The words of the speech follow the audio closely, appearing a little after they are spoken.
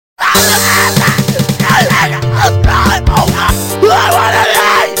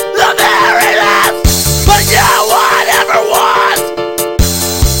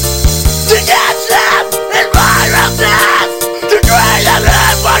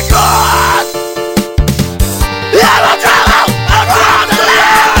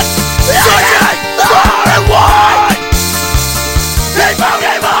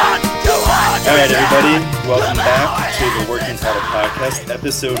Alright everybody, welcome back to the Working Title Podcast,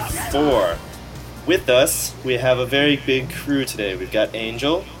 episode 4. With us, we have a very big crew today. We've got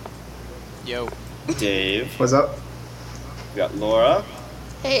Angel. Yo. Dave. What's up? We've got Laura.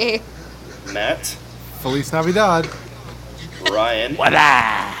 Hey. Matt. Feliz Navidad. Ryan. What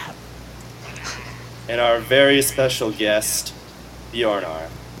up? And our very special guest, Bjornar.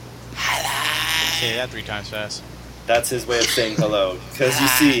 Say that 3 times fast. That's his way of saying hello. Because you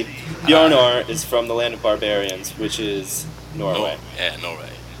see, Bjornar is from the land of barbarians, which is Norway. Norway.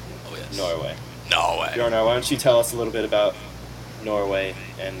 Oh, yes. Norway. Norway. Why don't you tell us a little bit about Norway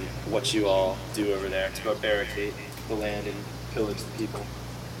and what you all do over there to barricade the land and pillage the people?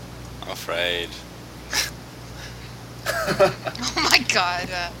 I'm afraid. Oh my god.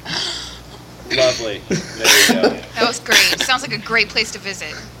 Lovely. There you go. That was great. Sounds like a great place to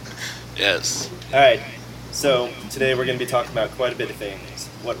visit. Yes. Alright, so today we're going to be talking about quite a bit of things.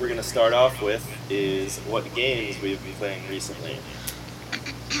 What we're going to start off with is what games we've been playing recently.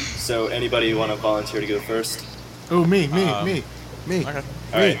 So anybody want to volunteer to go first? Oh, me. Okay.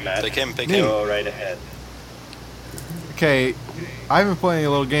 Alright, Matt, Pick him. go right ahead. Okay, I've been playing a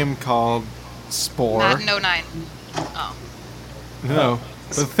little game called Spore. Madden 09. Oh. No.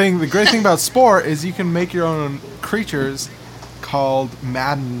 The great thing about Spore is you can make your own creatures called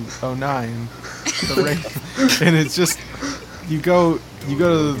Madden 09. And it's just you go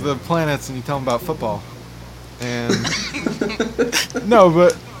to the planets and you tell them about football. And no,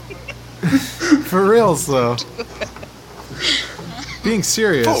 but for reals though. Being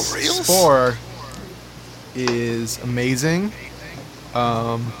serious, For reals? Spore is amazing.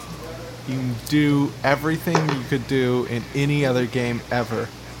 You can do everything you could do in any other game ever.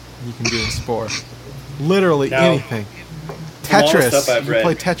 You can do in Spore. Literally Now, anything. from all the Tetris. stuff I've You read-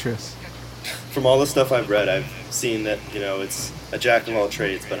 play Tetris. From all the stuff I've read, I've seen that, it's a jack of all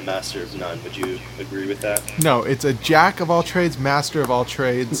trades, but a master of none. Would you agree with that? No, it's a jack of all trades, master of all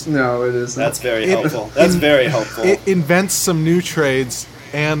trades. No, it isn't. That's very helpful. That's very helpful. It invents some new trades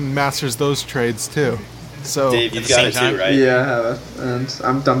and masters those trades too. So Dave, you've At the got it same too, time? right? Yeah, I have it, and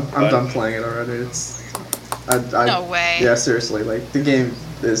I'm done. I'm But- done playing it already. It's. No way. Yeah, seriously, like the game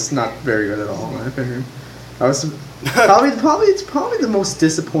is not very good at all, in my opinion. I was it's probably the most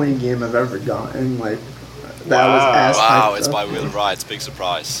disappointing game I've ever gotten. Like that Wow. was as Wow, hyped it's up. by Will Wright. Big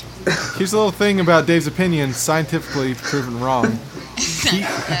surprise. here's a little thing about Dave's opinion, scientifically proven wrong.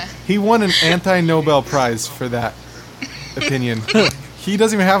 He won an anti-Nobel Prize for that opinion. He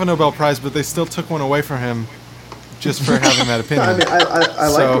doesn't even have a Nobel Prize, but they still took one away from him just for having that opinion. I mean, I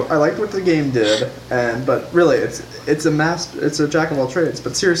So- liked what the game did, but really, it's a jack of all trades.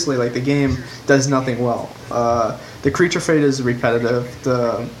 But seriously, like the game does nothing well. The creature fate is repetitive.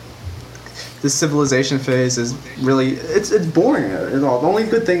 The civilization phase is really it's boring at all. The only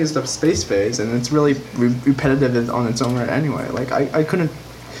good thing is the space phase, and it's really repetitive on its own right anyway. Like I couldn't.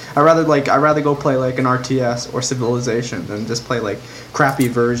 I'd rather go play like an RTS or Civilization than just play like crappy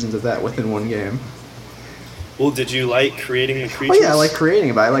versions of that within one game. Well, did you like creating the creatures? Oh yeah, I like creating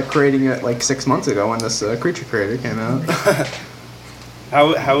it, but I like creating it like 6 months ago when this creature creator came out.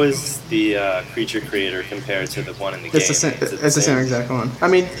 How is the creature creator compared to the one in the game? It's the same. Is it It's the same exact one. I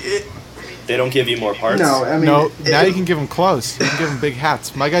mean, They don't give you more parts? no. I mean, No, now you can give them clothes. You can give them big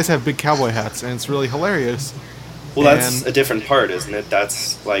hats. My guys have big cowboy hats, and it's really hilarious. Well, that's and- a different part, isn't it?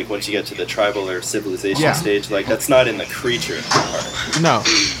 That's like once you get to the tribal or civilization Yeah. stage, like that's not in the creature part.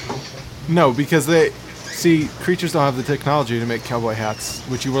 No, because creatures don't have the technology to make cowboy hats,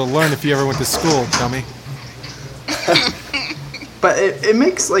 which you will learn if you ever went to school, dummy. But it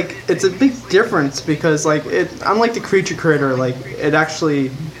makes like it's a big difference because like unlike the creature creator, like it actually,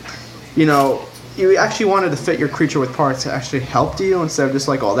 you actually wanted to fit your creature with parts that actually helped you instead of just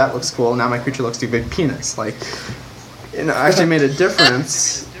like, oh, that looks cool, now my creature looks too big penis. Like, actually made a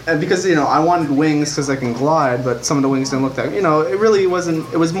difference. And because, I wanted wings because I can glide, but some of the wings didn't look that, it really wasn't,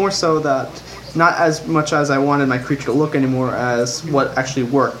 it was more so that not as much as I wanted my creature to look anymore as what actually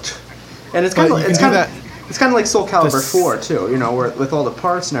worked. And it's kind But of, you it's can kind do of, it's kind of like Soul Calibur This- 4 too, where with all the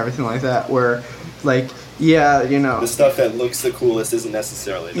parts and everything like that, where like, yeah, The stuff that looks the coolest isn't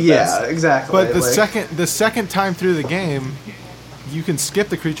necessarily the yeah, best. exactly. But like, the second time through the game, you can skip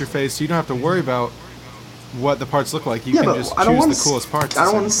the creature phase, so you don't have to worry about what the parts look like. You Yeah, can but just I don't choose want the coolest parts. I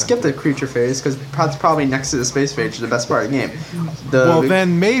don't want to instead of skip the creature phase because that's probably next to the space phase, the best part of the game. Well,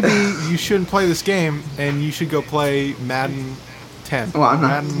 then maybe you shouldn't play this game, and you should go play Madden 10. Well, I'm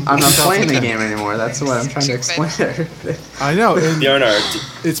not playing the 2010. game anymore. That's what I'm trying to explain to everybody. I know. And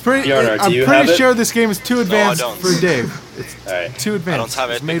Bjarnar, it's pretty. Bjarnar, do I'm you pretty have it? sure this game is too advanced don't. for Dave. It's Alright. too I advanced. don't have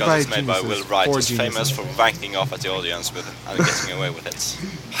It's it made because by it's made by geniuses, Will Wright, for who's geniuses. famous for wanking off at the audience with and getting away with it.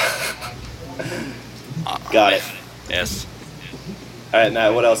 Got it. Yes. Alright,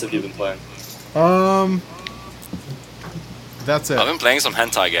 Matt, what else have you been playing? That's it. I've been playing some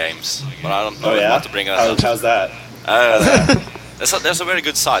hentai games, but I don't know Oh, yeah? what to bring it up. How's that? There's a very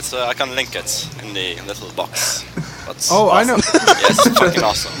good site, so I can link it in the little box. That's Oh, I know. Yes, it's fucking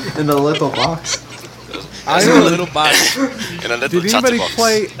awesome. In the little box. I know a little box. In a little Did chatty anybody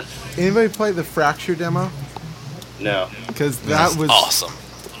box. play the Fracture demo? No. Because that was Awesome.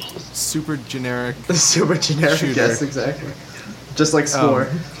 super generic. Super generic. Shooter. Yes, exactly. Just like Spore.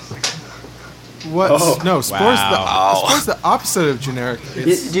 What? Oh. No, Wow. Spore's the opposite of generic.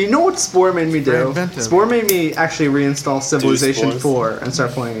 It's, Do you know what Spore made me very do? inventive. Spore made me actually reinstall Civilization spores? 4 and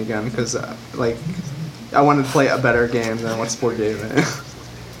start playing again because, like, I wanted to play a better game than what Spore gave me.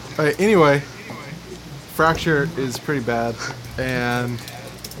 Alright, anyway, Fracture is pretty bad, and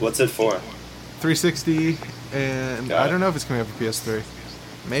What's it for? 360, and Got I it. don't know if it's coming up for PS3.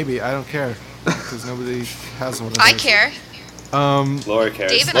 Maybe, I don't care, because nobody has one of I those. care. Laura cares.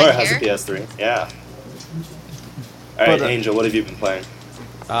 David, Laura I has a care. PS3. Yeah. Alright, But, Angel, what have you been playing?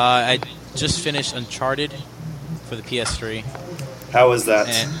 I just finished Uncharted for the PS3, How was that?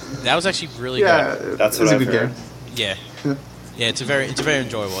 and that was actually really Yeah, good. That's it's what a I've good heard. game. Yeah, yeah, it's very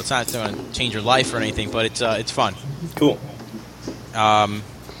enjoyable. It's not going to change your life or anything, but it's fun. Cool.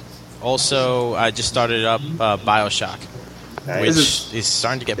 Also, I just started up BioShock, Nice. which Is is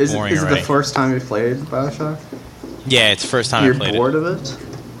starting to get Is boring it the already. first time you played Bioshock? Yeah, it's the first time You're I played bored it. of it?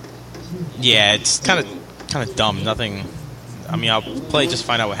 Yeah, it's kind of dumb. Nothing. I mean, I'll play just to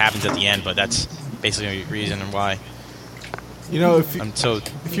find out what happens at the end, but that's basically the reason why. You know, if I'm so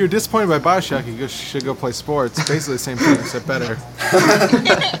if you're disappointed by Bioshock, you should go play Spore. It's basically the same thing, except better.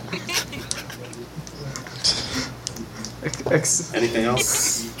 Anything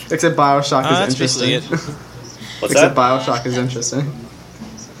else? Except Bioshock is that's basically interesting. it. What's Except that? Bioshock is interesting.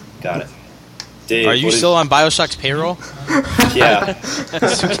 Got it. Dave, Are you what still on BioShock's payroll? Yeah.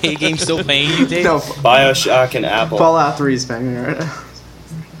 Is 2K game still paying you, Dave? No, Bioshock and Apple. Fallout 3 is paying me right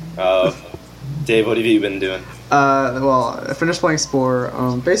now. Dave, what have you been doing? Well, I finished playing Spore.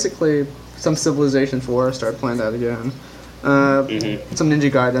 Basically, some Civilization 4. Started playing that again. Some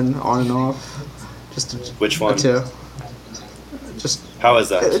Ninja Gaiden on and off. Just Which one? two. Just How is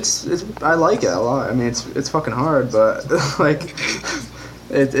that? it's I like it a lot. I mean, it's fucking hard, but like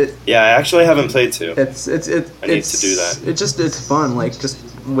it Yeah, I actually haven't played 2. I I need to do that. It's fun, like just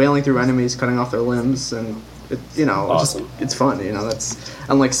wailing through enemies, cutting off their limbs, and Awesome. it's fun. That's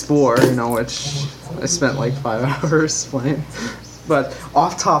unlike Spore, which I spent like 5 hours playing. But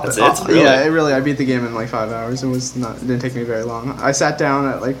off topic, That's it? Really? I beat the game in like 5 hours. It didn't take me very long. I sat down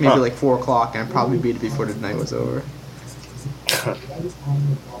at like maybe like 4 o'clock, and I probably beat it before the night was over.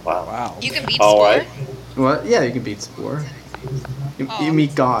 Wow. You can beat All Spore. right. What? Yeah, you can beat Spore. You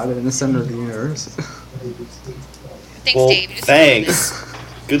meet God in the center of the universe. Thanks, Well, Dave. You just thanks.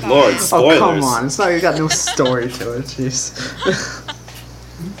 Good lord, Oh spoilers. come on! It's not. You got no story to it. Jeez.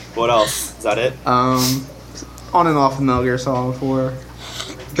 What else? Is that it? On and off Metal Gear Solid 4.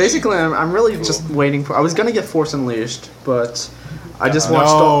 Basically, I'm really just waiting for. I was gonna get Force Unleashed, but I just watched.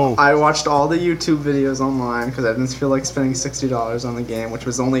 No. I watched all the YouTube videos online because I didn't feel like spending $60 on the game, which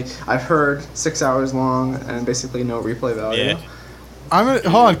was only I've heard 6 hours long and basically no replay value. Yeah. Hold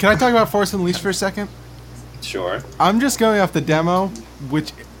on, can I talk about Force Unleashed for a second? Sure. I'm just going off the demo,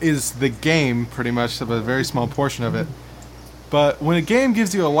 which is the game, pretty much, of a very small portion of it. But when a game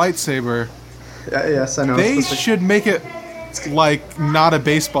gives you a lightsaber, Yes, I know. they it's supposed should make it like not a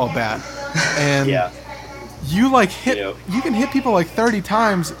baseball bat, and Yeah. you like hit. Yep. You can hit people like 30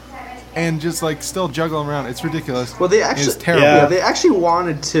 times, and just like still juggle them around. It's ridiculous. Well, they It's actually terrible. Yeah. they actually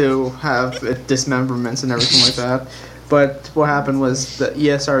wanted to have dismemberments and everything like that, but what happened was the E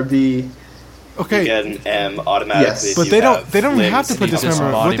ESRB. You Okay, get an M automatically. Yes. if but you they don't. have They don't even have limbs to and put you don't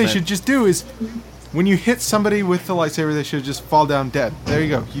dismemberment. have- What they embodiment. should just do is, when you hit somebody with the lightsaber, they should just fall down dead. There you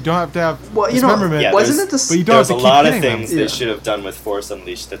go. You don't have to have Well, dismemberment. Yeah, wasn't there's- it the? but you don't There's have a to keep lot of hitting them. things Yeah. they should have done with Force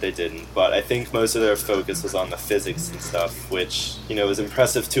Unleashed that they didn't, but I think most of their focus was on the physics and stuff, which, is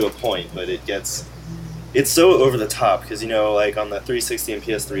impressive to a point, but it's so over the top, because, like on the 360 and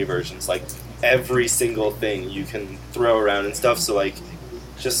PS3 versions, like every single thing you can throw around and stuff, so like,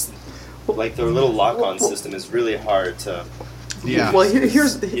 just like their little lock-on system is really hard to. Yeah. Well,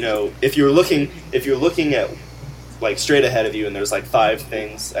 here's You know, if you're looking at like straight ahead of you, and there's like 5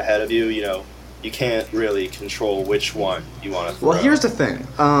 things ahead of you, you know, you can't really control which one you want to throw. Well, here's the thing.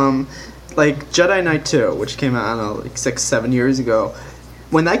 Like Jedi Knight 2, which came out, I don't know, like 6-7 years ago.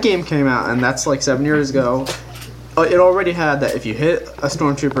 When that game came out, and that's like 7 years ago, it already had that if you hit a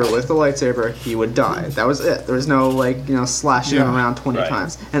stormtrooper with the lightsaber, he would die. That was it. There was no like, you know, slashing him around 20 Right.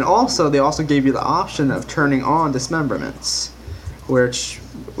 times. And also, they also gave you the option of turning on dismemberments, which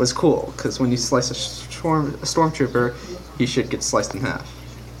was cool because when you slice a stormtrooper, he should get sliced in half.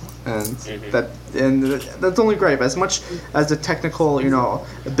 And that's only great. But as much as the technical, you know,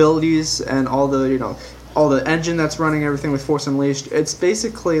 abilities and all the, you know, all the engine that's running everything with Force Unleashed, it's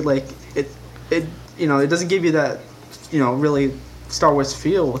basically like it you know, it doesn't give you that, you know, really Star Wars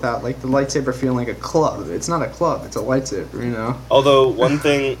feel without like the lightsaber feeling like a club. It's not a club, it's a lightsaber, you know. Although one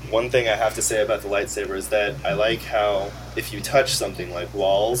thing I have to say about the lightsaber is that I like how if you touch something like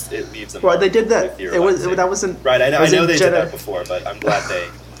walls, it leaves a Well, mark they did that. with your It was lightsaber. that wasn't Right. I know was in they did Jedi- that before, but I'm glad they.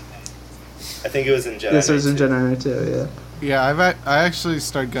 I think it was in Jedi. This was in Knight Jedi Knight 2, yeah. Yeah, I actually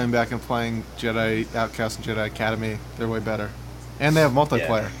started going back and playing Jedi Outcast and Jedi Academy. They're way better, and they have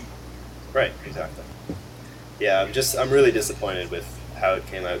multiplayer. too. Right. Exactly. Yeah, I'm really disappointed with how it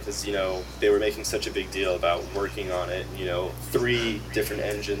came out because, you know, they were making such a big deal about working on it. You know, 3 different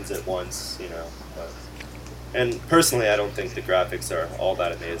engines at once. You know. And personally, I don't think the graphics are all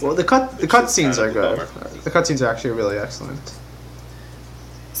that amazing. Well, the which is cutscenes kind are of a good. bummer. The cutscenes are actually really excellent.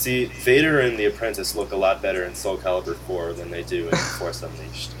 See, Vader and the Apprentice look a lot better in Soul Calibur 4 than they do in Force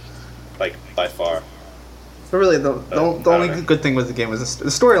Unleashed. Like, by far. But really, the I don't only know. good thing with the game was the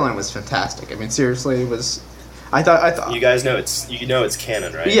storyline was fantastic. I mean, seriously, it was. I thought. You guys know it's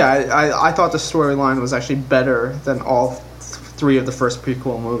canon, right? Yeah, I thought the storyline was actually better than all 3 of the first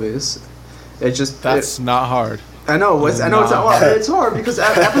prequel movies. It just That's not hard. I know it's not well, hard. it's hard because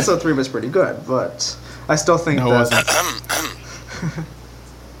episode 3 was pretty good, but I still think No, it that wasn't.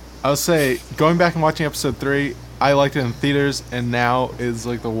 I'll say, going back and watching episode 3, I liked it in theaters, and now is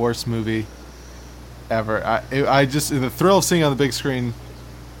like the worst movie ever. I just the thrill of seeing it on the big screen,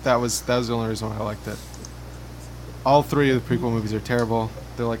 that was the only reason why I liked it. All 3 of the prequel movies are terrible.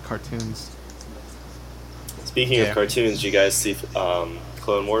 They're like cartoons. Speaking Yeah. of cartoons, did you guys see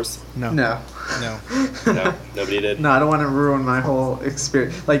Clone Wars? No. no. No. No, nobody did. No, I don't want to ruin my whole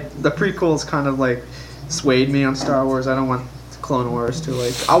experience. Like the prequels kind of like swayed me on Star Wars. I don't want Clone Wars to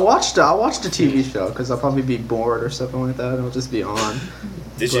like. I'll watch the TV show because I'll probably be bored or something like that. It'll just be on.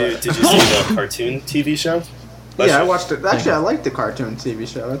 Did you see the cartoon TV show? Yeah, I watched it. Actually, I liked the cartoon TV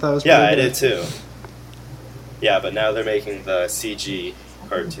show. I thought it was. Yeah, I pretty did too. Yeah, but now they're making the CG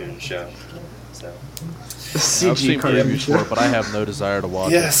cartoon show. So The I've CG seen cartoon previews show. for it, but I have no desire to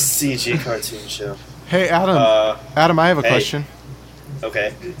watch yes, CG cartoon show. Hey, Adam. Adam, I have a hey. question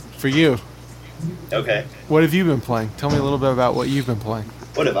Okay. for you. Okay. What have you been playing? Tell me a little bit about what you've been playing.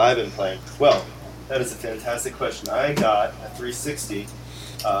 What have I been playing? Well, that is a fantastic question. I got a 360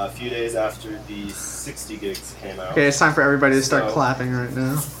 a few days after the 60 gigs came out. Okay, it's time for everybody to start So- clapping right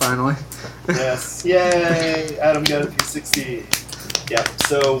now. Finally. Yes. Yay! Adam got a 360. Yeah.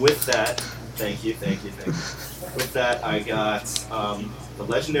 So with that, thank you. With that, I got the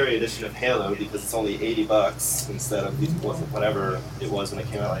Legendary Edition of Halo because it's only $80 instead of whatever it was when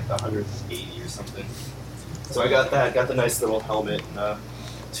it came out, like 180 or something. So I got that. Got the nice little helmet and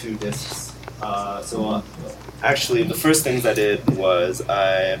 2 discs. Actually, the first things I did was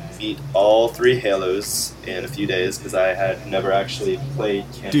I beat all 3 Halos in a few days because I had never actually played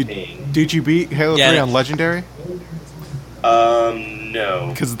campaign. Did you beat Halo Yeah, 3 that- on Legendary? No.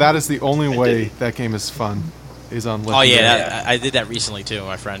 Because that is the only I way didn't. that game is fun. Is on Oh Legendary. yeah, I did that recently too.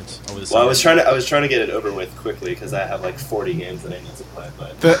 My friend over the Well, summer. I was trying to get it over with quickly because I have like 40 games that I need to play.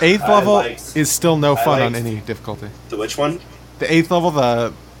 But The 8th I level liked- is still no I fun on liked- any difficulty. the which one? The 8th level,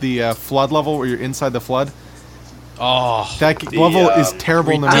 the flood level where you're inside the flood, Oh, that The, level is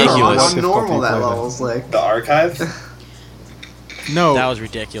terrible no I matter don't know what ridiculous. how difficulty normal you that play level's like. The Archive? with. No, that was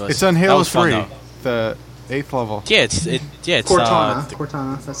ridiculous. it's on That Halo was fun, 3, though. the 8th level. Yeah, it's Cortana. the-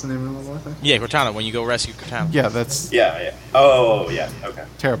 Cortana, that's the name of the level, I think. yeah, Cortana. When you go rescue Cortana. Yeah, that's Yeah. Oh, yeah. Okay.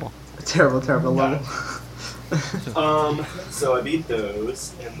 terrible. Terrible, terrible level. So I beat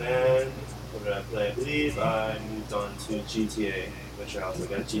those, and then what did I play? I believe I moved on to GTA, which I also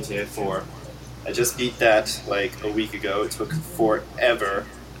got GTA 4. I just beat that like a week ago. It took forever.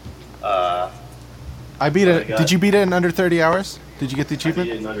 I beat Oh my it. God. Did you beat it in under 30 hours? Did you get the I beat achievement?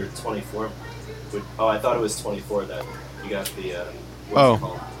 it in under 24. Oh, I thought it was 24 that you got the what's Oh. it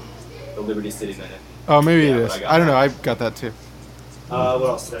called? The Liberty City Minute. Oh, maybe Yeah, it but is. I got I don't know. that. I got that too. What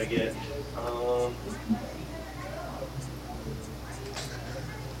else did I get?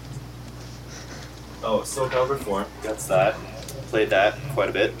 Oh, Soul Calibur 4. That's that. Played that quite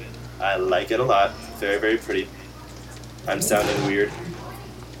a bit. I like it a lot. Very, very pretty. I'm sounding weird.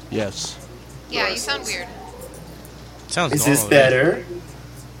 Yes. Yeah, you sound weird. Sounds Is normal, this right? better?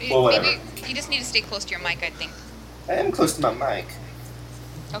 Well, whatever. Maybe you just need to stay close to your mic, I think. I am close to my mic.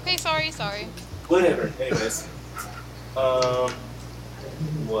 Okay, sorry. Whatever. Anyways.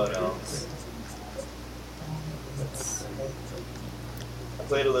 What else? Let's see. I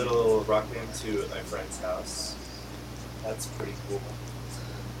played a little Rock Band 2 at my friend's house. That's pretty cool.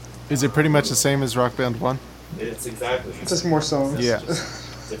 Is it pretty much the same as Rock Band 1? It's exactly Just more songs. Yeah.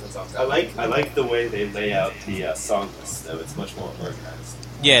 different songs. I like the way they lay out the song list, though. It's much more organized.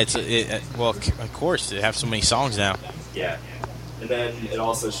 Yeah, well, of course, they have so many songs now. Yeah. And then it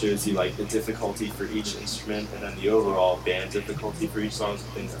also shows you like the difficulty for each instrument and then the overall band difficulty for each song. So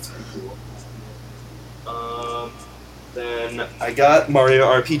I think that's pretty cool. Then I got Mario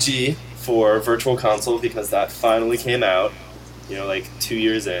RPG for Virtual Console because that finally came out, like 2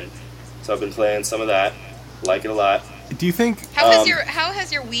 years in. So I've been playing some of that. Like it a lot. Do you think... How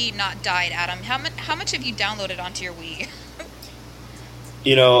has your Wii not died, Adam? How much have you downloaded onto your Wii?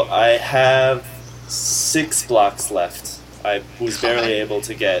 I have 6 blocks left. I was barely able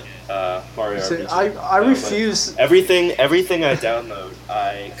to get Mario RPG. I refuse. Everything I download,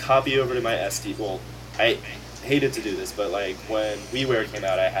 I copy over to my SD. Well, I hated to do this, but like when WiiWare came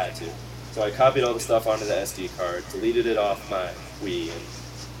out, I had to. So I copied all the stuff onto the SD card, deleted it off my Wii, and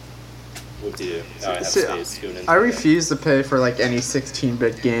whoop-de-doo. Now I have space to go into I refuse to pay for like any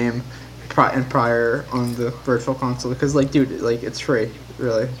 16-bit game prior on the Virtual Console because, like, dude, like it's free,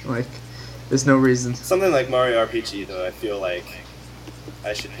 really. Like, there's no reason. Something like Mario RPG, though, I feel like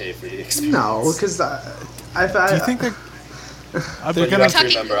I should pay for the experience. No, because Do you think that... But they're you gonna... have to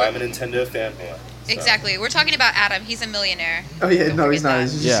remember, I'm a Nintendo fanboy. So. Exactly. We're talking about Adam. He's a millionaire. Oh yeah, Don't no, he's forget not.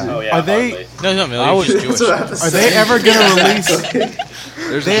 that. He's Yeah. just, Oh yeah. Are they- hardly. No, no, Millie, I would- he's Jewish. That's what I have to Are say. they ever gonna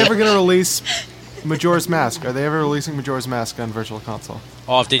release... Are they ever gonna release Majora's Mask? Are they ever releasing Majora's Mask on Virtual Console?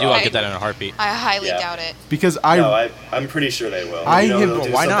 Oh, if they do, I'll Right. get that in a heartbeat. I highly Yeah. doubt it. Because I'm pretty sure they will. I have- they'll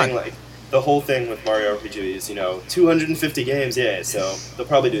do why not? something like the whole thing with Mario RPG is 250 games, yeah. So they'll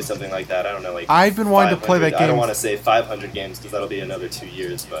probably do something like that. I don't know, like I've been wanting to play that 500. I don't game- want to say 500 games because that'll be another 2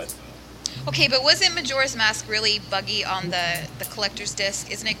 years, but Okay, but wasn't Majora's Mask really buggy on the collector's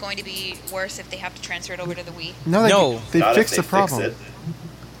disc? Isn't it going to be worse if they have to transfer it over to the Wii? No. they not fixed if they the problem. Fix it.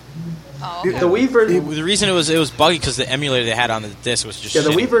 Oh, The okay. Wii version. The reason it was buggy because the emulator they had on the disc was just Yeah, the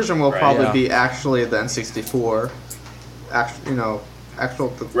shitty. Wii version will Right, probably yeah. be actually the N64. Actual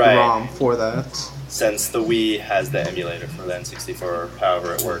the Right. ROM for that. Since the Wii has the emulator for the N64, or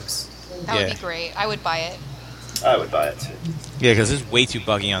however it works, That would Yeah. be great. I would buy it. I would buy it too. Yeah, because it's way too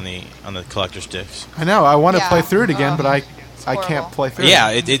buggy on the collector's discs. I know, I want to Yeah. play through it again, but I horrible. can't play through Yeah,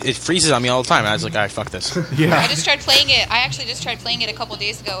 it. it freezes on me all the time. And I was like, all right, fuck this. Yeah. I just tried playing it. I actually just tried playing it a couple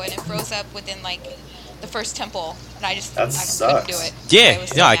days ago, and it froze up within like the first temple, and I That couldn't sucks. do it. Yeah, I was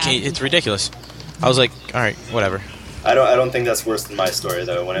so no, I mad. can't. It's ridiculous. I was like, all right, whatever. I don't think that's worse than my story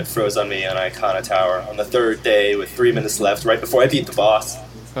though. When it froze on me on Icona Tower on the 3rd day with 3 minutes left, right before I beat the boss.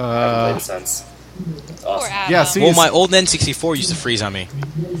 I haven't played it since. It's Poor awesome. Adam. Yeah, see- Well, my old N64 used to freeze on me.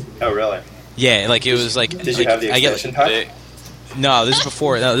 Oh really? Yeah, like it was like. Did you like, have the I get- expansion pack? No, this is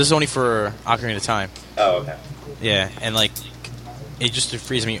before. No, this is only for Ocarina of Time. Oh okay. Yeah, and like it just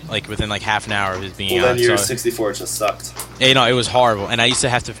freezed me like within like half an hour of it being Well on. then your So, 64 just sucked. yeah, no, it was horrible, and I used to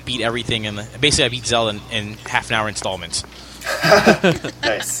have to beat everything. And basically, I beat Zelda in half an hour installments.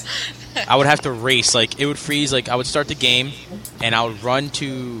 Nice. I would have to race. Like it would freeze. Like I would start the game, and I would run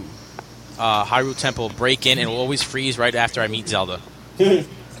to Hyrule Temple, break in, and it will always freeze right after I meet Zelda.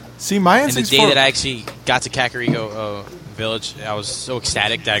 See, my And the N64... day that I actually got to Kakariko Village, I was so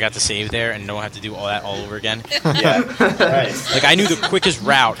ecstatic that I got to save there and don't have to do all that all over again. Yeah. Nice. Like I knew the quickest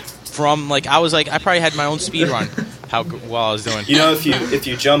route from like I was like I probably had my own speed run while I was doing. If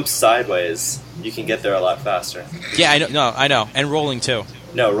you jump sideways, you can get there a lot faster. Yeah, I know. No, I know, and rolling too.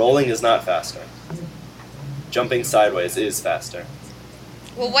 No, rolling is not faster. Jumping sideways is faster.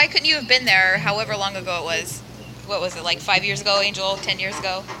 Well, why couldn't you have been there however long ago it was? What was it, like 5 years ago, Angel? 10 years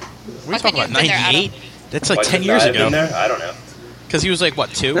ago? We're talking about couldn't you have been there, Adam? '98. That's like Why 10 couldn't years I have ago. been there? I don't know. Because he was like what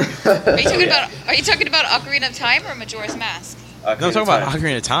 2? Are you talking yeah. about Ocarina of Time or Majora's Mask? No, I'm talking about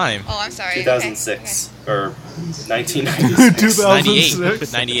Ocarina of Time. Oh, I'm sorry. 2006 or 1996.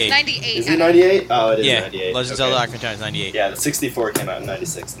 2006. 98. 98. Is it 98? Oh, it is Yeah, 98. Legend of okay. Zelda Ocarina of Time is 98. Yeah, the 64 came out in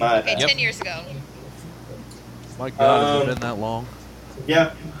 96. My Okay, bad. Yep. 10 years ago. My God, has Um, it been that long?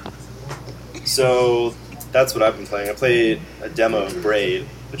 Yeah. So that's what I've been playing. I played a demo of Braid,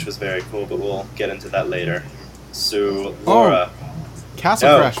 which was very cool, but we'll get into that later. So Laura, Castle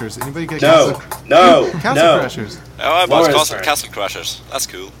No. Crashers. Anybody get No, Castle, no, Castle no. Crashers? Oh, I bought Laura's Castle turn. Crashers. That's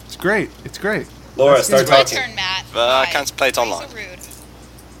cool. It's great. It's great. Laura, start It's my talking. turn, Matt. But I Why? can't play it Why are you online. so rude?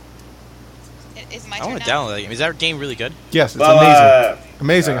 Is my I turn want now? to download that game. Is that game really good? Yes, it's Well,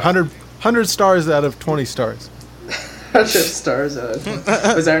 amazing. Amazing. 100 stars out of 20 stars. 100 stars out of 20.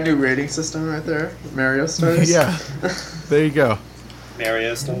 Is that a new rating system right there? Mario stars? Yeah. There you go.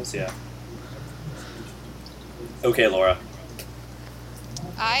 Mario stones, yeah. Okay, Laura.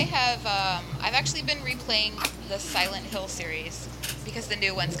 I've actually been replaying the Silent Hill series because the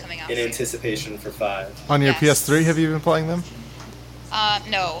new one's coming out. In soon. anticipation for 5. On your Yes. PS3, have you been playing them?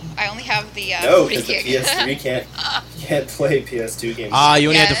 No, I only have the No, 40 because the gig. PS3 can't play PS2 games. Ah, you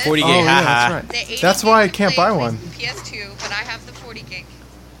only had the Yes. 40 gig. Oh, yeah, haha. that's right. The 80 That's gig why I to can't play buy one. PS2, but I have the 40 gig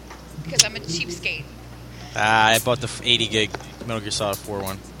because I'm a cheapskate. I bought the 80 gig Metal Gear Solid 4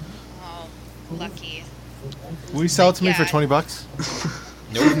 one. Oh, lucky. Will you sell it to me for Yeah. $20?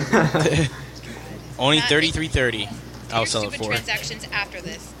 Nope. Only Matt, 33.30. I'll Your sell it stupid for. transactions after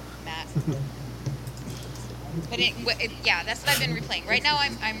this, Matt. But yeah, that's what I've been replaying. Right now,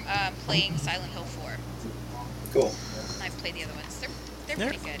 I'm playing Silent Hill 4. Cool. I've played the other ones. They're They're-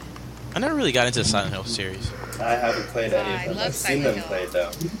 pretty good. I never really got into the Silent Hill series. I haven't played any I of them. love I've seen Silent them Hill. played,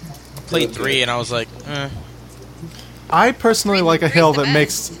 though. Played 3 and I was like, eh. I personally Three- like a three's hill the that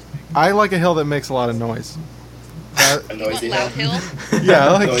best. makes... I like a hill that makes a lot of noise. A You want noisy Loud hill. Hill? Yeah,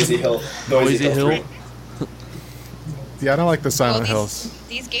 I like... Noisy hill. Noisy Hill. 3. Yeah, I don't like the Silent Well, Hills.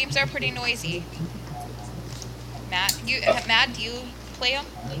 These games are pretty noisy. Matt, do you play them?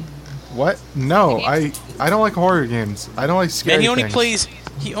 What? No, I don't like horror games. I don't like scary Man, things.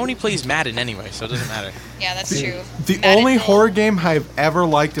 he only plays Madden anyway, so it doesn't matter. Yeah, that's true. The Madden only Hill. horror game I've ever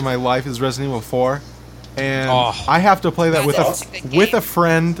liked in my life is Resident Evil 4, and Oh. I have to play that with That's a good with game. a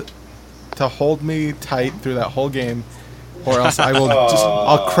friend to hold me tight through that whole game, or else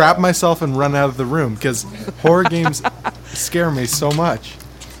I'll crap myself and run out of the room because horror games scare me so much.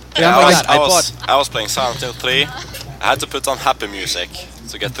 Yeah, Oh my I, was, God, I was playing Silent Hill 3. I had to put on happy music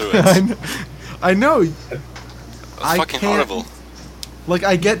to get through it. I know. It was I fucking can't- horrible. Like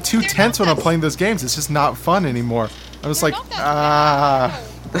I get too They're tense not when I'm that- playing those games. It's just not fun anymore. I was They're like, not that ah.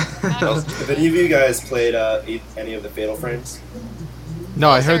 bad. No. Have any of you guys played any of the Fatal Frames? No,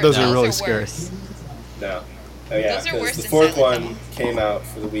 I heard those are those really are scary. worse. No. Oh yeah, Those are because worse the than 4th Silent one came out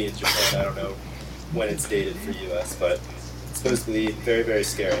for the Wii in Japan. I don't know when it's dated for US, but it's supposed to be very, very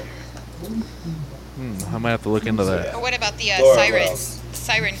scary. I might have to look into that. Or what about the Laura, what else?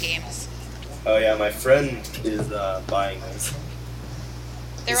 Siren games? Oh yeah, my friend is buying those.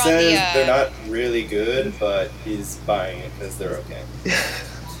 They're He on says the. they're not really good, but he's buying it because they're okay.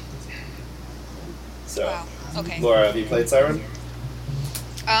 So, Wow. Okay. Laura, have you played Siren?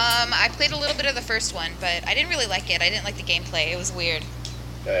 I played a little bit of the first one, but I didn't really like it. I didn't like the gameplay. It was weird.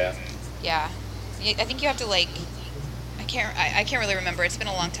 Oh yeah. Yeah. I think you have to like. I can't really remember. It's been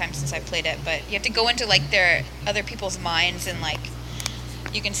a long time since I played it, but you have to go into like their other people's minds and like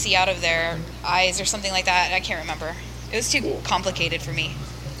you can see out of their eyes or something like that. I can't remember. It was too Cool. complicated for me.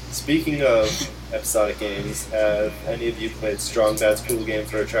 Speaking of episodic games, have any of you played Strong Bad's Cool Game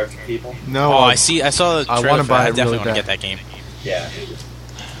for Attractive People? No, Oh, I saw the I trailer wanna for buy that. I it definitely really want to bad. get that game. Yeah.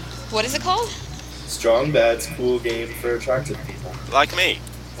 What is it called? Strong Bad's Cool Game for Attractive People. Like me.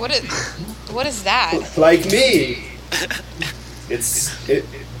 What is that? Like me!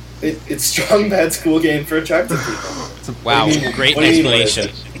 It's Strong Bad's Cool Game for Attractive People. Wow, What do you mean- great what do you mean, what is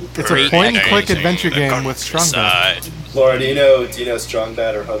explanation. it's a Great point-and-click explanation. adventure game with Strongbad. Laura, do you know Strong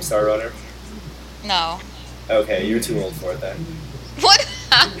Bad or Homestar Runner? No. Okay, you're too old for it then. What?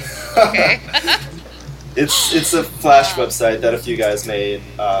 Okay. It's a Flash website that a few guys made.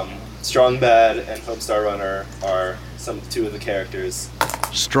 Strong Bad and Homestar Runner are two of the characters.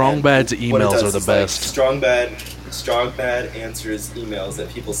 Strong And Bad's what it emails does are the is, like, best. Strong Bad answers emails that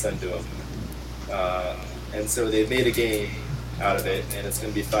people send to him, and so they've made a game out of it, and it's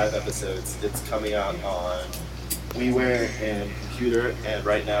going to be 5 episodes. It's coming out on WiiWare and computer, and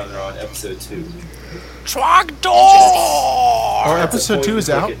right now they're on episode 2. Trogdor! Oh, It's a episode 2 is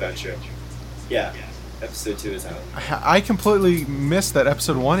point-and-click out? Adventure. Yeah, episode 2 is out. I completely missed that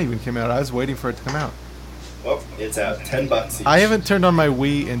episode 1 even came out. I was waiting for it to come out. Well, it's out. $10 each. I haven't turned on my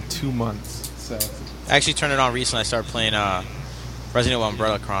Wii in 2 months, so I actually turned it on recently. I started playing Resident Evil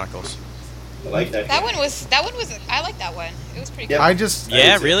Umbrella Chronicles. I like that. That one was. I like that one. It was pretty Yep. cool. I just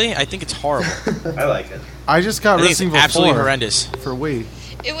Yeah, too. really? I think it's horrible. I like it. I just I got think it's Resident Evil absolutely 4 horrendous. for Wii.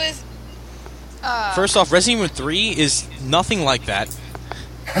 It was. First off, Resident Evil 3 is nothing like that.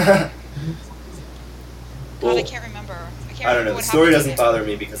 God, I Well, can't remember. can't I don't remember know. The what story happens doesn't in it. bother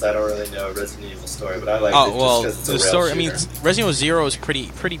me because I don't really know Resident Evil story, but I like Oh it well, just because the it's a rail story. I mean, shooter. Resident Evil 0 is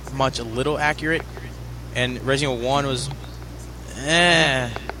pretty much a little accurate, and Resident Evil 1 was,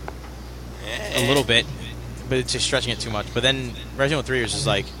 a little bit, but it's just stretching it too much. But then Resident Evil 3 was just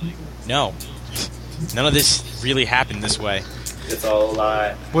like, no, none of this really happened this way. It's all a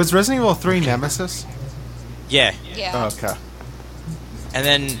lie. Was Resident Evil 3 Nemesis? Yeah, Yeah. Oh, okay. and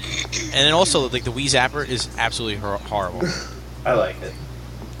then also like the Wii Zapper is absolutely horrible. I like it.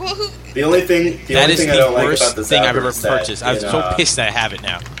 Well, who? The only thing That is I the don't like worst about the thing I've Zapper ever is that purchased. I'm in, so pissed that I have it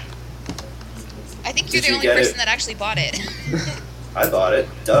now. I think you're Did the you only get person it? that actually bought it. I bought it.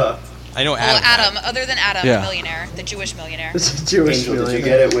 Duh. I know Well, Adam. had Adam, it. other than Adam, Yeah. the millionaire, the Jewish millionaire. It's a Jewish Angel, did you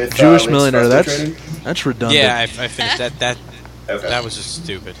millionaire. get it with Jewish Link's millionaire. Thruster That's Training? that's redundant. Yeah, I finished that. Okay. That was just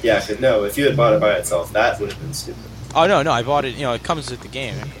stupid. Yeah, 'cause no, if you had bought it by itself, that would have been stupid. Oh no, I bought it. You know, it comes with the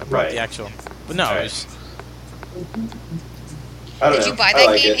game. I bought Right. the actual. But no, Right. it was, I don't Did know. you buy I that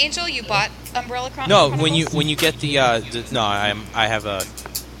like game, it. Angel? You bought Umbrella no. Chronicles? When you get the no, I have a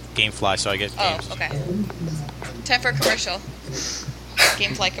GameFly, so I get Oh, games. okay. Time for a commercial.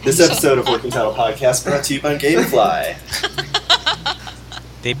 Gamefly commercial. This episode of Working Title Podcast brought to you by GameFly.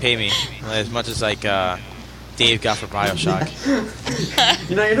 They pay me as much as like Dave got for Bioshock.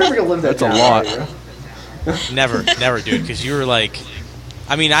 You know, you're never gonna live that That's a down, lot. are you? never, dude. Because you were like,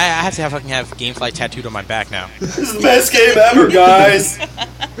 I mean, I have to fucking have GameFly tattooed on my back now. This is the best game ever, guys.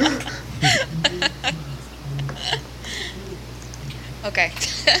 Okay.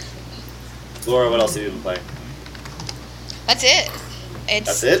 Laura, what else have you been playing? That's it. It's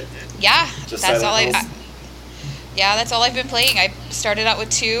That's it? Yeah, Just that's Silent all Hills? Yeah, that's all I've been playing. I started out with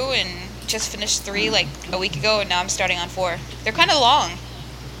 2 and just finished 3 like a week ago, and now I'm starting on 4. They're kind of long.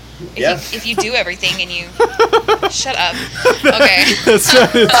 If you do everything and you shut up. Okay. That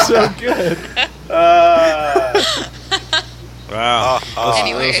sounded so good. Wow.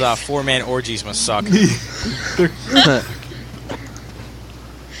 Anyways. Those 4-man orgies must suck.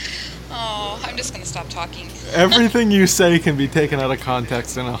 Oh, I'm just gonna stop talking. Everything you say can be taken out of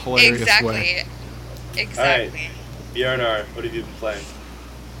context in a hilarious way. Exactly. Bjornar, what have you been playing?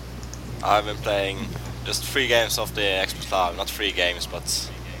 I've been playing just 3 games of the Xbox Live, not 3 games, but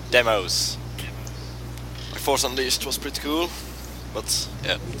demos. Like Force Unleashed was pretty cool, but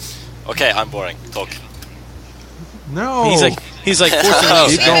yeah. Okay, I'm boring. Talk. No. He's like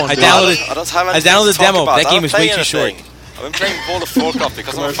fortunately, Keep going, I dude. downloaded. I don't have I anything downloaded to the talk demo. about. That I game don't is play way too short. anything. I've been playing World of Warcraft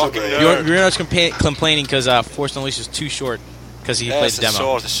because I'm a Commercial fucking break. nerd. You're not complaining because Force Unleashed was too short because he played Yes, the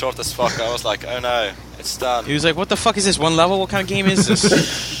demo. it's short as fuck. I was like, oh no, it's done. He was like, "What the fuck is this? One level? What kind of game is this?"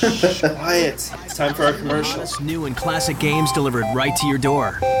 Quiet. It's time for our commercial. New and classic games delivered right to your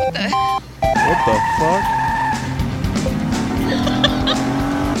door. What the fuck?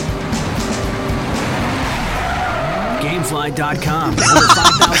 Gamefly.com. Over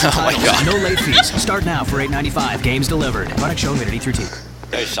 5,000 titles. No late fees. Start now for $8.95. Games delivered. Product shown rated E13.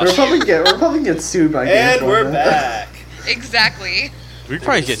 Hey, shut We're up. probably get sued by And GameFly, we're man. back. Exactly. We'd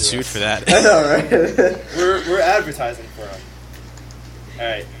probably get sued for that. I know, right? We're advertising for them. All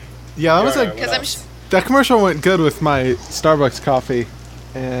right. Yeah, that was Bjornar, like what Because I'm. else? that commercial went good with my Starbucks coffee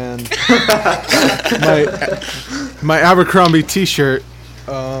and my Abercrombie T-shirt.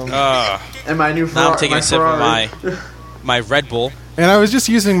 And my new Now I'm taking my a sip Ferrari. of my Red Bull. And I was just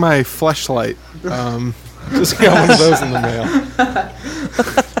using my fleshlight. Just got one of those in the mail.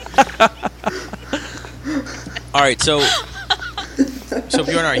 All right, so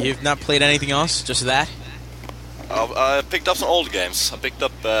Bjornar, you've not played anything else? Just that? I picked up some old games. I picked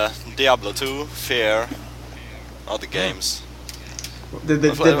up Diablo 2, Fear, other games. Did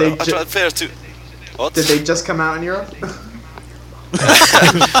I tried Fear 2. What? they just come out in Europe?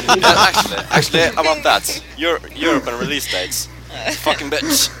 Yeah, actually, about that. Europe and release dates. Fucking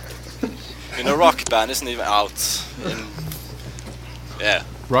bitch. You know, Rock Band isn't even out. Yeah.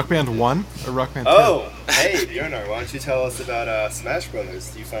 Rock Band 1 or Rock Band 2? Oh, hey, Bjornar, why don't you tell us about Smash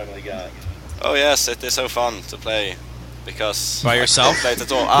Brothers you finally got? Oh yes, it is so fun to play. Because By yourself? I can't play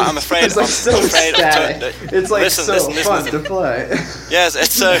it at all. I'm afraid. It's like so I'm afraid static. It's like listen, so listen, fun listen. to play. Yes,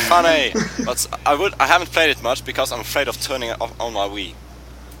 it's so funny. But I haven't played it much because I'm afraid of turning it off on my Wii.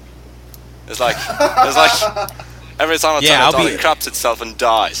 It's like every time I Yeah, turn I'll it on, be- it craps itself and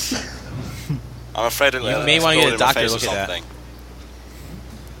dies. I'm afraid it'll You may wanna get a explode in my doctor to face look or at that. something.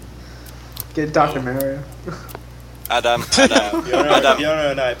 Get Dr. Mario. Adam,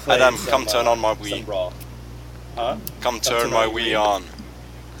 Bjornar and I played Adam, some, come turn on my Wii. some Brawl. Huh? come to turn my my Wii. Wii on.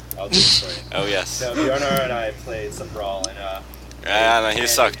 I'll do it for you. Oh yes. So Bjornar and I played some Brawl, and Yeah, and he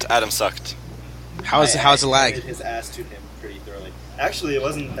sucked. Adam sucked. How's the I lag? handed his ass to him pretty thoroughly. Actually, it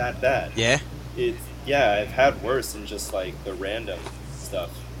wasn't that bad. Yeah. It yeah, I've had worse than just like the random stuff.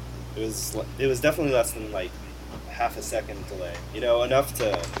 It was definitely less than like half a second delay. You know, enough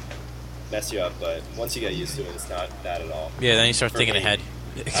to mess you up, but once you get used to it, it's not bad at all. Yeah, then you start For thinking me, ahead.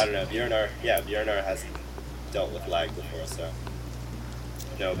 I don't know. Bjornar hasn't dealt with lag before, so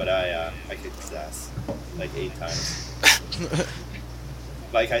no. But I kicked his ass like 8 times.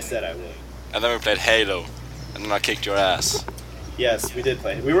 Like I said, I would. And then we played Halo, and then I kicked your ass. Yes, we did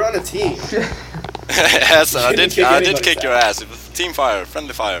play. We were on a team. Yes, and I didn't did. kick I did anybody's kick your ass. ass. It was team fire,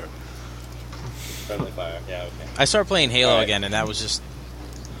 friendly fire. Friendly fire. Yeah. Okay. I started playing Halo Alright. again, and that was just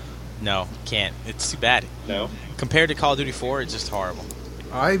no, can't. It's too bad. No. Compared to Call of Duty 4, it's just horrible.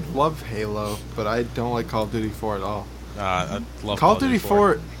 I love Halo, but I don't like Call of Duty 4 at all. I love Call of Duty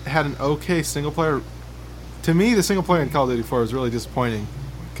 4 had an okay single player. To me, the single player in Call of Duty 4 was really disappointing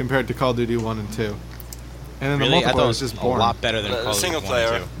compared to Call of Duty 1 and 2. And then Really, the I multiplayer thought it was just a boring. lot better than The Call of Duty single 1 and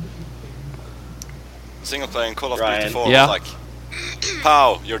player. 2. Single player in Call of Ryan. Duty 4 Yeah. was like,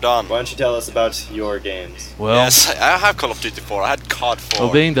 pow, you're done. Why don't you tell us about your games? Well, Yes, I have Call of Duty 4. I had COD 4.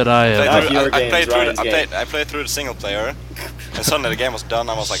 well, being that I Played Not through- your I games, played through. Ryan's game. I played through the single player, and suddenly the game was done.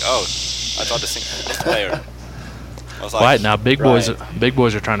 I was like, oh, I thought the single player. I was like, quiet now, big boys. Right. Big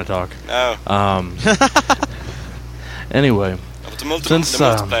boys are trying to talk. no. Anyway, But the Since,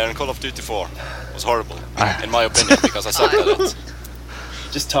 multiplayer in Call of Duty 4 was horrible, in my opinion, because I sucked at it.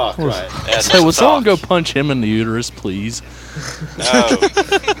 Just talk, Ryan. Yes, hey, will someone go talk. punch him in the uterus, please? No.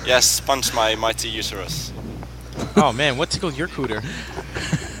 Yes, punch my mighty uterus. Oh man, what tickled your cooter?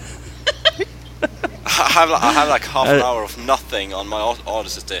 I have like half an hour of nothing on my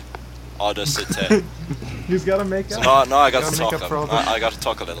Audacity. He's got to make So up. now I got Gotta to make talk. up for all the- I got to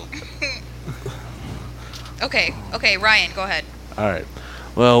talk a little. Okay, Ryan, go ahead. All right.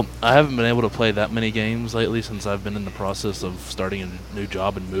 Well, I haven't been able to play that many games lately since I've been in the process of starting a new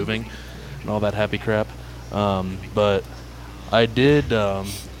job and moving and all that happy crap. But I did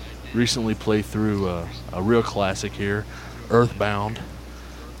recently play through a real classic here, Earthbound,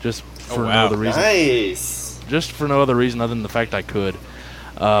 just for no wow. other reason. Nice. Just for no other reason other than the fact I could.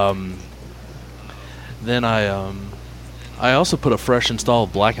 Then I also put a fresh install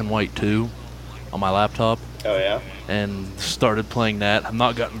of Black and White 2 on my laptop Oh yeah. and started playing that. I've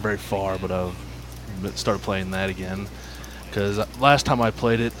not gotten very far, but I've started playing that again. Because last time I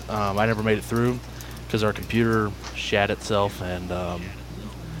played it, I never made it through because our computer shat itself, and I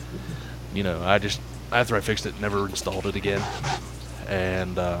just after I fixed it, never installed it again.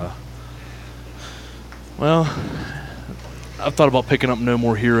 And well, I've thought about picking up No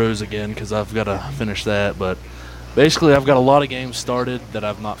More Heroes again because I've got to finish that. But basically, I've got a lot of games started that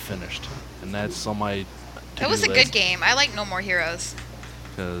I've not finished, and that's on my That was a good game. I like No More Heroes.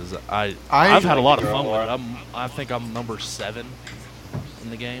 because I've had a lot of fun with it. I think I'm number 7 in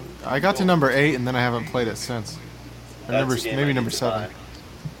the game. I got to number 8 and then I haven't played it since. Or That's a game I maybe need number to 7. buy.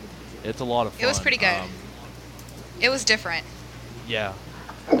 It's a lot of fun. It was pretty good. It was different. Yeah,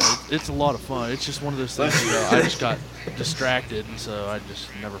 it's a lot of fun. It's just one of those things. I just got distracted, and so I just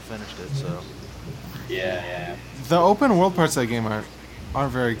never finished it. So Yeah. The open world parts of that game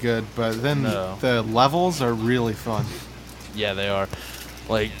aren't very good, but then No. the levels are really fun. yeah, they are.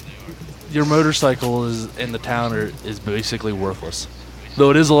 Like your motorcycle is in the town is basically worthless.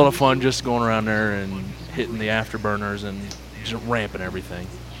 Though it is a lot of fun just going around there and hitting the afterburners and just ramping everything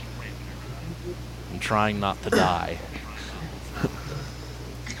and trying not to die.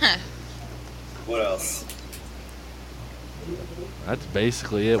 What else? That's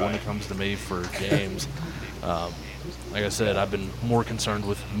basically it when it comes to me for games. Like I said, I've been more concerned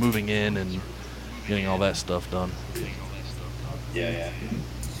with moving in and getting all that stuff done. Yeah.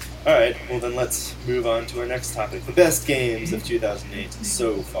 All right. Well, then let's move on to our next topic: the best games of 2008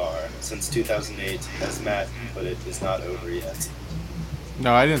 so far. Since 2008, as Matt put it, is not over yet.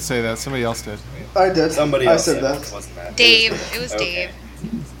 No, I didn't say that. Somebody else did. I did. Somebody I else said it that. wasn't Matt. Dave. It was Okay.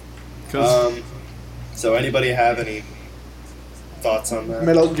 Dave. So anybody have any thoughts on that?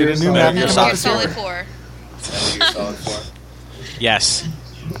 Metal Gear a new Solid. Metal Gear Metal Gear Solid. Solid 4. Metal Gear Solid 4. Yes.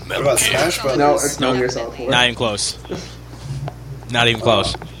 What about Smash Brothers? No, it's Metal Nope. Gear Solid 4. Not even close. Not even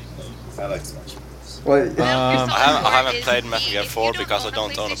close. I like Smash Brothers. Well, Metal Gear I Solid 4 haven't is played Metal Gear if you 4 because I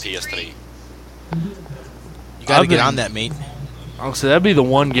don't own a PlayStation 3, PS3. You gotta I've get been- on that, mate. Honestly, that'd be the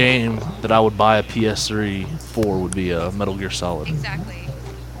one game that I would buy a PS3 for would be a Metal Gear Solid. Exactly.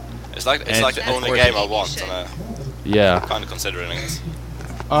 It's like And the of only course- game I want, and Yeah. kind of considering it.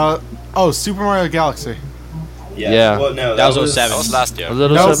 Super Mario Galaxy. Yeah. Well, no, That was That 07. was last year. Was that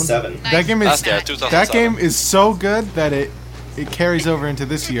No. 07? 7. That game is Last year, That 2007. that game is so good that it carries over into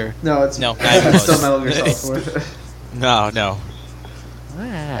this year. no, it's No, not even it's still close. Metal Gear Solid 4. No.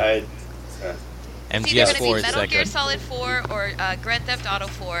 I, And It's either PS4 going is to be Metal that Gear good. Solid 4 or Grand Theft Auto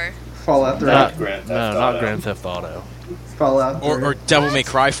 4. Fallout 3. Not, Grand Theft no, not Auto. Grand Theft Auto. Fallout 3. Or Devil May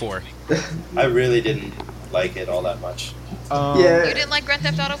Cry 4. I really didn't like it all that much. Yeah. You didn't like Grand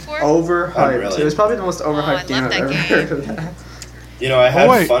Theft Auto 4? Overhyped. Not really. It was probably the most overhyped I game love I've that ever game. heard of. You know, I had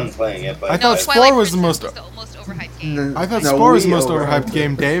wait. fun playing it, but I thought I- Spore was the most. was the most overhyped game. I thought No, Spore was the we most overhyped overhyped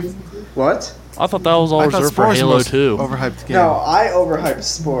game, Dave. What? I thought that was all I thought reserved for Spore was the Halo most 2. overhyped game. No, I overhyped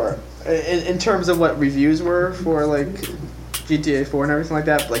Spore. In terms of what reviews were for like GTA 4 and everything like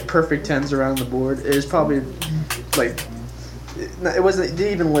that, like perfect 10s around the board, it was probably like it didn't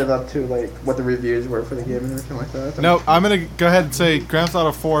even live up to like what the reviews were for the game and everything like that. No, I'm gonna go ahead and say Grand Theft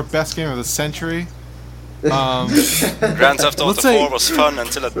Auto 4 best game of the century. Grand Theft Auto Let's say- 4 was fun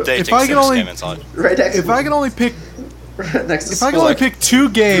until a dating I could sims only- came inside. Right next If I can only pick, right next to if I can only Spore. pick two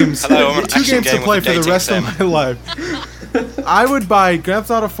games, Hello, I'm an two action games to game play with a for the dating rest sim. of my life, I would buy Grand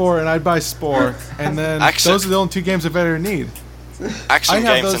Theft Auto 4 and I'd buy Spore, and then Action. those are the only two games I better need. Action I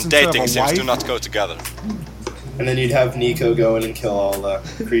have games those and instead of dating a sims do wife. not go together. And then you'd have Nico go in and kill all the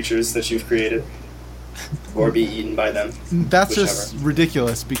creatures that you've created. Or be eaten by them. That's just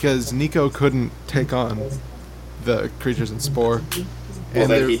ridiculous because Nico couldn't take on the creatures in Spore. Well, And then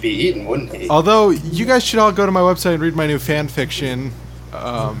they're- he'd be eaten, wouldn't he? Although you guys should all go to my website and read my new fan fiction.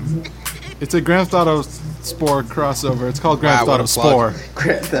 It's a Grand Theft Auto Spore crossover. It's called Grand Wow, Theft what Auto a plug. Spore.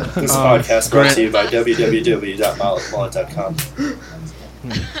 Grand Theft. This podcast brought to you by www.mullet.com.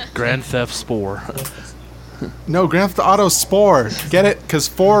 Grand Theft Spore. No, Grand Theft Auto Spore. Get it? Because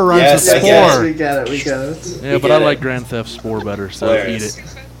 4 rhymes Yes, with I get Yes, Spore. we get it. We get it. Yeah, We but I get like it. Grand Theft Spore better, so Hilarious. eat it.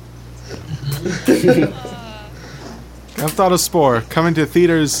 Grand Theft Auto Spore coming to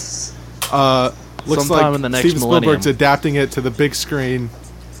theaters. Looks Sometime like in the next Steven Spielberg's millennium. adapting it to the big screen.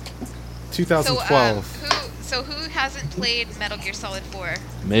 So, 2012. who hasn't played Metal Gear Solid 4?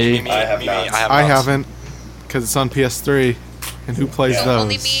 Me. I have not. I haven't, because it's on PS3. And who plays Yeah. those?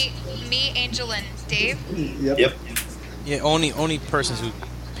 Only me, Angel, and Dave. Yep. Yep. Yeah, only persons who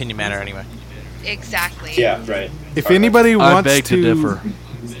opinion matter anyway. Exactly. Yeah, right. If Alright. anybody I wants beg to differ.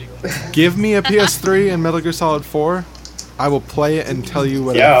 give me a PS3 and Metal Gear Solid 4, I will play it and tell you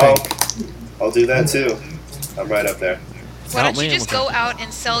what Yeah, I think. I'll do that too. I'm right up there. Why Help don't you me, just I'm go out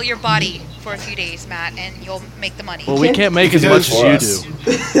and sell your body for a few days, Matt, and you'll make the money? Well, we can't make as Because much as for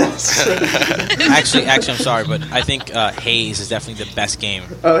you us. do. Actually, I'm sorry, but I think Haze is definitely the best game.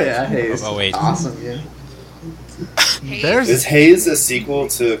 Oh yeah, Haze. Oh, wait. Awesome, yeah. Hey, There's Is Haze a sequel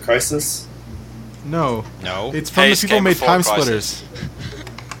to Crisis? no. No. It's from Haze the people who came made before Time Crysis. Splitters.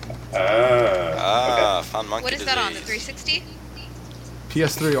 Fun monkey what is that on the disease. 360?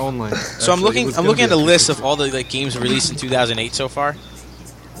 PS3 only. So I'm Actually, it looking. was I'm gonna looking be at the a list sequel. of all the games released in 2008 so far,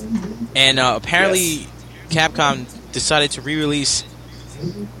 and apparently, Capcom decided to re-release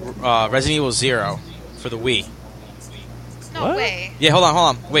Resident Evil 0 for the Wii. No What? way. Yeah, hold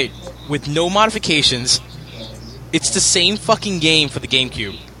on. Wait, with no modifications. It's the same fucking game for the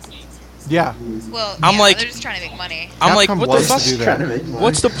GameCube. Yeah. Well, I'm yeah, like- they're just trying to make money. I'm like, Capcom what the loves to fuck? do that. Trying to make money.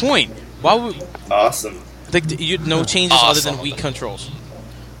 What's the point? Why would Awesome. you no changes other than Awesome. Wii controls?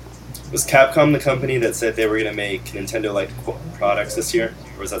 Was Capcom the company that said they were going to make Nintendo-like products this year?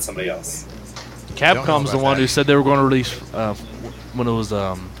 Or was that somebody else? Don't know Capcom's the about one that. who said they were going to release when it was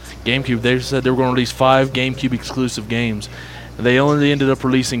GameCube. They said they were going to release 5 GameCube exclusive games. They only ended up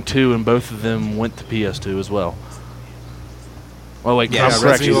releasing 2, and both of them went to PS2 as well. Oh wait, Yeah, I'm correct.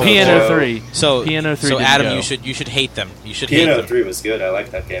 Resident Evil Piano 4. 3. So, Piano 3 so didn't Adam, go. you should hate them. You should hate Piano them. 3 was good. I like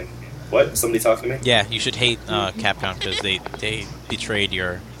that game. What? Somebody talking to me? Yeah, you should hate Capcom because they betrayed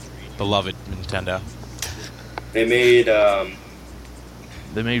your beloved Nintendo. They made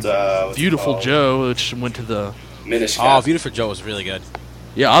They made what's it Beautiful called? Joe, which went to the. Minish Oh, Cap. Beautiful Joe was really good.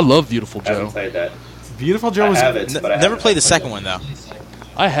 Yeah, I love Beautiful I haven't Joe. played that. Beautiful Joe I was. have it, but I Never haven't played the played second it. one though.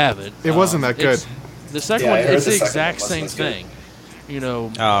 I have it. It wasn't that good. it's- The second Yeah, I one, heard it's the the second exact one same wasn't as good. thing. You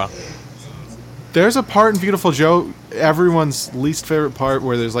know, There's a part in Beautiful Joe, everyone's least favorite part,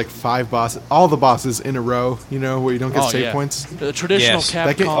 where there's like 5 bosses, all the bosses in a row. You know, where you don't get oh, save yeah. points. The traditional Yes.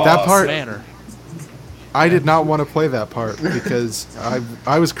 Capcom That part- manner. I did not want to play that part because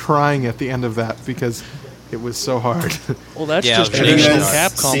I was crying at the end of that because it was so hard. Well, that's Yeah, just it was Have you traditional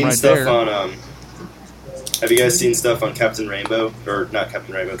guys Capcom seen right stuff there. on have you guys seen stuff on Captain Rainbow? Or not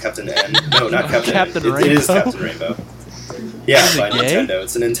Captain Rainbow, Captain N? No, not Captain Captain N. It is Rainbow? Captain Rainbow. Yeah, Is it by gay? Nintendo.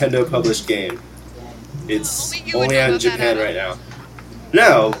 It's a Nintendo published game. It's Only you would only know out in about that, Japan Adam. right now.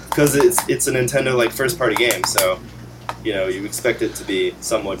 No, because it's a Nintendo like first party game, so you know you expect it to be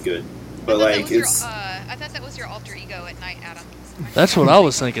somewhat good. But I thought that like was your, it's I thought that was your alter ego at night, Adam. That's what I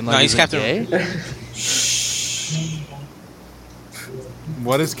was thinking. Like, No, he's is it Captain- gay?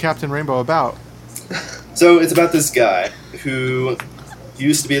 What is Captain Rainbow about? So it's about this guy who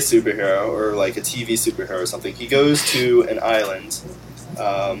used to be a superhero, or like a TV superhero or something. He goes to an island,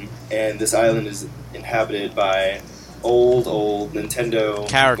 and this island is inhabited by old Nintendo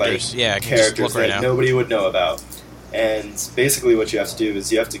Characters, yeah, I can just characters look right that now. nobody would know about. And basically, what you have to do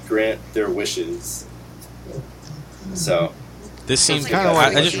is you have to grant their wishes. So This seems kinda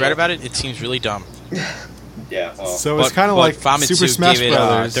like- I just read about it. It seems really dumb. yeah, well, So it's kind of like Famitsu Super Smash gave it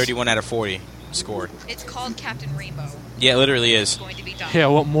Brothers. 31 out of 40 score. It's called Captain Rainbow. Yeah, it literally is. It's going to be dumb. Yeah,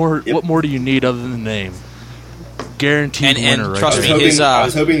 what more? Yep. What more do you need other than the name? Guaranteed And winner, trust I right was me, hoping, his, I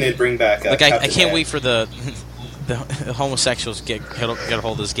was hoping they'd bring back. Like I Captain can't Man. wait for the homosexuals get a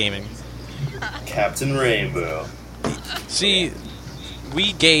hold of this gaming. Captain Rainbow. See,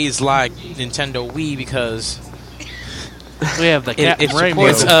 we gays like Nintendo Wii because We have the it Captain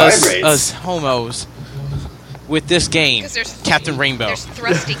Rainbow. supports Vibrates. us homos with this game, 'Cause there's Captain Rainbow. There's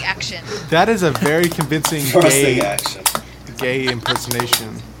thrusting action. That is a very convincing Thrusting gay, action. gay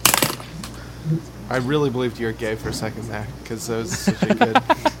impersonation. I really believed you were gay for a second there, because that was such a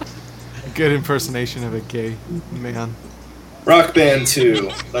good impersonation of a gay man. Rock Band 2.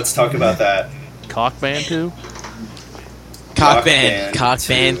 Let's talk about that. Cock Band 2? Cock Rock Band, Band Cock 2.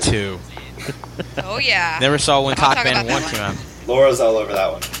 Band 2. Oh yeah. Never saw when I'll Cock talk Band about that 1 came out. Laura's all over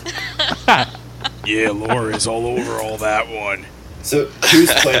that one. Yeah, Laura's all over all that one. So,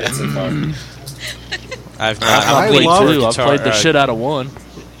 who's played it so far? I've I I'm waiting love for it. I've Guitar. played the shit out of 1.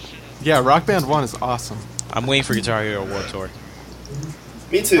 Yeah, Rock Band 1 is awesome. I'm waiting for Guitar Hero World Tour.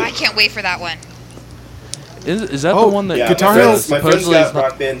 Me too. I can't wait for that one. Is that Oh, the one that Yeah, Guitar my Hero friends, my friends supposedly got is not-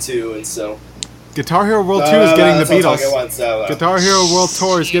 Rock Band 2, and so... Guitar Hero World 2 is getting the let's all talk at Beatles. once, Guitar Hero World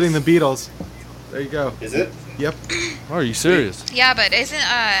Tour is getting the Beatles. There you go. Is it? Yep. Oh, are you serious? Yeah, but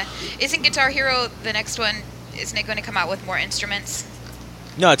isn't Guitar Hero the next one? Isn't it going to come out with more instruments?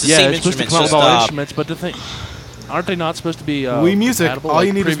 No, it's the Yeah, same it's supposed to instruments. come out Just, with all instruments, but the thing, aren't they not supposed to be Wii Music. compatible All like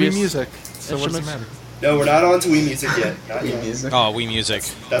you need is Wii previous Music. So what does it instruments? matter? No, we're not on to Wii Music yet. Not yet. Music. oh, Wii Music.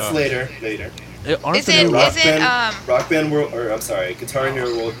 That's Oh. later. Aren't Is the it- new Rock is Band, Rock Band World, or I'm sorry, Guitar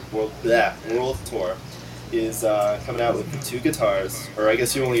Hero World Tour is coming out with 2 guitars, or I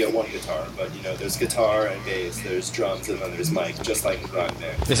guess you only get 1 guitar, but you know, there's guitar and bass, there's drums, and then there's mic, just like in Rock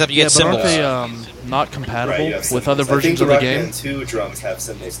Band. Except you Yeah, get but aren't symbols. they not compatible Right, you have with cymbals. other I think versions the of the Rock game? Band 2 drums have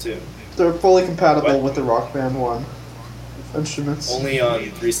cymbals too. They're fully compatible What? with the Rock Band 1 instruments. Only on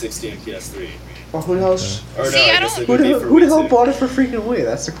 360 and PS3. Well, who the hell's, Or See, no, I I guess don't- it who would be the, for who the Wii hell too. bought it for freaking Wii?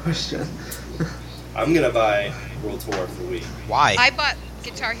 That's the question. I'm gonna buy World Tour for Wii. Why? I bought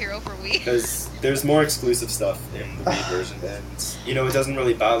Guitar Hero for Wii. Because there's more exclusive stuff in the Wii version, and you know, it doesn't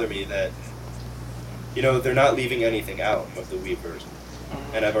really bother me that, you know, they're not leaving anything out of the Wii version.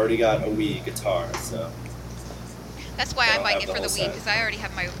 And I've already got a Wii guitar, so That's why I I'm don't buying have it the for the whole Wii set. because I already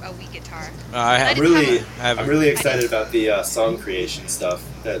have a Wii guitar. I I have, didn't really, have I'm really excited about the song creation stuff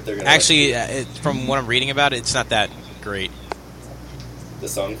that they're gonna actually, from what I'm reading about it, it's not that great the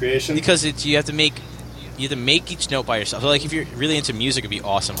song creation. because it's you have to make each note by yourself. So like if you're really into music, it'd be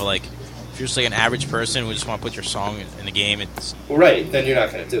awesome. But like if you're just like an average person who just want to put your song in the game, it's Well, right, then you're not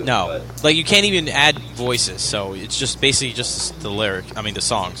gonna do it. no. But Like you can't even add voices, so it's just basically just the lyric. I mean the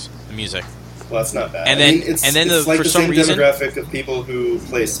songs, the music. well, that's not bad. And I then- mean, it's, and then it's like for the some same reason- demographic of people who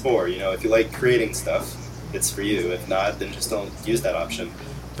play Spore. You know, if you like creating stuff, it's for you. If not, then just don't use that option.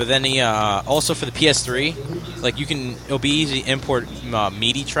 But then the also for the PS3, like it'll be easy to import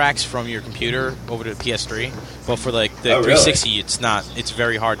MIDI tracks from your computer over to the PS3. But for like the Oh, really? 360, it's not. It's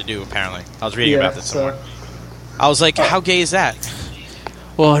very hard to do. Apparently, I was reading Yeah, about this so- somewhere. I was like, how gay is that?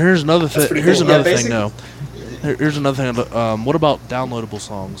 Well, here's another That's thing. pretty Here's cool. another Yeah, thing, though. Here's another thing. What about downloadable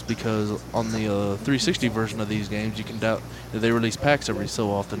songs? Because on the 360 version of these games, you can they release packs every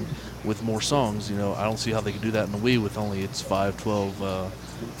so often with more songs. You know, I don't see how they could do that in the Wii with only its 512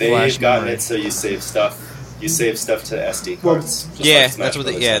 They've flash gotten memory. it so you save stuff. You save stuff to SD Well, cards. just Yeah, like Smash that's what.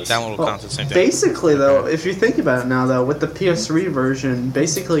 Brothers does. Downloadable Well, content, same thing. basically, though, if you think about it now, though, with the PS3 version,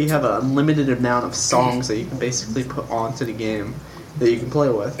 basically you have an unlimited amount of songs that you can basically put onto the game that you can play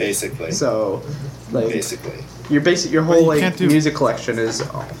with. Basically. So, like, Basically. your Well, whole you like can't do- music collection is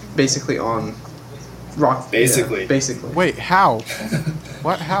basically on Rock. Basically. yeah, basically. Wait, how?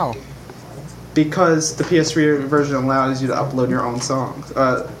 What? How? Because the PS3 version allows you to upload your own songs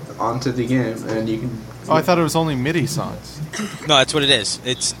onto the game, and you can. Oh, I thought it was only MIDI songs. No, that's what it is.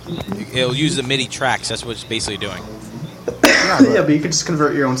 It'll use the MIDI tracks. That's what it's basically doing. Yeah, but you can just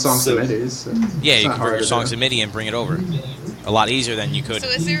convert your own songs So- to MIDIs. Yeah, It's you not convert hard your to songs do. to MIDI and bring it over. A lot easier than you could. So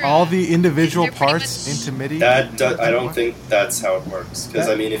is there All the individual They're pretty parts much- into MIDI. I don't think that's how it works. Because,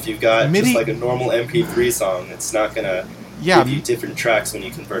 I mean, if you've got MIDI just like a normal MP3 song, it's not going to Yeah, give you different tracks when you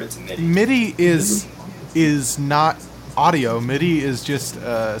convert it to MIDI. MIDI is is not audio. MIDI is just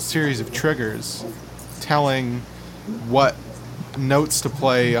a series of triggers telling what notes to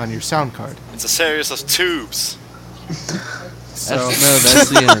play on your sound card. It's a series of tubes. So That's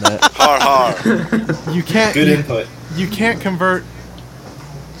the internet. Har har. you can't Good input. you can't convert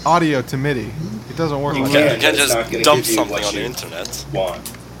audio to MIDI. It doesn't work You like can't. that. You can't It's not just gonna dump give you something what on the you internet.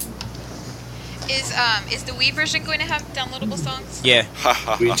 Want. Is the Wii version going to have downloadable songs? Yeah.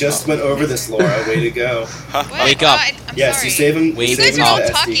 We just went over this, Laura. Way to go. What? Wake up. I'm Yes, sorry. you save them. Wake You save guys them are all to the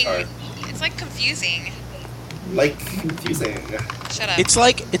SD talking. card. It's like confusing. Like confusing. Shut up. It's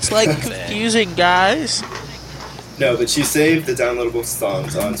like confusing, guys. No, but she saved the downloadable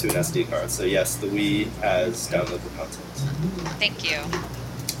songs onto an SD card. So yes, the Wii has downloadable content. Thank you.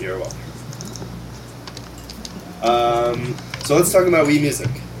 You're welcome. So let's talk about Wii Music.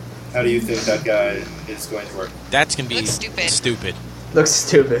 How do you think that guy is going to work? That's gonna be Looks stupid. stupid. Looks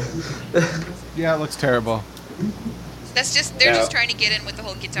stupid. Yeah, it looks terrible. They're Yeah. just trying to get in with the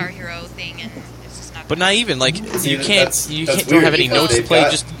whole Guitar Hero thing, and it's just not. But not even like See, you can't that's you don't weird have any because notes to they've play.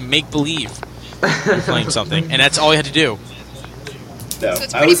 got- Just make believe you're playing something, and that's all you had to do. No, So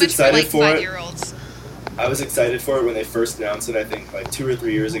it's I pretty was much for excited like for it. 5-year-olds. I was excited for it when they first announced it. I think like 2 or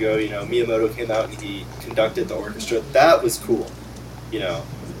 3 years ago. You know, Miyamoto came out and he conducted the orchestra. That was cool. You know,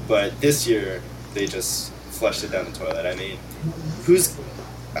 but this year they just flushed it down the toilet.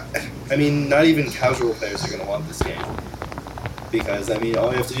 I mean, not even casual players are going to want this game because I mean,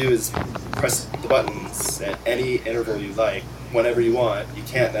 all you have to do is press the buttons at any interval you like, whenever you want. You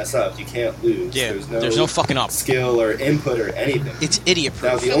can't mess up. You can't lose. Yeah, there's no fucking up. skill or input or anything. It's idiot Now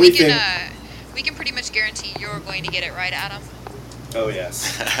proof. the So only we can thing. we can pretty much guarantee you're going to get it right, Adam. Oh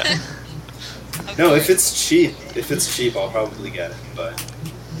yes. Of No, course. if it's cheap, I'll probably get it. But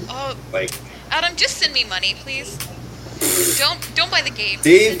Oh, like, Adam, just send me money, please. Don't buy the game.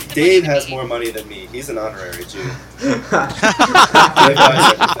 Dave Send the money to has me. more money than me. He's an honorary Jew. Dave buys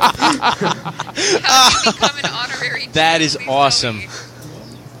everything. How do you become an honorary Jew? That is Please tell awesome. me.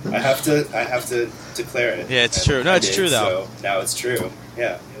 I have to declare it. Yeah, it's And true. No, I it's did, true, though. So now it's true.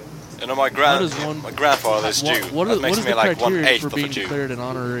 Yeah. You know, my grandfather is Jew. What that is makes the me like criteria 1/8 for of a being Jew. declared an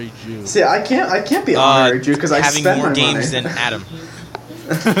honorary Jew? See, I can't be honorary Jew because I having spent more my games money. than Adam.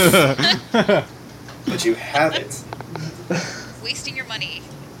 But you have it. Wasting your money.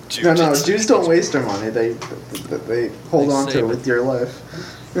 Jew No, jits. Jews don't waste their money. They hold They on to save it it. with your life.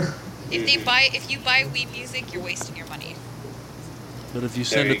 If you buy Wii Music, you're wasting your money. But if you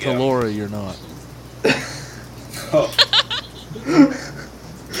send you it to go. Laura, you're not. Oh,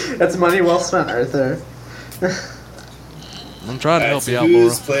 That's money well spent right there. I'm trying to help so you out, Laura.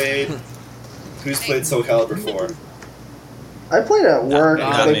 who's played Soul Calibur 4? I played at work.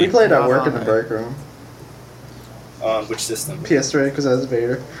 not Like, we me. played at Not work on in the it. break room. On which system? PS3 because I was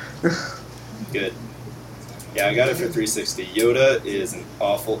Vader. Good. Yeah, I got it for 360. Yoda is an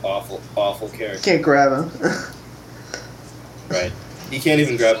awful character. Can't grab him. Right. He can't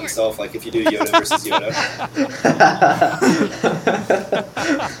even grab himself. Like if you do Yoda versus Yoda.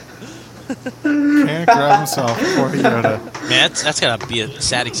 Can't grab himself before Yoda. Man, that's gotta be a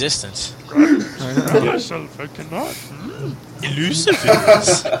sad existence. I know. Myself, I cannot. Elusive.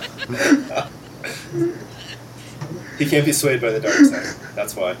 He can't be swayed by the dark side.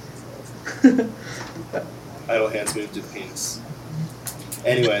 That's why. Idle hands move to the penis.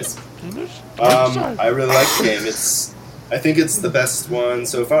 Anyways, I really like the game. I think it's the best one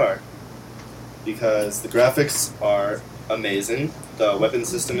so far because the graphics are amazing. The weapon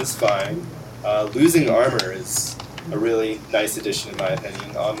system is fine. Losing armor is a really nice addition in my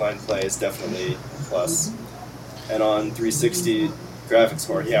opinion. Online play is definitely a plus. And on 360 graphics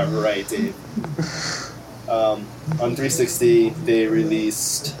card, yeah, right, Dave. On 360, they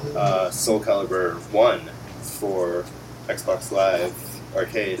released Soul Calibur 1 for Xbox Live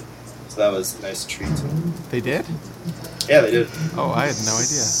Arcade, so that was a nice treat. They did? Yeah, they did. Oh, I had no idea.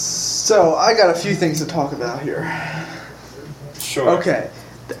 So I got a few things to talk about here. Sure. Okay,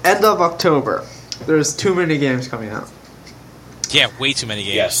 the end of October. There's too many games coming out, Yeah, way too many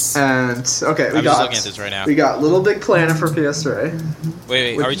games. Yes. and okay, I'm just looking at this right now. we got Little Big Planet for PS3.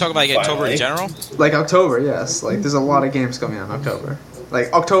 Wait, are we talking about like October in Finally. general? Like October, yes. Like there's a lot of games coming out in October.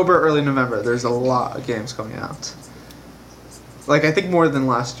 Like October, early November. There's a lot of games coming out. Like I think more than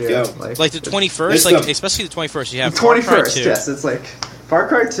last year. Yeah. Like the 21st, There's like some- especially the 21st. You have The Far Cry 21st, 2, yes. It's like Far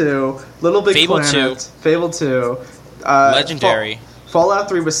Cry 2, Little Big Fable Planet, 2, Fable 2, Legendary. Fallout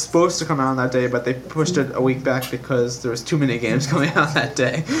 3 was supposed to come out on that day, but they pushed it a week back because there was too many games coming out that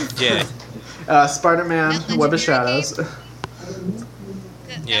day. Yeah. Spider-Man, That Web of Legendary Shadows.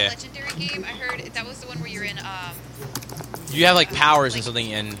 That Yeah. legendary game, I heard that was the one where you're in You have like powers and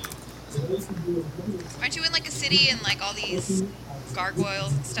something, and Aren't you in like a city and like all these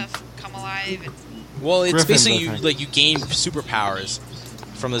gargoyles and stuff come alive? And... Well, it's Griffins, basically I think. you gain superpowers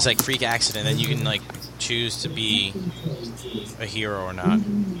from this like freak accident, and you can like choose to be a hero or not.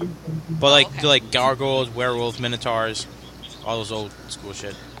 But like okay. they're, like gargoyles, werewolves, minotaurs, all those old school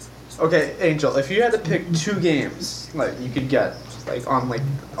shit. Okay, Angel, if you had to pick 2 games, like you could get, like on like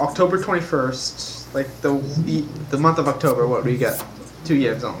October 21st, like the month of October, what would you get? 2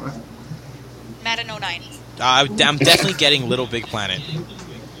 games on there. Madden 09. I'm definitely getting Little Big Planet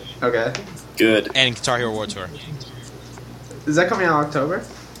Okay. Good. and Guitar Hero War Tour. Is that coming out in October?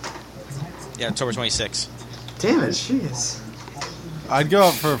 Yeah, October 26th. Damn it, jeez. I'd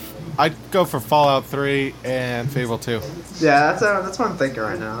go for Fallout 3 and Fable 2. Yeah, that's what I'm thinking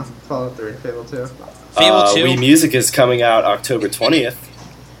right now. Fallout 3, Fable 2. Fable 2. Wii Music is coming out October 20th.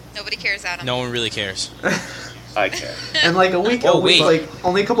 Nobody cares, Adam. No one really cares. I care. And like a week, wait. like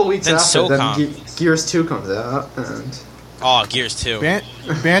only a couple weeks Then after, SOCOM. then Gears 2 comes out, and Oh, Gears 2.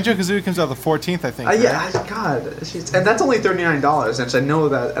 Banjo-Kazooie comes out the 14th, I think. yeah, God, and that's only $39, and I know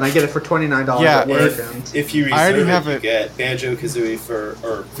that, and I get it for $29 Yeah, at work, and If you I already reserve have it, you it. get Banjo-Kazooie for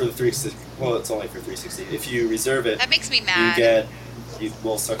the 360. Well, it's only for 360. If you reserve it, That makes me you mad. get.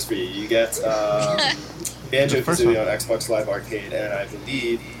 Well, sucks for you. You get Banjo-Kazooie on Xbox Live Arcade, and I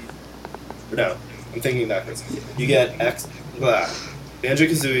believe. Or no, I'm thinking backwards. You get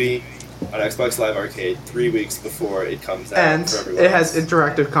Banjo-Kazooie on Xbox Live Arcade 3 weeks before it comes out and for everyone it has else.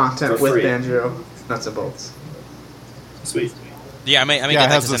 interactive content For with free. Banjo Nuts and Bolts. Sweet. Yeah, I may Yeah, get it that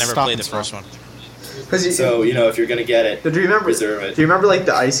has because I the never stop played and the swap. first one. Because So, if you're going to get it, do you remember? reserve it. Do you remember like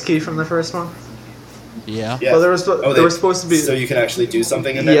the ice key from the first one? Yeah. Yeah. Well, there was supposed to be. So you can actually do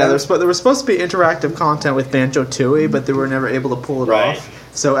something in there? Yeah, there was supposed to be interactive content with Banjo Tooie, but they were never able to pull it Right. off.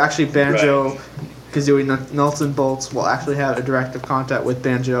 So actually, Banjo Kazooie Nuts and Bolts will actually have interactive content with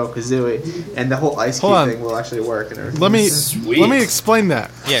Banjo Kazooie, and the whole ice key Hold on. thing will actually work. And everything. Let me explain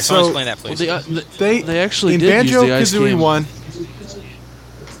that. Yeah, someone explain that, please. Well, They actually in did use the ice Banjo-Kazooie cam. 1.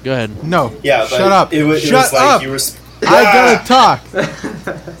 Go ahead. No. Yeah, but Shut up. It was Shut like up. you were. I gotta talk.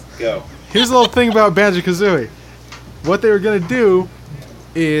 Go. Here's a little thing about Banjo-Kazooie. What they were gonna do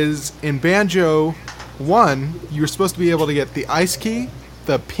is in Banjo 1, you were supposed to be able to get the ice key,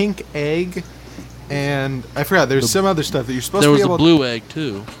 the pink egg, and I forgot. There's some other stuff that you're supposed There to was be a able. blue egg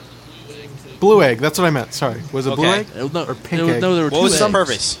too. Blue egg. That's what I meant. Sorry. Was it blue Okay. egg No, or pink there, egg? no, there were What two was its eggs.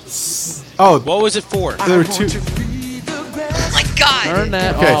 purpose? Oh, What was it for? there were two. Oh my god! Turn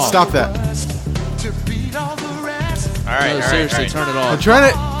that Okay, off. stop that. All right, No, all right, seriously, all right. turn it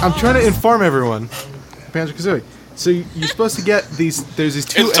I'm off. trying to inform everyone. Banjo-Kazooie. So you're supposed to get these. There's these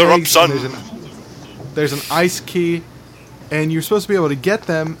two eggs. Interruption. And there's an ice key, and you're supposed to be able to get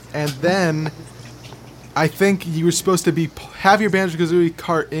them. And then, I think you were supposed to have your Banjo-Kazooie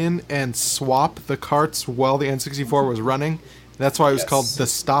cart in and swap the carts while the N64 was running. That's why it was Yes. called the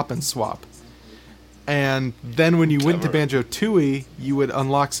stop and swap. And then when you went to Banjo-Tooie, you would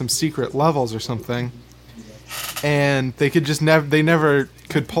unlock some secret levels or something. And they could just never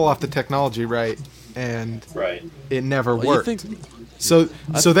could pull off the technology right, and Right. it never Well, you worked. think- So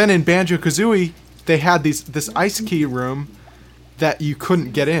then in Banjo-Kazooie, they had this ice key room that you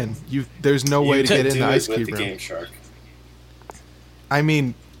couldn't get in. There's no way You to could get in do the it ice with key the room. Game Shark. I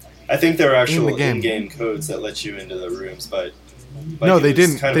mean, I think there are actual the game. in-game codes that let you into the rooms, but no, it they was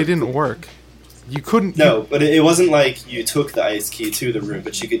didn't. kind of They a didn't cool- work. You couldn't. No, but it wasn't like you took the ice key to the room,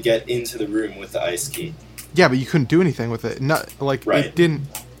 but you could get into the room with the ice key. Yeah, but you couldn't do anything with it. Not like Right. it didn't.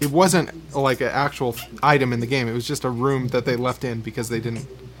 It wasn't like an actual item in the game. It was just a room that they left in because they didn't.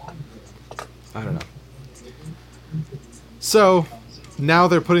 I don't know. So now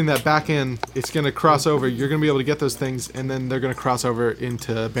they're putting that back in. It's going to cross over. You're going to be able to get those things, and then they're going to cross over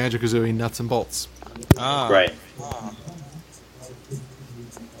into Banjo-Kazooie Nuts and Bolts. Ah. Right.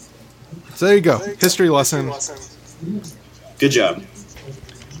 So there you go. History lesson. Good job.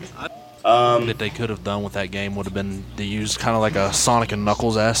 That they could have done with that game would have been to use kind of like a Sonic and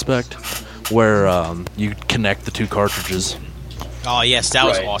Knuckles aspect, where you connect the two cartridges. Oh yes, that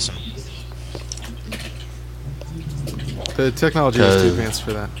was Right. awesome. The technology is too advanced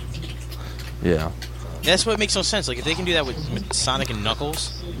for that. Yeah. That's what makes no sense. Like if they can do that with Sonic and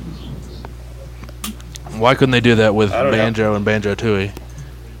Knuckles. Why couldn't they do that with I don't know. Banjo and Banjo-Tooie?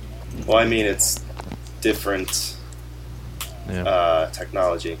 Well, I mean, it's different Yeah.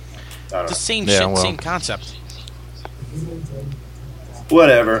 technology. I don't The know. same Yeah, shit, well. same concept.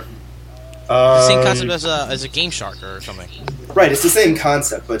 Whatever. Same concept as a Game Shark or something. Right, it's the same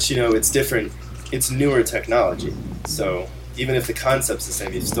concept, but it's different. It's newer technology. So even if the concept's the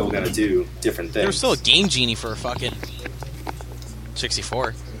same, you're still gonna do different things. There was still a Game Genie for a fucking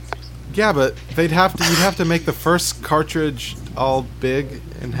 64. Yeah, but you'd have to make the first cartridge all big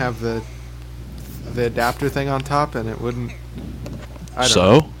and have the adapter thing on top, and it wouldn't. I don't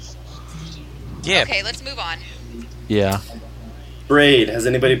know. Yeah. Okay, let's move on. Yeah. Braid. Has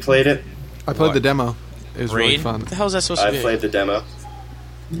anybody played it? I played the demo. It was really Raid? fun. What the hell is that supposed to I be? played the demo.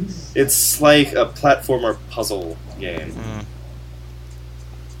 It's like a platformer puzzle game.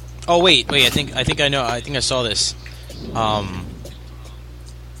 Oh wait. I think I know. I think I saw this.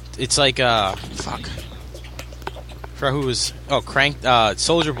 It's like fuck. For who was Crank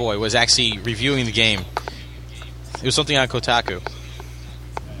Soldier Boy was actually reviewing the game. It was something on Kotaku.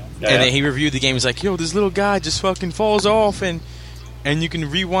 Yeah. And then he reviewed the game. He's like, "Yo, this little guy just fucking falls off, and you can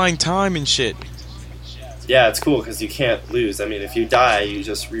rewind time and shit." Yeah, it's cool because you can't lose. I mean, if you die, you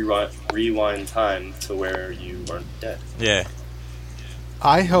just rewind time to where you weren't dead. Yeah.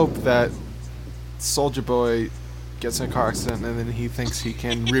 I hope that Soldier Boy gets in a car accident and then he thinks he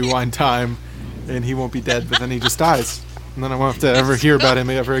can rewind time and he won't be dead, but then he just dies. And then I won't have to ever hear about him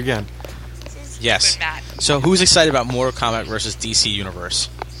ever again. Yes. Good, Matt. So who's excited about Mortal Kombat versus DC Universe?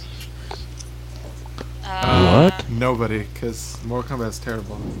 What? Nobody, because Mortal Kombat is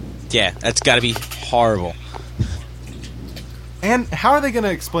terrible. Yeah, that's got to be horrible. And how are they going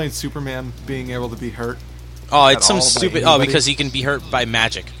to explain Superman being able to be hurt? Oh, At it's some all by stupid. anybody? Because he can be hurt by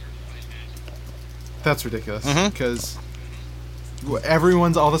magic. That's ridiculous. Mhm. Because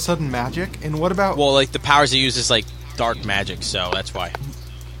everyone's all of a sudden magic. And what about Well, like the powers he uses like dark magic, so that's why.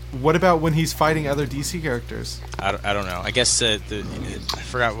 when he's fighting other DC characters? I don't know. I guess I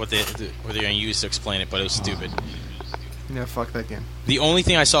forgot what they're going to use to explain it, but it was stupid. Yeah, fuck that game. The only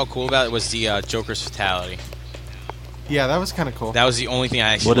thing I saw cool about it was the Joker's fatality. Yeah, that was kind of cool. That was the only thing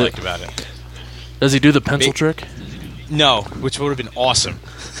I actually What liked about it. Does he do the pencil Ba- trick? No, which would have been awesme.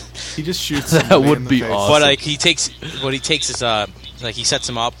 He just shoots That somebody would in the be face. awesome. But like he takes is like he sets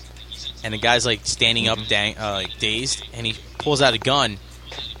him up, and the guy's like standing up, like dazed, and he pulls out a gun,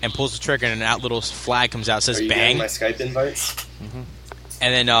 and pulls the trigger, and an little flag comes out, says Are you bang, getting my Skype invites?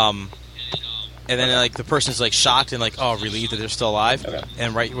 and then like the person's like shocked and like relieved that they're still alive, Okay.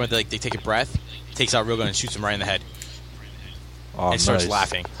 and right when they take a breath, takes out a real gun and shoots him right in the head, Oh, and starts nice.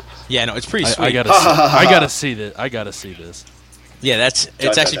 laughing. Yeah, no, it's pretty sweet. I gotta see this. I gotta see this. Yeah,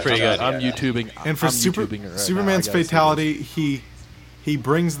 it's actually pretty good. I'm YouTubing. And for I'm YouTubing it right Superman's now. I gotta see fatality, he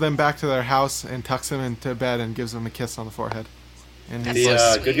brings them back to their house and tucks them into bed and gives them a kiss on the forehead. And he's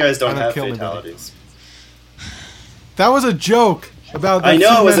The good guys don't I don't have kill anybody. fatalities. That was a joke about. I that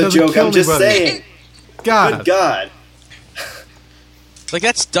know it was Superman a doesn't joke. kill I'm just anybody. saying. God, Good God. Like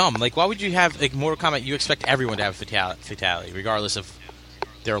that's dumb. Like why would you have like Mortal Kombat? You expect everyone to have fatality, regardless of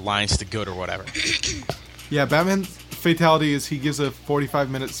their alliance to good or whatever. yeah, Batman's fatality is he gives a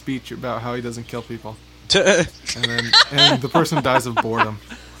 45-minute speech about how he doesn't kill people, To- and the person dies of boredom.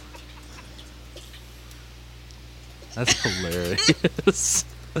 That's hilarious.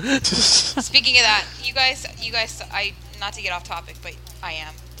 Speaking of that, you guys, I not to get off topic, but I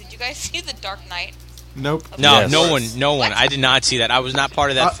am. Did you guys see The Dark Knight? Nope. No, Yes. no one. What? I did not see that. I was not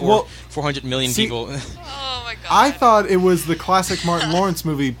part of that. 400 million see- people. Oh my god. I thought it was the classic Martin Lawrence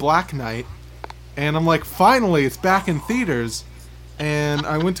movie Black Knight, and I'm like, finally, it's back in theaters. And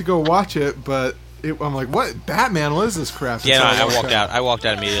I went to go watch it, but I'm like, what? Batman? What is this crap? Yeah, So no, I walked walked out. I walked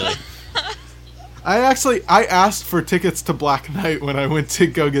out immediately. I asked for tickets to Black Knight when I went to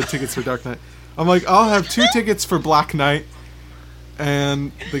go get tickets for Dark Knight. I'm like, I'll have 2 tickets for Black Knight.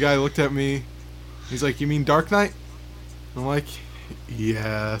 And the guy looked at me. He's like, you mean Dark Knight? I'm like,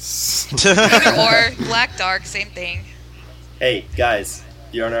 yes. or Black Dark, same thing. Hey, guys.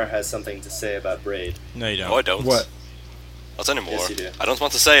 Bjornar has something to say about Braid. No, you No, I don't. don't. What? Not anymore. Yes, you do. I don't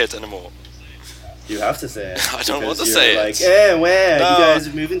want to say it anymore. You have to say it. I don't want to because say you're it. like, eh, where? No, You guys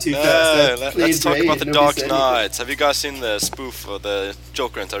are moving too fast. Let's Played talk Braid, about the nobody Dark said anything. Knight. Have you guys seen the spoof of the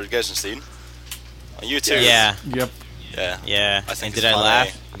Joker interrogation scene? On YouTube? Yeah, Yep. Yeah. yeah. I think And did it's I funny.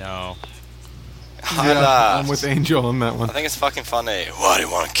 laugh? No. I Yeah, laughed. I'm with Angel on that I one. think it's fucking funny. Why do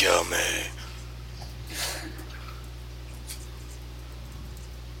you want to kill me?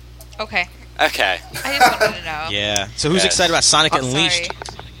 Okay. Okay. I just wanted to know. Yeah. So who's Yes. excited about Sonic Oh, Unleashed?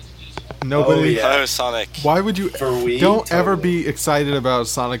 sorry. Nobody. Oh, yeah. Oh, Sonic. Why would you? For Wii, Don't ever totally. be excited about a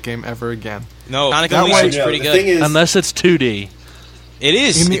Sonic game ever again. No, Sonic That Unleashed way- is No, pretty the good. thing is, Unless it's 2D. It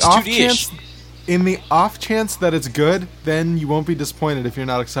is. In the It's off 2D-ish. chance, that it's good, then you won't be disappointed if you're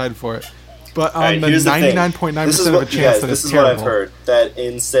not excited for it. But on Alright, the here's the thing. 99.9% This is of a what- you chance guys, that this it's is terrible. what I've heard, that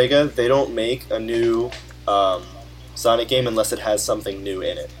in Sega they don't make a new Sonic game unless it has something new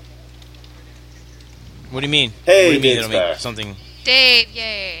in it. What do you mean? Hey, what do you mean Dave they don't make Sparrow. something? Dave,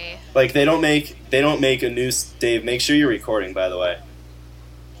 yay. Like they don't make a new Dave. Make sure you're recording, by the way.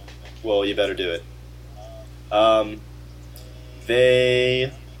 well, you better do it.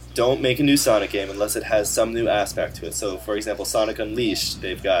 They don't make a new Sonic game unless it has some new aspect to it. So, for example, Sonic Unleashed,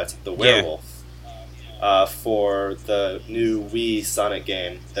 they've got the werewolf. For the new Wii Sonic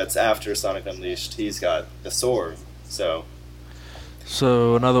game that's after Sonic Unleashed, he's got the sword. So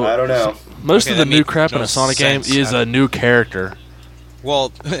another. I don't know. Most Okay, of the that new made crap in no a Sonic game sense. is a new character.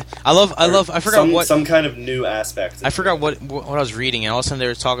 Well, I forgot some kind of new aspect. I forgot what I was reading, and all of a sudden they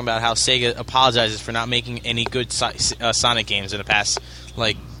were talking about how Sega apologizes for not making any good Sonic games in the past,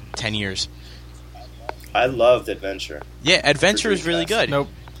 10 years. I loved Adventure. Yeah, Adventure is really good. Nope,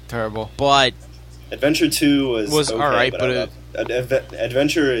 terrible. But Adventure 2 was okay, alright, but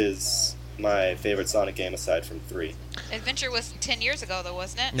Adventure is my favorite Sonic game aside from 3. Adventure was 10 years ago, though,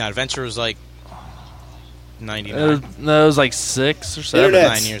 wasn't it? no, Adventure was 99. No, it was like 6 or 7. Internet.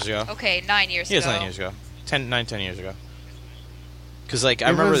 9 years ago. Okay, 9 years Yeah, it was ago. 9 years ago. 10 years ago. Because, I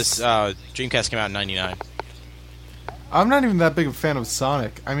remember was- this Dreamcast came out in 99. I'm not even that big of a fan of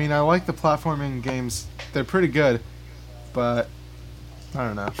Sonic. I mean, I like the platforming games. They're pretty good, but I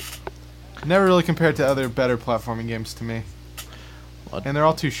don't know. Never really compared to other better platforming games to me. What? And they're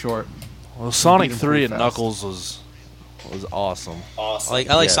all too short. Well, Sonic beat 'em 3 pretty and fast. Knuckles was awesome. Awesome. I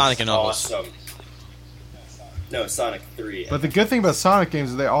like Yes. Sonic and Knuckles. Awesome. No, Sonic 3. But the good thing about Sonic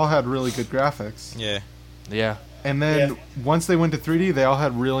games is they all had really good graphics. Yeah. Yeah, And then Yeah. once they went to 3D, they all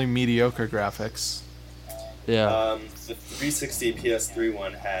had really mediocre graphics. yeah. The 360 PS3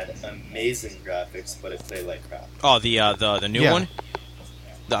 one had amazing graphics, but it played like crap. Oh, the new Yeah. one?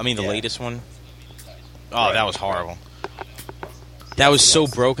 The Yeah. latest one? Oh, Right. that was horrible. That was so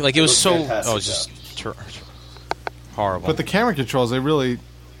broken. It was so... fantastic, Oh, it was just horrible. But the camera controls, they're really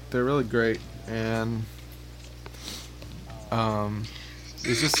great. And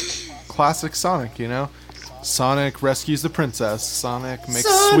it's just classic Sonic, you know? Sonic rescues the princess. Sonic makes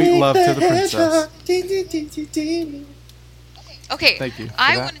sweet love to the princess. Okay, Thank you for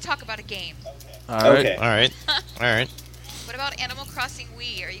I that. want to talk about a game. All right. Okay. Alright. Alright. What about Animal Crossing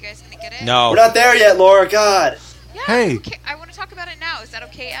Wii? Are you guys going to get it? No. We're not there yet, Laura. God. Yeah, Hey. okay, I want to talk about it now. Is that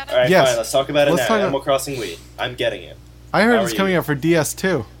okay, Adam? All right, Yes. fine. Let's talk about it Let's now. talk about- Animal Crossing Wii. I'm getting it. I heard How it's are coming you? out for DS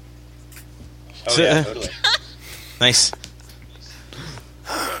too. Oh yeah, totally. Nice. Be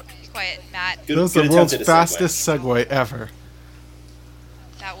quiet, Matt. Good, That was good the world's attempt at a segue. fastest segue ever.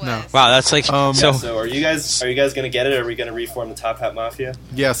 That was... No. Wow, that's Um, Yeah, so... so are you guys gonna get it? Or are we gonna reform the Top Hat Mafia?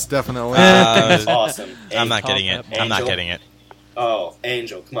 Yes, definitely. That's awesome. I'm not getting it. I'm not Angel? getting it. Oh,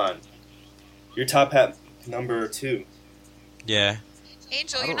 Angel, come on. You're Top Hat number 2. Yeah.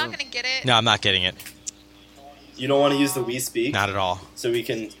 Angel, you're not going to get it? No, I'm not getting it. You don't want to use the Wii Speak, Not at all. so we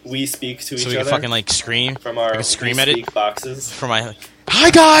can Wii Speak to So each we can other fucking scream from our I can scream Wii at it? Speak boxes. for my...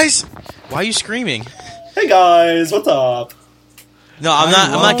 Hi, guys! Why are you screaming? Hey guys, what's up? No, I'm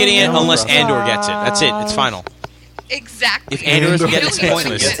not getting it love unless Animal Andor gets it. That's it. It's final. Exactly. If Andor doesn't get it, it's You know he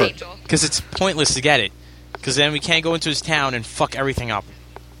pointless. doesn't get it, Angel. Because it's pointless to get it. Because then we can't go into his town and fuck everything up.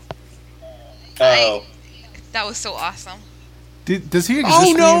 Oh, That was so awesome. Does he exist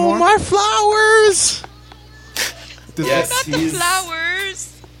Oh no, anymore? my flowers! Does Yes. Not the He's-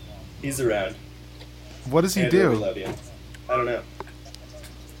 flowers. he's around. What does he Andrew, we do? love you. I don't know.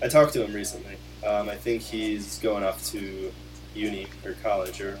 I talked to him recently. I think he's going off to uni or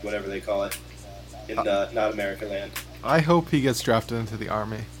college or whatever they call it in not America land. I hope he gets drafted into the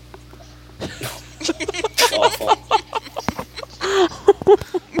army. It's awful.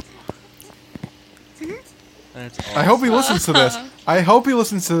 I hope he listens to this. I hope he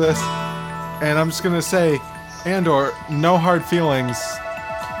listens to this. And I'm just gonna say, Andor, no hard feelings,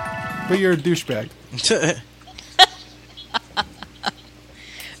 but you're a douchebag.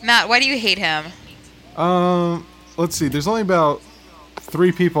 Matt, why do you hate him? Let's see. There's only about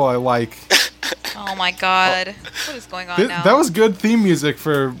 3 people I like. Oh my god. What is going on now? That was good theme music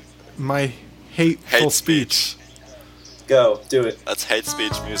for my hateful Hate speech. Go, do it. That's hate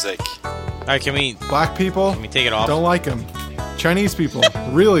speech music. Alright, can we Black people take it off? don't like him. Chinese people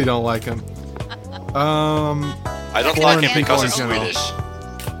really don't like him. I don't Foreign like him people because in he's general.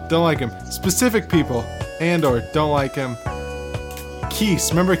 Swedish. Don't like him. Specific people, Andor, don't like him. Keese,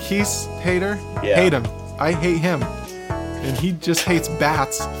 remember Keese? Hater? Yeah. Hate him. I hate him. And he just hates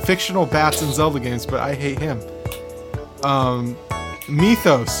bats. Fictional bats in Zelda games, but I hate him.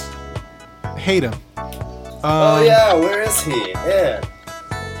 Mythos. Hate him. Oh yeah, where is he? Man,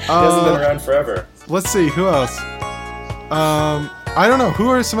 he hasn't been around forever. Let's see, who else? I don't know. Who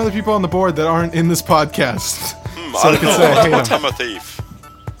are some other people on the board that aren't in this podcast? So I I don't can know. say I hate What him. Hammer Thief?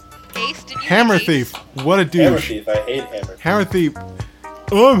 Ace, did you Hammer hate Thief. What a Hammer douche. Thief, I hate Hammer Thief. Hammer Thief.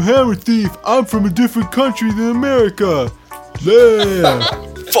 I'm Hammer Thief. I'm from a different country than America. Yeah.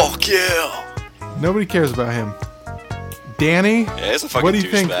 Fuck yeah! Nobody cares about him. Danny, Yeah, he's a fucking what do you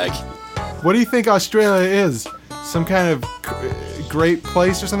think? douchebag. What do you think Australia is? Some kind of great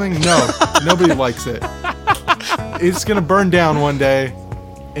place or something? No, nobody likes it. It's gonna burn down one day,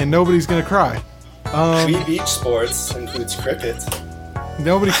 and nobody's gonna cry. Wii Beach Sports includes cricket.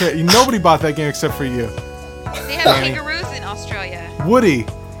 Nobody cares. Nobody bought that game except for you. They have kangaroos in Australia. Woody,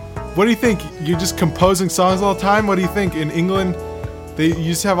 what do you think? You're just composing songs all the time? What do you think? In England, they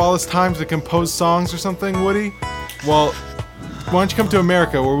used to have all this time to compose songs or something, Woody? Well, why don't you come to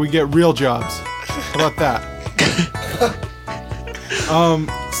America where we get real jobs? How about that?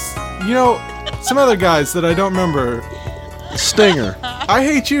 You know, some other guys that I don't remember. Stinger. I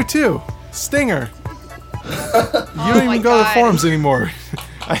hate you too. Stinger. You don't my even go to the God. forums anymore.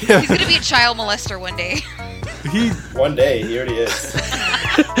 He's gonna be a child molester one day. One day, he already is.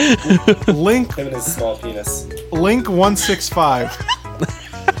 Link Him and his small penis. Link 165. Is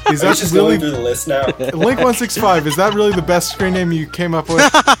Are you that just really going through the list now? Link 165? Is that really the best screen name you came up with?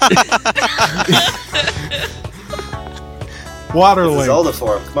 This is Waterlink. Zelda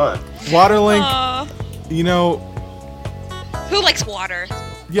forum. Come on. Waterlink. Aw. You know, Who likes water?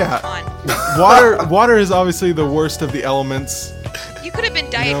 yeah. Come on. Water is obviously the worst of the elements. You could have been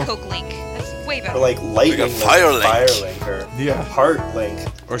Diet No. Coke Link. That's way better. Or like Lightning Like a Link, Fire or Link. Fire Link, or Yeah. Heart Link.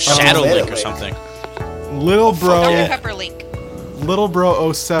 Or Shadow Planet Link or Link. something. Little bro, yeah. Pepper Link. little bro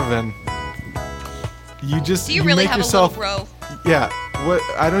 07. You just Do you really make have yourself. a little bro? Yeah. What?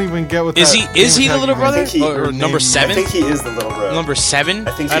 I don't even get what. Is that he the name little tag brother? means. he- Or number name- I 7? think he is the little bro. Number 7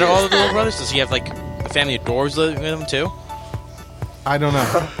 I think he out of all is. the little brothers? Does he have like a family of dwarves living with him too? I don't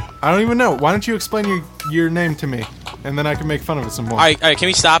know. I don't even know. Why don't you explain your name to me, and then I can make fun of it some more. All right, can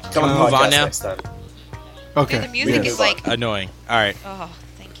we stop? Can Come we on, move on podcast now? next time. Okay. Dude, the music Yeah. is like. Annoying. All right. Oh,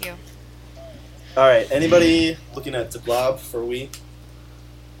 thank you. All right. Anybody looking at the Blob for Wii?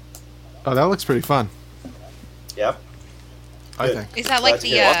 Oh, that looks pretty fun. Yeah. I Good. think. Is that like Glad to the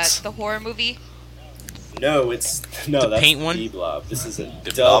hear it. the horror movie? No, it's no. That's paint one? The Blob. This is a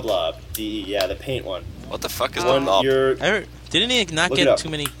The Duh Blob? Blob. DE. Yeah, the paint one. What the fuck is The one that? Blob? you're. Didn't he not Look it get up. too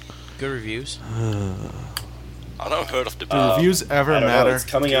many good reviews? I never heard of the Do Blob. reviews ever I don't know. matter? It's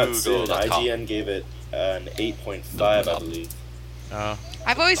coming out soon. Google.com. IGN gave it an 8.5, I believe. Oh.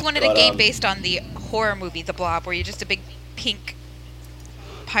 I've always wanted a But, game based on the horror movie, The Blob, where you're just a big pink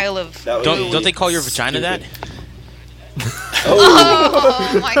pile of. That would Don't be don't they call your vagina that? stupid. Oh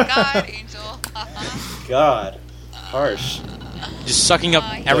Oh my God, Angel! God, harsh. Just sucking up No,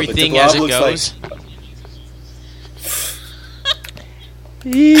 but everything the as Blob it looks goes.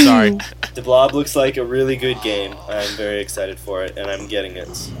 Sorry. The Blob looks like a really good game. I'm very excited for it, and I'm getting it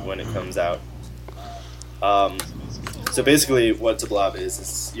when it comes out. So basically, what The Blob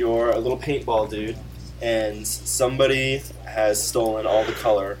is you're a little paintball dude, and somebody has stolen all the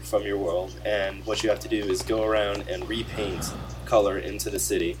color from your world, and what you have to do is go around and repaint color into the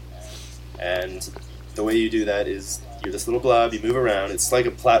city. And the way you do that is you're this little blob, you move around. It's like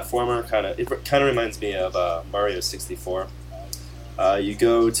a platformer, it kind of reminds me of Mario 64. You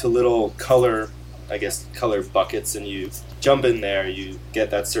go to little color buckets, and you jump in there, you get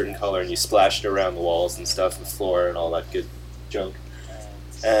that certain color, and you splash it around the walls and stuff, the floor, and all that good junk.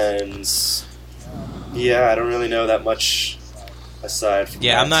 And yeah, I don't really know that much aside from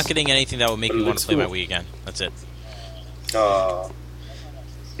Yeah, that. I'm not getting anything that would make But me it want looks to play my cool. Wii again. That's it.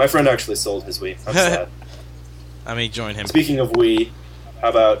 My friend actually sold his Wii. I'm sad. I may join him. Speaking of Wii, how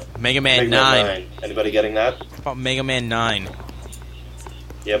about Mega Man Mega 9. Man 9? Anybody getting that? How about Mega Man 9?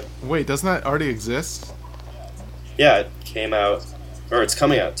 Yep. Wait, doesn't that already exist? Yeah, it came out, or it's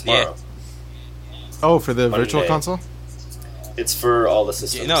coming out tomorrow. Oh, for the Virtual Monday. Console? It's for all the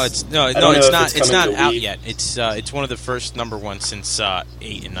systems. No, it's I don't know it's if not. it's It's coming not to out Wii. yet. It's one of the first number ones since 8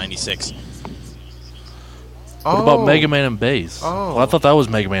 in '96. What about Mega Man and Base? Oh. Well, I thought that was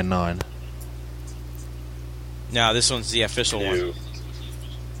Mega Man 9. No, this one's the official one. New.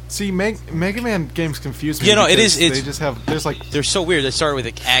 See, Mega Man games confuse me. You know, it because is- it's- They just have. There's like. They're so weird. They started with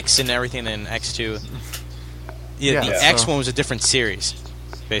like X and everything, and then X2. Yeah, Yeah, the so- X one was a different series,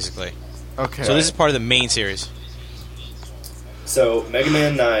 basically. Okay. So this is part of the main series. So Mega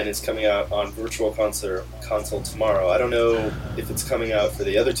Man 9 is coming out on Virtual Console tomorrow. I don't know if it's coming out for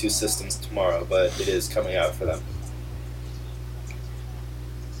the other two systems tomorrow, but it is coming out for them.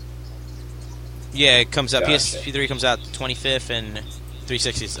 Yeah, it comes out. Gotcha. PS3 comes out 25th, and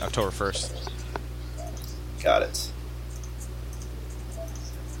 360 is October 1st. Got it.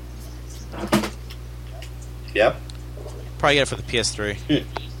 Yeah? Probably get it for the PS3.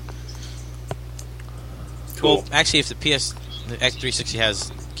 Cool. Well, actually, if the X360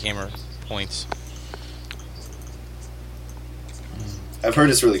 has camera points. I've heard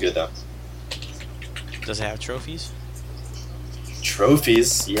it's really good though. Does it have trophies?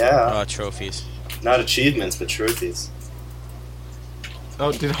 Trophies, yeah. Trophies. Not achievements, but trophies.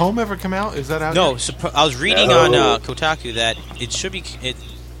 Oh, did Home ever come out? Is that out? No, yet? I was reading No. on Kotaku that it should be.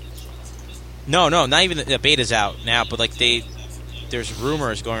 No, not even the beta's out now, but like there's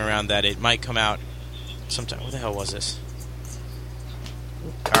rumors going around that it might come out sometime. What the hell was this?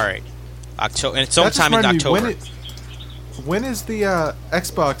 All right, October, and it's That just sometime in reminded me, October. when is the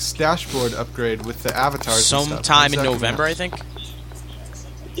Xbox dashboard upgrade with the avatars? and stuff? Sometime When's in that coming November, out? I think.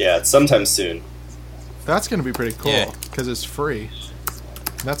 Yeah, it's sometime soon. That's going to be pretty Yeah. cool because it's free.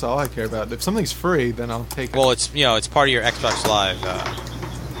 That's all I care about. If something's free, then I'll take it. Well, it's it's part of your Xbox Live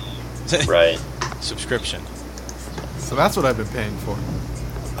Right. subscription. So that's what I've been paying for.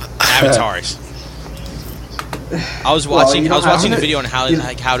 Avatars. I was Well, watching. you I was don't watching have a to- video on how you-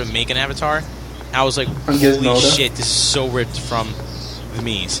 how to make an avatar. And I was like, On holy Gizmodo? shit, this is so ripped from the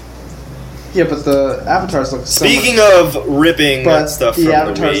Mii's. Yeah, but the avatars look so Speaking much, of ripping but stuff the from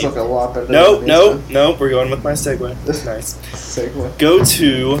avatars the look a lot better. Wii. than No, we're going with my segue. That's nice. Segue. Go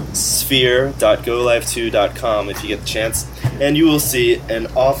to sphere.golive2.com if you get the chance, and you will see an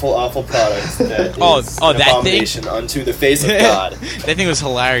awful product that is Oh, an that abomination unto the face of God. That thing was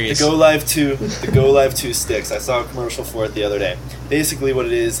hilarious. The Go Live 2 sticks. I saw a commercial for it the other day. Basically what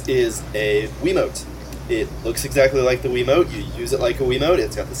it is a Wiimote. It looks exactly like the Wiimote. You use it like a Wiimote.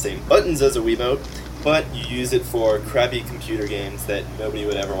 It's got the same buttons as a Wiimote, but you use it for crappy computer games that nobody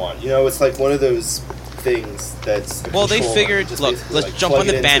would ever want. You know, it's like one of those things that's a Well, they controller. figured, Just look, basically, let's like, jump plug on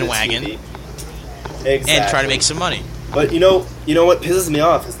the it into bandwagon TV. Exactly. and try to make some money. But you know what pisses me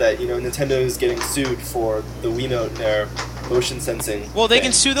off is that Nintendo is getting sued for the Wiimote and their motion sensing. Well, they thing.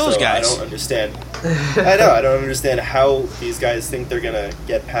 can sue those So guys. I don't understand. I don't understand how these guys think they're gonna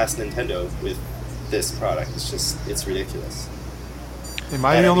get past Nintendo with this product. It's ridiculous. Am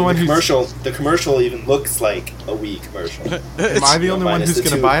I And the only one who's the commercial even looks like a Wii commercial. Am I the only one Minus who's the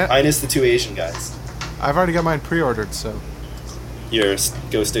going to two- buy it? Minus the two Asian guys. I've already got mine pre-ordered, so Your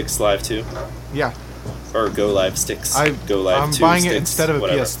Go Sticks Live 2 yeah. or Go Live Sticks. I'm Go Live 2 buying sticks, it instead of a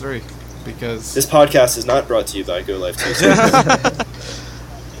whatever. PS3 because This podcast is not brought to you by Go Live 2 sticks.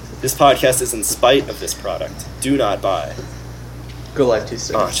 This podcast is in spite of this product. Do not buy. Go Live 2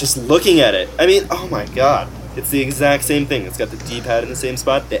 sticks. Oh, just looking at it. I mean, oh my god. It's the exact same thing. It's got the D-pad in the same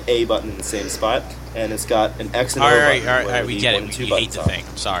spot, the A button in the same spot, and it's got an X and O All button. right, where we the get 1 it. and 2 You hate buttons the are. thing.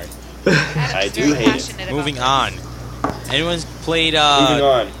 Sorry. I do hate it. Moving on. Anyone's played Moving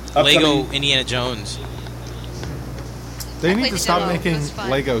on. Lego Upcoming- Indiana Jones? they need played to the stop demo. It making was fun.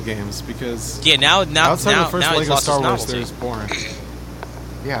 Lego games because Yeah, now outside of the first now it's Lego lost Star its Wars, novelty. they're just boring.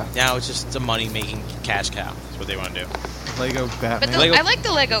 Yeah, Now it's just a money-making cash cow. That's what they want to do. Lego But Batman. Lego- I like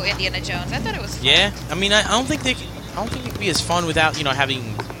the Lego Indiana Jones. I thought it was fun. Yeah, I mean, I don't think it could be as fun without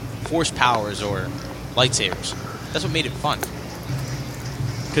having force powers or lightsabers. That's what made it fun.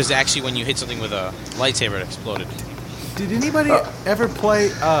 Because actually, when you hit something with a lightsaber, it exploded. Did anybody ever play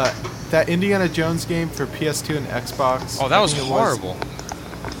that Indiana Jones game for PS2 and Xbox? Oh, that I was think horrible.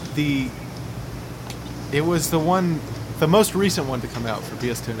 It was the most recent one to come out for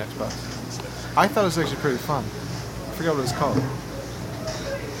PS2 and Xbox. I thought it was actually pretty fun. I forgot what it was called.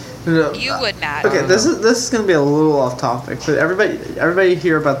 You would, Matt. Okay, this is gonna be a little off topic, but everybody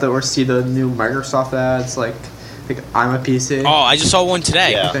hear about or see the new Microsoft ads like I'm a PC. Oh, I just saw one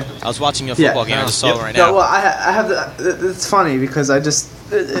today. Yeah. Okay. I was watching a football game. I just saw it right now. No, well, I have the. It's funny because I just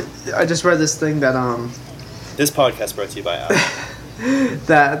read this thing that This podcast brought to you by Apple.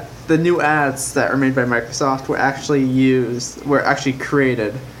 that the new ads that are made by Microsoft were actually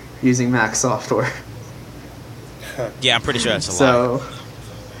created using Mac software. Yeah, I'm pretty sure that's a lie. So,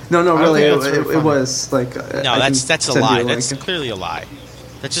 no, I don't really, think that's it very funny. was like. No, I can that's a send you lie. a That's link. clearly a lie.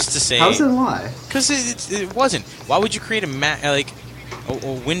 That's just to say. How's it a lie? Because it wasn't. Why would you create a Mac a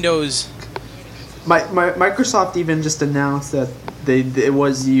Windows? Microsoft even just announced that it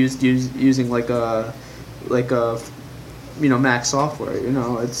was using like a Mac software.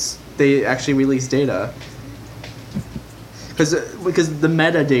 They actually released data because the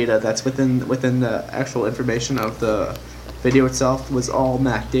metadata that's within the actual information of the video itself was all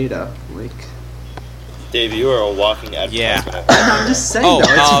Mac data. Like, Dave, you are a walking advertisement. Yeah. I'm just saying Oh,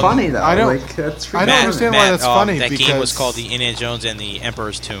 though, it's um, funny though. I don't- like, that's I don't freaking understand funny. why that's funny, That game was because- called the Indiana Jones and the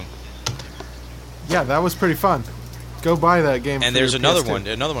Emperor's Tomb. Yeah, that was pretty fun. Go buy that game. And for there's your another PS2. one.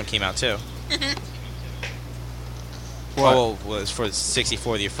 Another one came out too. What? Oh, well, it's for the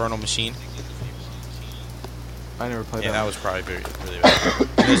 64, the Infernal Machine. I never played Yeah, that. that was probably really bad.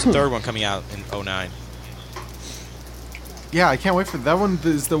 And there's a third one coming out in 09. Yeah, I can't wait for that one.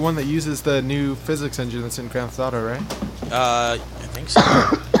 Is the one that uses the new physics engine that's in Grand Theft Auto, right? I think think so.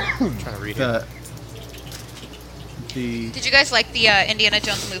 I'm trying to read it. Did you guys like the Indiana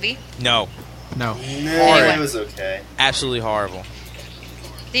Jones movie? No. No. No, Anyway. it was okay. Absolutely horrible.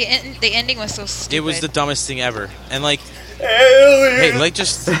 The ending was so stupid. It was the dumbest thing ever. And like, Alien! hey, like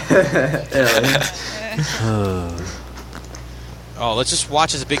just oh, let's just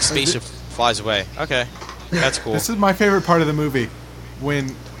watch as a big spaceship flies away. Okay, that's cool. This is my favorite part of the movie,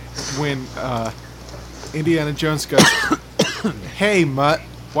 when Indiana Jones goes, "Hey Mutt,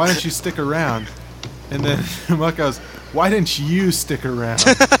 why don't you stick around?" And then Mutt goes, "Why didn't you stick around?"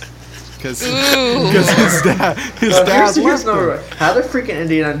 Because his dad Here's left no him. how did freaking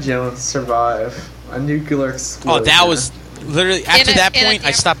Indiana Jones survive a nuclear explosion? Oh, that was literally after that in a point,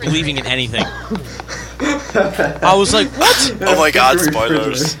 I damn stopped believing in anything. I was like, what? Oh my god, Freaking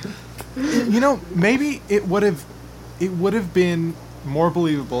spoilers. refrigerator. You know, maybe it would have been more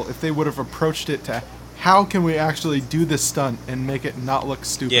believable if they would have approached it to how can we actually do this stunt and make it not look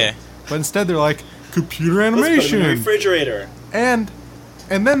stupid. Yeah. But instead they're like computer Let's put it in the animation, refrigerator. and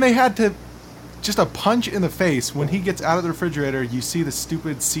then they had to just a punch in the face when he gets out of the refrigerator. You see the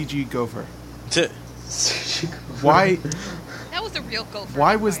stupid CG gopher. Why? That was a real gopher.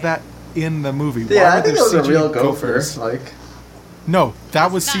 Why was that in the movie? Yeah, Why I were think there that was a CG real gopher. gophers? Like, No,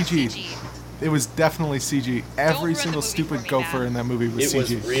 that was It's not CG. CG. It was definitely CG. Every ruin the single movie stupid for me, gopher Matt. in that movie was It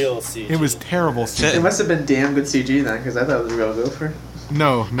CG. was real CG. It was terrible it CG. must have been damn good CG then, because I thought it was a real gopher.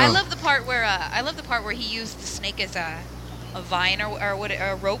 No. I love the part where he used the snake as a vine or what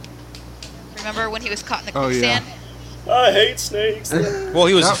a rope. Remember when he was caught in the Oh, yeah. quicksand? I hate snakes. Well,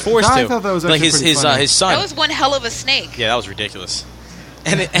 he was That- forced I to. thought that was like actually pretty his funny. son. That was one hell of a snake. Yeah, that was ridiculous.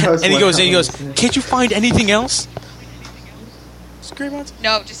 And was he one goes, hell of a can't you find anything else? Scream out.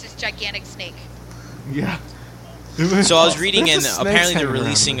 No, just this gigantic snake. Yeah. So I was reading, There's and just snakes apparently they're hanging around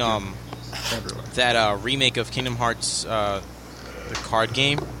releasing everywhere. that remake of Kingdom Hearts, the card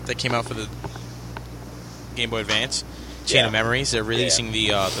game that came out for the Game Boy Advance, Chain Yeah. of Memories. They're releasing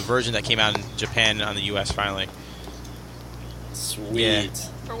the version that came out in Japan and on the US finally Sweet. Yeah.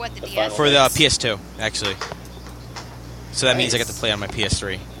 For what, the The DS? final- for the Nice. PS2 actually. So that means I Nice. get to play on my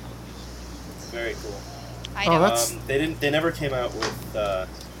PS3. Very cool. I Oh, know. that's- They never came out with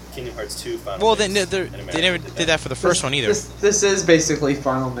Kingdom Hearts 2 Final Well, Mix they in America, never did that for the first one either. This is basically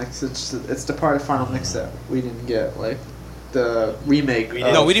Final Mix. It's the part of Final Mix that we didn't get, like the remake. We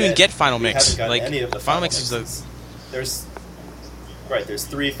of- No, we didn't even get Final we Mix. haven't gotten Like any of the Final Mix is the Mixes. There's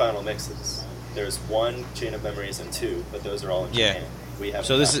 3 Final Mixes. There's 1 Chain of Memories and 2, but those are all in Yeah. Japan. We haven't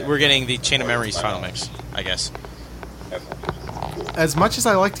so this gotten is we're any. getting the Chain of Or Memories Final Final Mix, I guess. Okay. As much as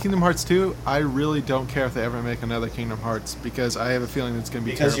I liked Kingdom Hearts 2, I really don't care if they ever make another Kingdom Hearts because I have a feeling it's going to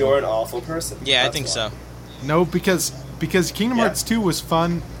be Because terrible. you're an awful person. Yeah, I That's think why. so. No, because Kingdom Yeah. Hearts 2 was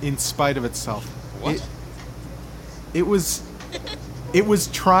fun in spite of itself. What? It was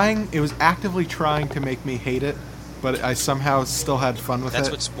actively trying to make me hate it, but I somehow still had fun with That's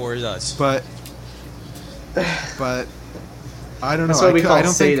it. what Spore does. But I don't know. That's what we call I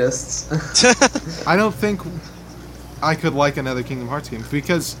don't think sadists. I don't think I could like another Kingdom Hearts game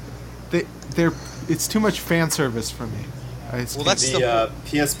because it's too much fan service for me. Well, that's The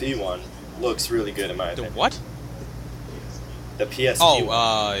PSP one looks really good in my the opinion. what? The PSP Oh,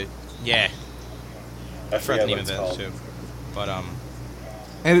 one. yeah. I I forgot forget the what name of it's that called. too. But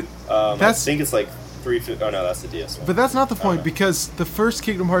and it, I That's- think it's like 350. Oh no, that's the DS one. but that's not the point know. because the first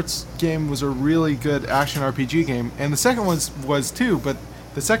Kingdom Hearts game was a really good action RPG game, and the second one was too. But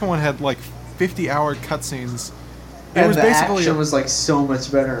the second one had like 50-hour cutscenes. It And was the basically action was like so much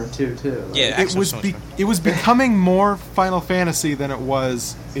better in 2 too. Like, Yeah, it action was so much better. it was becoming more Final Fantasy than it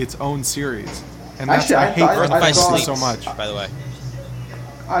was its own series, and that's Actually, I I hate thought- Birth Final by Fantasy Sleep, so much. by the way.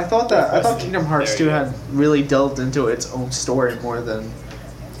 I thought Kingdom Hearts 2 There you had really delved into its own story more than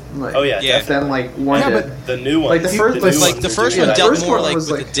like Oh yeah, Yeah. definitely. than like one Yeah, did. but The new one. Like, the first- new like, ones The are first doing one that. dealt first more one like was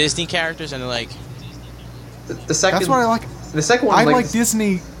with like- the Disney characters and like The second. That's why I like. The second one. I like like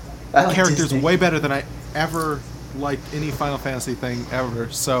Disney I like characters Disney. way better than I ever liked any Final Fantasy thing ever.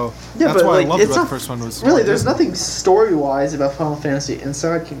 So Yeah, that's but why like, I loved it's about not, the first one was really. more There's Disney. nothing story-wise about Final Fantasy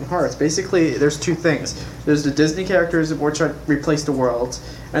inside Kingdom Hearts. Basically, there's 2 things. There's the Disney characters which replace the worlds,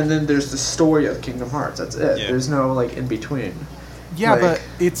 and then there's the story of Kingdom Hearts. That's it. Yeah. There's no like in between. Yeah, like-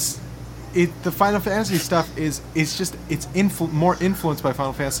 but the Final Fantasy stuff is just more influenced by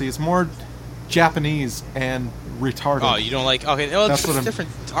Final Fantasy. It's more Japanese and retarded. oh, you don't like okay, well That's it's what a I'm- different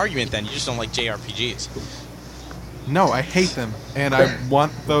argument then. You just don't like JRPGs. No, I hate them, and I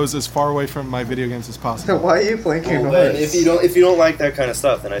want those as far away from my video games as possible. Why are you playing Kingdom Well, then, Hearts? if you don't like that kind of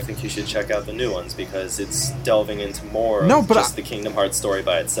stuff, then I think you should check out the new ones because it's delving into more No, of but just the Kingdom Hearts story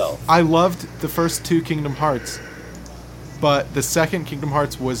by itself. I loved the first 2 Kingdom Hearts. but the second Kingdom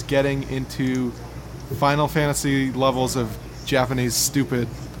Hearts was getting into Final Fantasy levels of Japanese stupid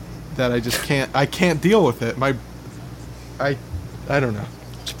that I can't deal with it. I don't know.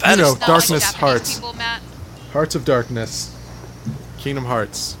 You know, Not Darkness like Japanese Hearts. people, Matt. Hearts of Darkness. Kingdom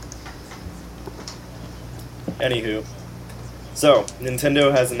Hearts. Anywho, so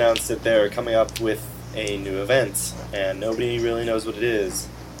Nintendo has announced that they're coming up with a new event, and nobody really knows what it is,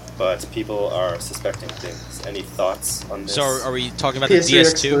 but people are suspecting things. Any thoughts on this? So are we talking about the PS3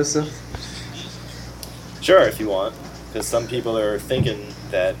 DS2? exclusive. Sure, if you want, because some people are thinking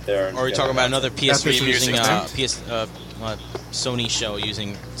that they're. Or are we talking about another PS3 Epic using Music Sony show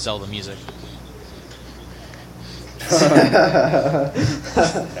using Zelda music?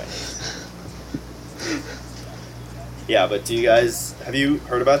 Yeah, but have you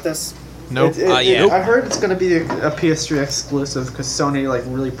heard about this? Nope. Yeah. I heard it's gonna be a PS3 exclusive because Sony like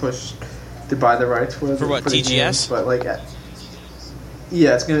really pushed to buy the rights for what, the TGS? games, but like,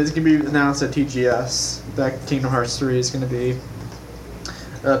 yeah, it's gonna be announced at TGS that Kingdom Hearts 3 is gonna be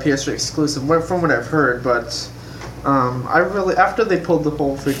a PS3 exclusive. From what I've heard, but I really after they pulled the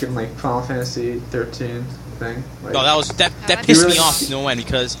whole freaking like Final Fantasy 13 thing. Like, No, that Yeah, pissed really- me off no end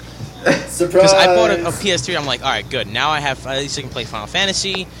because Surprise! I bought a PS3. I'm like, all right, good. Now at least I can play Final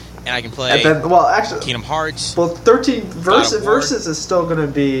Fantasy and I can play and then, well, actually, Kingdom Hearts. 13 God of War. Versus is still gonna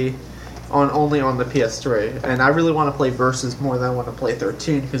be only on the PS3, and I really want to play Versus more than I want to play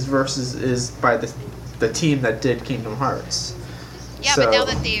 13 because Versus is by the team that did Kingdom Hearts. Yeah, So- but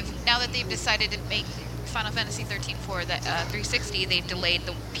now that they've decided to make Final Fantasy 13 for the 360, they've delayed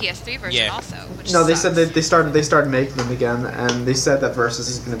the PS3 version Yeah. also. Which No, they sucks. said that they started making them again, and they said that Versus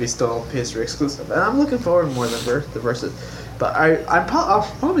is going to be still PS3 exclusive, and I'm looking forward more than the Versus. But I'll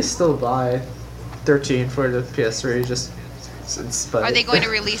probably still buy 13 for the PS3 just since. But Are they going to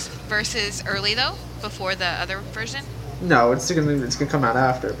release Versus early though, before the other version? No, it's gonna come out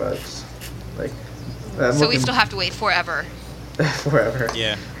after, but like. I'm So we looking still have to wait forever. forever.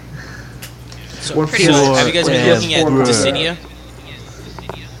 Yeah. So, One Pretty so much. have you guys been Yeah, looking at for- Dissidia?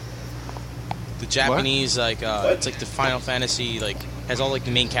 The Japanese it's like the Final Fantasy has all like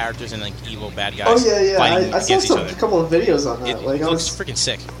the main characters and like evil bad guys Oh yeah, fighting I saw against each a other. couple of videos on that. It Like looks freaking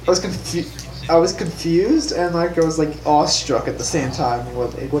sick. I was confused and like I was like awestruck at the same time.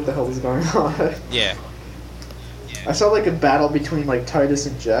 What the hell was going on? Yeah, I saw like a battle between like Titus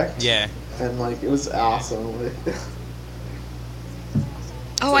and Jack. yeah. And like it was awesome. Like,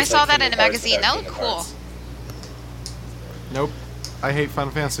 Oh, So I it's saw like that in a Kingdom Hearts magazine. That without looked Kingdom cool. Hearts. Nope. I hate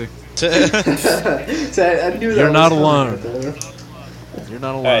Final Fantasy. so I knew that. You're was not coming, alone. but, You're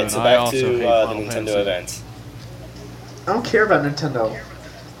not alone. Alright, so I back also to hate the Final Nintendo Fantasy. event. I don't care about Nintendo.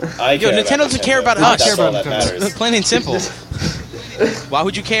 I Yo, care about Nintendo doesn't care about That's us. all that matters. Plain and simple. Why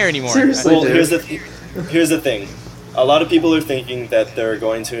would you care anymore? Seriously. Well, dude. here's the thing. A lot of people are thinking that they're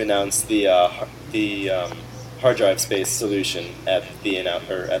going to announce the hard drive space solution at the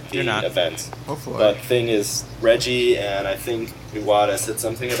You're not. event. Hopefully. But the thing is, Reggie and I think Iwata said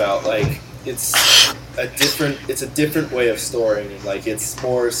something about like it's a different way of storing. Like it's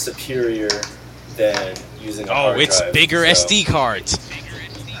more superior than using a Oh, hard it's drive. bigger So- SD cards.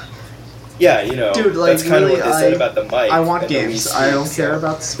 Yeah, you know, Dude, like, that's kind really, of what they said about the mic. I want and the Wii games. Speak, I don't so- care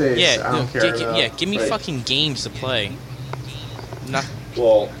about the space. Yeah, I don't care about. give me like, fucking games to play. Not,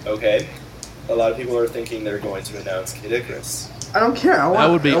 Well, okay. A lot of people are thinking they're going to announce Kid Icarus. I don't care. I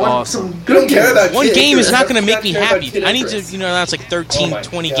want. would be I want awesome. Some You good don't care games. about one Kid game is Icarus. not How going to do you make me care about happy. Kid I need to, Icarus? announce like 13, Oh my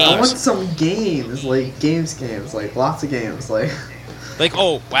 20 God. I want games. some games, like games, like lots of games, like. Like,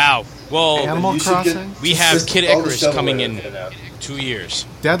 oh, wow. Well, Animal You should get- Crossing. we have just Kid all the Icarus coming shovelware in coming out. 2 years.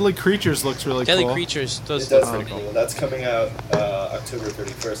 Deadly Creatures looks really Deadly cool. Creatures It does does look look pretty cool. cool. That's coming out October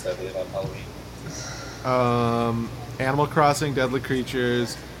 31st, I believe, on Halloween. Animal Crossing, Deadly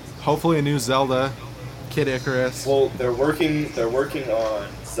Creatures, hopefully a new Zelda, Kid Icarus. Well, they're working on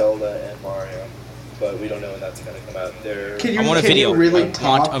Zelda and Mario, but we don't know when that's going to come out. They're Can you, I want a can video. You really I want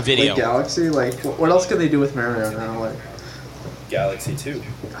top a video. Like Galaxy? Like, what else can they do with Mario now? Like, Galaxy 2.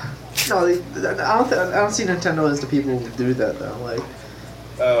 no, I don't see Nintendo as the people who do that though. Like,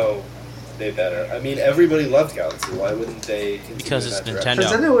 Oh, they better. I mean, everybody loved Galaxy. Why wouldn't they continue Because in it's that direction?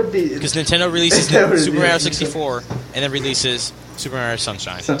 because then Nintendo. it would be Because Nintendo releases That would Super be- Mario 64 and then releases Super Mario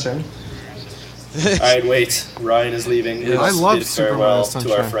Sunshine. Sunshine. All right, wait. Ryan is leaving. Yeah, Let's I love bid Super farewell Mario to our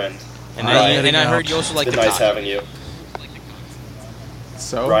Sunshine. friend. And Ryan, I heard you also like it's the been nice cock. having you.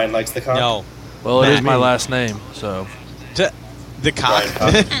 So Ryan likes the cock? No, Well, it is Matt. my last name, so the cock.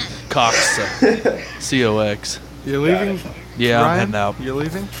 Ryan Cox. Cox. C-O-X. you're leaving. Yeah, Ryan? I'm heading out. You're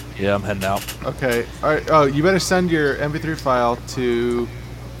leaving. Yeah, I'm heading out. Okay. All right. Oh, you better send your MP3 file to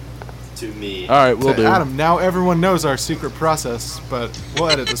to me. All right, we'll to do. Adam, now everyone knows our secret process, but we'll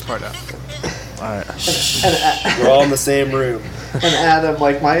edit this part out. All right. We're all in the same room. And Adam,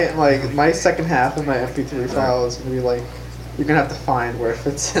 like my second half of my MP3 file is gonna be like, you're gonna have to find where it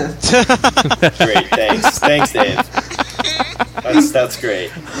fits in. Great, thanks, Dave. That's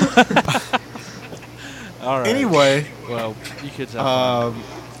great. All right. Anyway, Well, you kids have fun.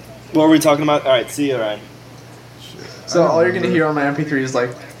 What were we talking about? All right, see you, Ryan. So all you're gonna hear on my MP3 is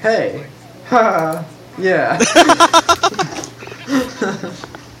like, hey, ha, yeah.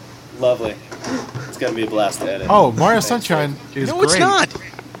 Lovely. It's gonna be a blast to edit. oh, Mario Sunshine is No, great. it's not.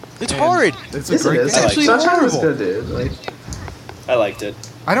 It's horrid. It's a Yes, it great is. game. Absolutely Sunshine was horrible. good, dude. Like, I liked it.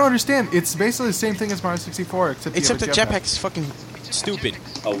 I don't understand. It's basically the same thing as Mario 64, except Except the you have a jetpack is fucking stupid.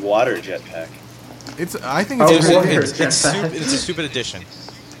 A water jetpack. I think Oh, it's It's, a water great game. jetpack. it's a stupid addition.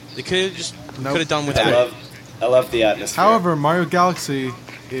 They could have just Nope. could have done I without. love the atmosphere. However, Mario Galaxy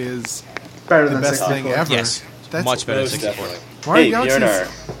is better the than best 64. thing ever. Yes, That's much better than most 64. definitely. Mario Hey, Galaxy's-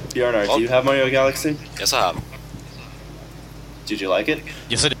 Bjornar, Oh. do you have Mario Galaxy? Yes, I have. Did you like it?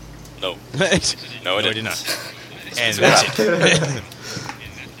 Yes, I did. No. No, I I did didn't. not. And that's it.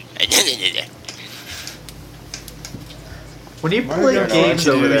 When you Mario play Kart games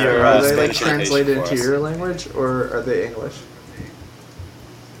Archie, over there, your, are they like Spanish translated annotation into for your language or are they English?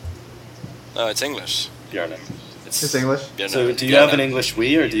 No, it's English. Bjornar. It's English. Bjornar. So, do you have an English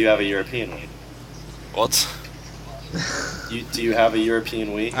Wii or do you have a European Wii? What? Do you have a European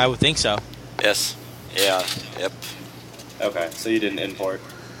Wii? I would think so. Yes. Yeah. Yep. Okay, so you didn't import.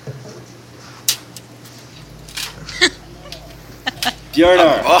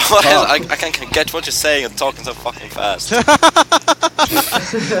 Bjornar! Oh, talk. I can get what you're saying and talking so fucking fast.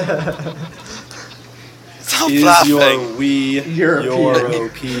 Stop Is laughing. your Wii European.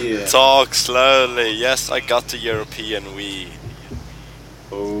 European? Talk slowly. Yes, I got the European Wii.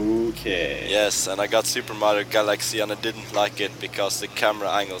 Okay. Yes, and I got Super Mario Galaxy and I didn't like it because the camera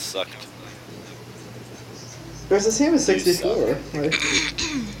angle sucked. It was the same as 64. Like,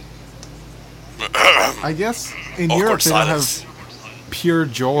 I guess in Awkward Europe they don't silence. have pure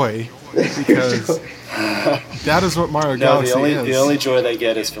joy because that is what Mario No, Galaxy is. the only joy they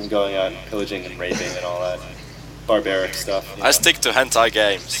get is from going out and pillaging and raping and all that barbaric stuff. you I know. stick to hentai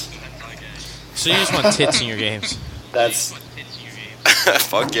games. So you just want tits in your games? That's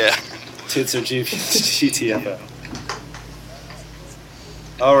Fuck yeah. tits or GTFO.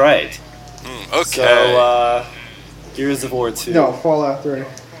 All right. Okay. So, Gears of War 2. no, Fallout 3.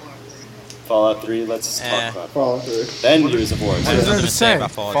 Fallout 3, let's Eh. talk about Fallout 3. Then Gears of War 2. What is there nothing to to say say?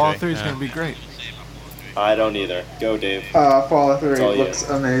 about Fallout Fallout 3. 3 is Yeah. going to be great. I don't either. Go, Dave. Fallout 3 all you. looks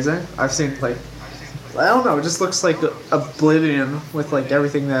amazing. I've seen like, I don't know, it just looks like Oblivion with like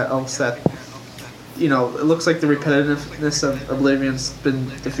everything that else that, you know, it looks like the repetitiveness of Oblivion's been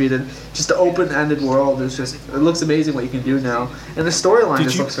defeated. Just the open-ended world is just, it looks amazing what you can do now, and the storyline Did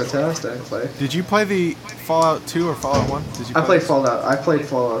just you- looks fantastic. Like, Did you play the Fallout 2 or Fallout 1? Did you I play played this? Fallout. I played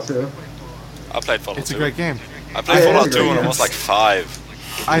Fallout 2. I played Fallout It's 2. a great game. I played Yeah, it Fallout is a 2 great when I game. was like 5.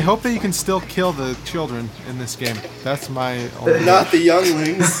 I hope that you can still kill the children in this game. That's my only... Not the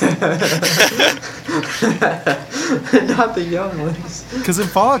younglings. Not the younglings. Because in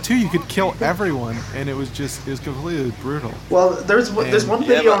Fallout 2 you could kill everyone, and it was completely brutal. Well, there's one Yeah,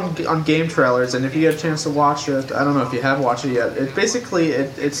 video but- on game trailers, and if you get a chance to watch it, I don't know if you have watched it yet. It basically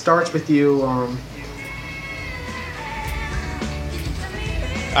it starts with you. All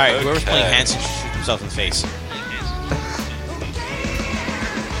right, whoever's Okay. playing Hanson should shoot himself in the face.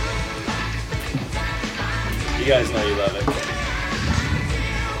 You guys know you love it.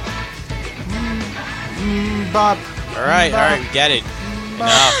 Bop. All right, we get it.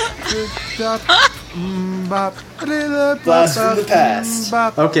 Enough. Blast from the past.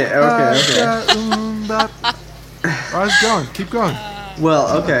 Okay. How's it going? Keep going.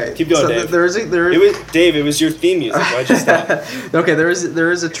 Well, okay. Keep going, so Dave. There is Dave, it was your theme music. Why'd you stop? okay. There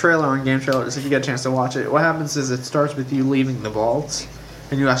is a trailer on game trailers. If you get a chance to watch it, what happens is it starts with you leaving the vault,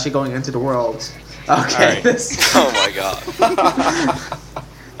 and you actually going into the world. Okay. Alright. Oh my god.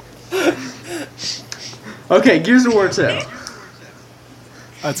 Okay. Gears of War 2.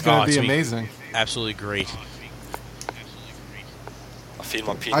 That's going Oh, to be it's gonna be- amazing. Absolutely great. I feel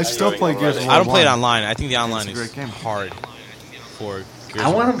my penis I still going play Gears of already. War. I don't play it one. online. I think the online It's a is great game. hard for Gears I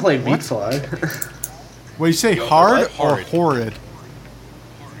of want War. to play What? Beatfly. Wait, you say You hard want or horrid? horrid?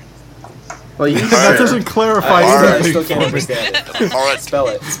 Well, you That doesn't clarify I anything. still can't for me. understand it. Horrid. Spell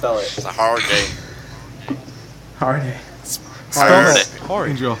it. It's a hard game. hard. Spell it. Horrid.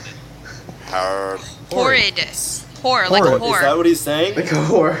 Angel. Hard. Horrid. Whore, like a Horrid. Is that whore. what he's saying? Like a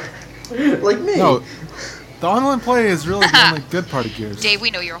whore. Like me. No, the online play is really the only good part of Gears. Dave, we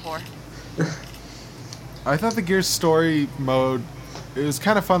know you're a whore. I thought the Gears story mode, it was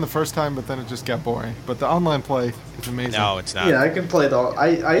kind of fun the first time, but then it just got boring. But the online play is amazing. No, it's not. Yeah, I can play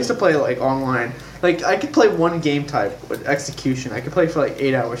I used to play like online. Like I could play one game type with Execution. I could play for like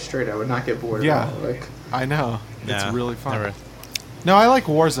 8 hours straight. I would not get bored. Yeah. At all. Like I know. It's No, really fun. never. No, I like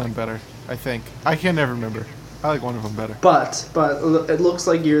Warzone better, I think. I can never remember. I like one of them better. But it looks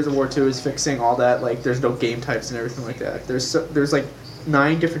like Gears of War 2 is fixing all that. Like there's no game types and everything like that. There's like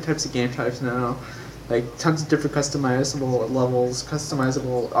 9 different types of game types now. Like tons of different customizable levels,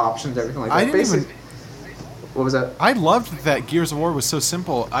 customizable options, everything like that. I didn't even. What was that? I loved that Gears of War was so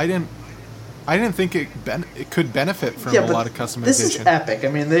simple. I didn't think it could benefit from a lot of customization. This is epic. I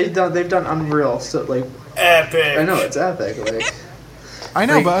mean, they've done Unreal, so like Epic. I know it's epic. Like I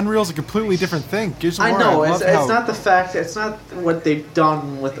know, like- but Unreal's a completely different thing. Gears of I War, know love it's how not the fact. It's not what they've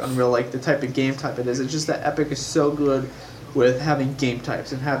done with Unreal, like the type of game type it is. It's just that Epic is so good with having game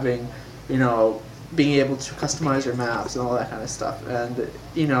types and having, being able to customize your maps and all that kind of stuff. And it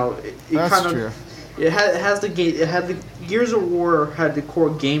That's kind of true. it has the game. It had the Gears of War had the core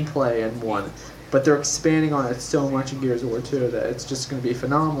gameplay in one, but they're expanding on it so much in Gears of War 2 that it's just going to be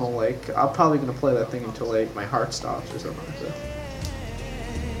phenomenal. Like I'm probably going to play that thing until like my heart stops or something like that.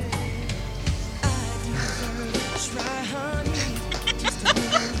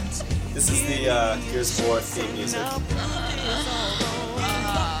 This is the Gears of War theme music.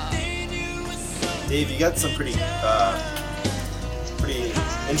 Dave, you got some pretty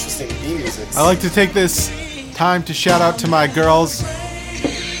interesting theme music. I like to take this time to shout out to my girls.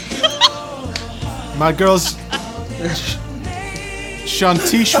 My girls,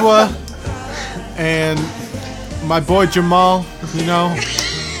 Shantishwa and my boy Jamal.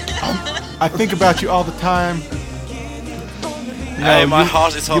 I think about you all the time. Hey, my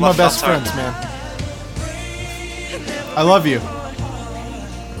heart is all You're my about best Flutter. friends, man. I love you.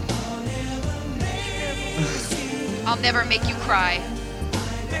 I'll never make you cry.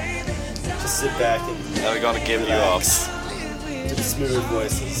 Just sit back and Never gonna give you up. relax to the smooth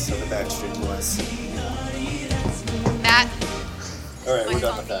voices of the Backstreet Boys. Matt, All right, we're mine's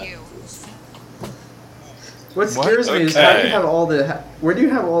done on with that. you. What What? scares me is how do you Okay. have where do you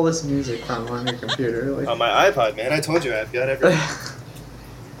have all this music from on your computer? Like, On my iPod, man. I told you I've got everything.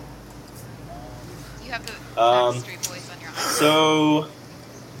 You have the Um, Backstreet Boys on your iPhone. So,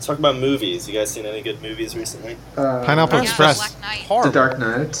 let's talk about movies. You guys seen any good movies recently? Pineapple Yeah, Express. Black Knight. The Horrible. Dark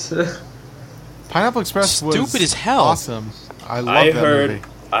Knight. Pineapple Express was Stupid as hell. awesome. I love I that heard. movie.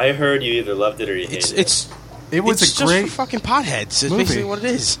 I heard you either loved it or you hated It's it. It was it's a great. just for fucking potheads. It's movie. basically what it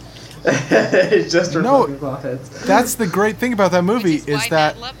is. It's just for No. fucking potheads. That's the great thing about that movie Which is why is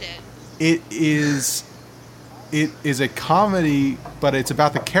that Matt loved it. it is a comedy, but it's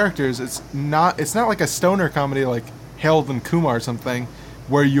about the characters. It's not like a stoner comedy like Harold and Kumar or something,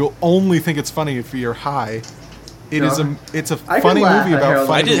 where you'll only think it's funny if you're high. It's a I could funny laugh movie at about Harold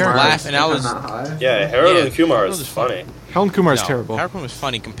funny I did Kumar characters. laugh, and I if I'm was- not high. Yeah, Harold Yeah, and Kumar Harold is is funny. Harold Kumar is No, terrible. Harold Kumar was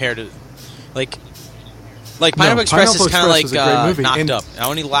funny compared to, like Pineapple Pineapple Express is kind of Express like was a great movie, Knocked and- Up. I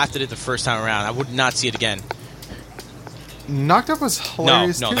only laughed at it the first time around. I would not see it again. Knocked Up was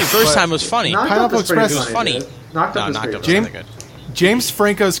hilarious No, too. the first but time was funny. Knocked Pineapple Up is pretty Express- Funny. dude. Knocked No, Up is Knocked pretty Up good. was really good. James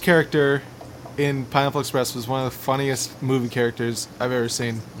Franco's character in Pineapple Express was one of the funniest movie characters I've ever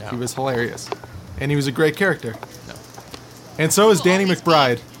seen. No. He was hilarious, and he was a great character. And so is Will Danny always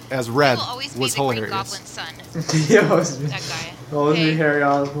McBride as Red. He will always Was be the Green hilarious. Goblin's son. Yeah, it was That guy. always be Hey. Harry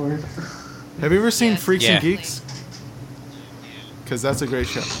Osborn. Have you ever seen Yes. Freaks Yeah. and Geeks? Because that's a great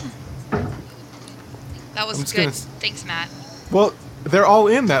show. That was I'm just good. gonna Thanks, Matt. Well, they're all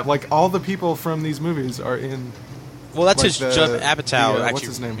in that. Like all the people from these movies are in. Well, that's Like his the- Judd Apatow. the, Actually, what's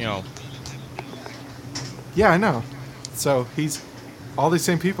his name? Yeah, I know. So he's all these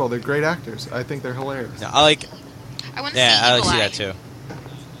same people. They're great actors. I think they're hilarious. No, I like. I want to Yeah, see I like Eagle to see Eye. that too.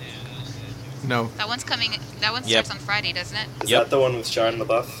 No, That one's coming. That one Yep. starts on Friday, doesn't it? Is Yep. that the one with Shia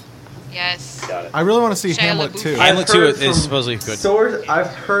LaBeouf? Yes. Got it. I really want to see Shia Hamlet LaBeouf. too. Hamlet I've 2 heard is from supposedly good.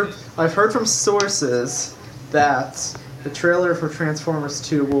 I've heard from sources that the trailer for Transformers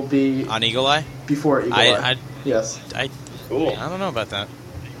 2 will be On Eagle Eye? before Eagle Eye. I, Yes. Cool. I don't know about that.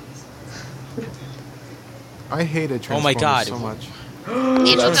 I hated Oh my Transformers God. so much.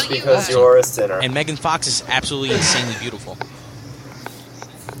 Angel, That's don't you? because you're a sinner. And Megan Fox is absolutely insanely beautiful.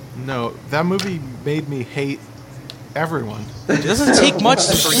 No, that movie made me hate everyone. It doesn't take much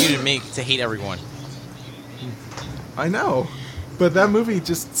for you to hate everyone. I know, but that movie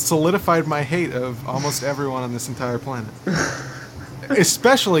just solidified my hate of almost everyone on this entire planet.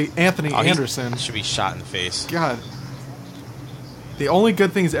 Especially Anthony Oh, he Anderson. should be shot in the face. God. The only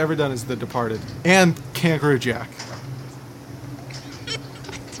good thing he's ever done is The Departed and Kangaroo Jack.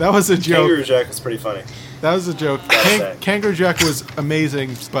 That was a joke. Kangaroo Jack was pretty funny. That was a joke. Gotta say. Kangaroo Jack was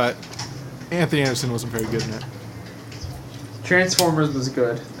amazing, but Anthony Anderson wasn't very good in it. Transformers was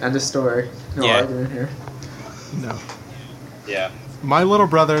good. End of story. No Yeah. argument here. No. Yeah, My little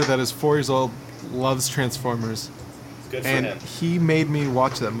brother, that is 4 years old, loves Transformers, good for and him. he made me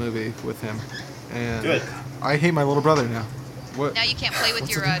watch that movie with him. And Good. I hate my little brother now. What? Now you can't play with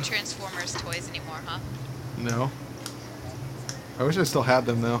What's your the deal? Transformers toys anymore, huh? No. I wish I still had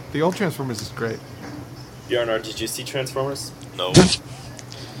them though. The old Transformers is great. Bjornar, did you see Transformers? No.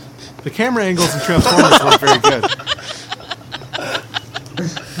 The camera angles in Transformers weren't very good.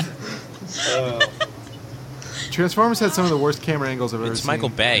 Transformers had some of the worst camera angles I've ever It's seen Michael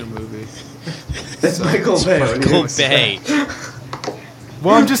Bay. in a movie. That's Michael Bay. What do you Michael expect? Bay.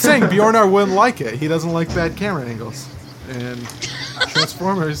 Well, I'm just saying Bjornar wouldn't like it. He doesn't like bad camera angles. And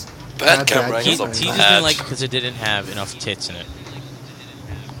Transformers Bad had camera He, angles he are just bad. didn't like it because it didn't have enough tits in it.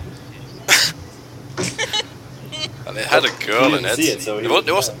 And it had a girl He in didn't it. see it, so he It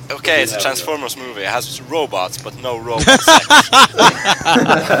was didn't okay. It's a have a girl. Transformers movie. It has robots, but no robot sex.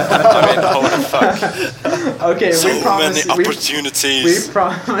 I mean, holy fuck! Okay, So we promise. many We opportunities.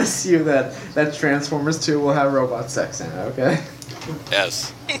 promise you that Transformers 2 will have robot sex in it. Okay.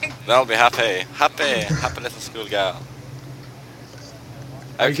 Yes, they'll be happy, happy little school girl.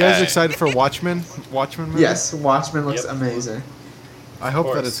 Are you guys Okay. excited for Watchmen? Watchmen movie? Yes, Watchmen looks Yep. amazing. I hope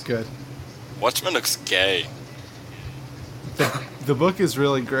that course. it's good. Watchmen looks gay. The book is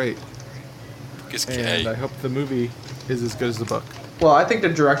really great, It's and gay. I hope the movie is as good as the book. Well, I think the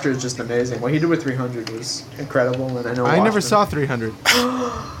director is just amazing. What he did with 300 was incredible, and I know. I never Watchmen- saw 300.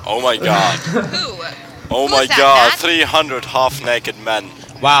 Oh my god. Who? Oh Who my is that, god. Matt? 300 half-naked men.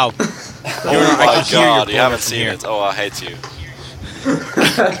 Wow. Oh I my can hear your god, you boner haven't from seen here. it. Oh, I hate you.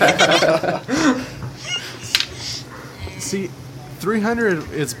 See,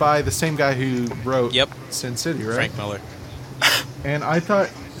 300 is by the same guy who wrote Yep. Sin City, right? Frank Miller. And I thought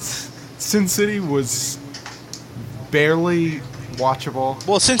Sin City was barely watchable.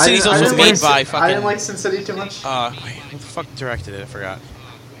 Well, Sin I City's didn't- I also didn't made like by Sin- fucking. I didn't like Sin City too much. Wait, who the fuck directed it? I forgot.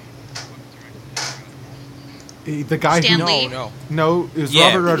 The guy Stan who Lee? no, it was Yeah,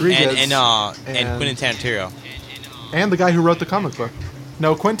 Robert Rodriguez and Quentin Tarantino. and the guy who wrote the comic book.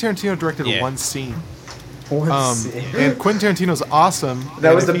 No, Quentin Tarantino directed Yeah. one scene. One scene. And Quentin Tarantino's awesome. That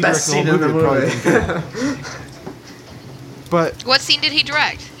and was if the he best directed scene in the it'd probably movie. been good. But What scene did he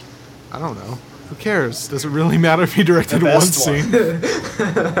direct? I don't know. Who cares? Does it really matter if he directed The one best one. scene?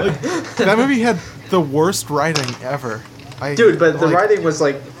 That movie had the worst writing ever. Dude, but the like, writing was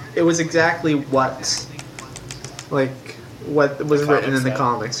like, it was exactly what was written in the had.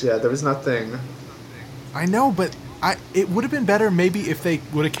 comics. Yeah, there was nothing. I know, but it would have been better maybe if they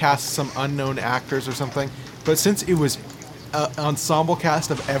would have cast some unknown actors or something. But since it was an ensemble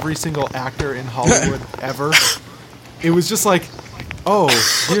cast of every single actor in Hollywood ever, it was just like, oh,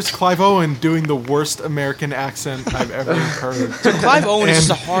 here's Clive Owen doing the worst American accent I've ever heard. Clive Owen is just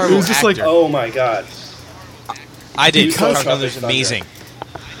a And horrible it was just like, actor. Oh my god. I did. because- Tropic Thunder's amazing.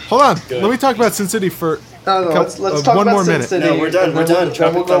 Hold on, Good. let me talk about Sin City for No, Couple- let's talk one about more Sin minute. City. No, we're done, and we're then done. Then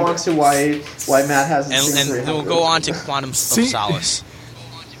Tropic we'll go on Thunder. to why Matt hasn't And, seen and 300. then we'll go on to Quantum See- of Solace.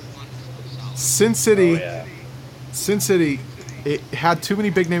 Sin City. Oh, yeah. Sin City, it had too many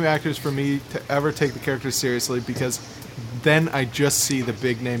big name actors for me to ever take the characters seriously because then I just see the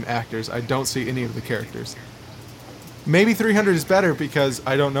big name actors. I don't see any of the characters. Maybe 300 is better because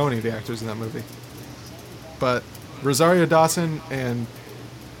I don't know any of the actors in that movie. But Rosario Dawson and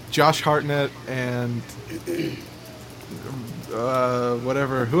Josh Hartnett and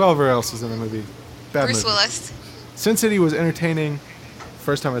whoever else is in the movie. Bad Bruce movie. Willis. Sin City was entertaining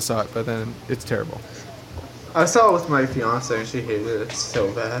first time I saw it, but then it's terrible. I saw it with my fiance and she hated it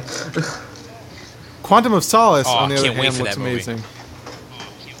so bad. Quantum of Solace, Oh, on the I other can't wait hand, for looks that movie. amazing.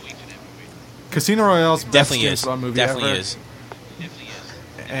 Casino Royale's best Definitely James is. Bond movie Definitely ever, is.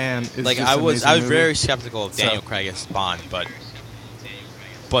 and it's Like just I an was amazing movie. very skeptical of Daniel So- Craig as Bond,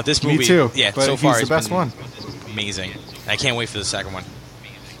 but this Me movie, too. yeah, but so he's far the it's best been one. amazing. I can't wait for the second one.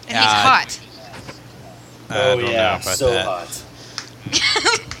 And he's Uh, hot. I Oh don't know yeah, about so that. hot.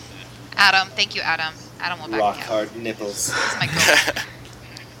 Adam. Thank you, Adam. Adam will back Rock me up. hard nipples. That's my goal.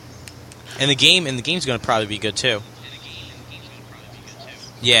 And the game's going to probably be good too.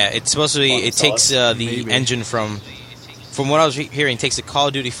 Yeah, it's supposed to be. Quantum It takes Solace? the Maybe. engine from what I was hearing. It takes the Call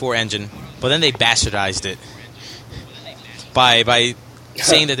of Duty 4 engine, but then they bastardized it by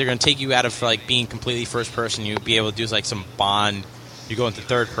saying that they're going to take you out of like being completely first person. You'll be able to do like some Bond. You go into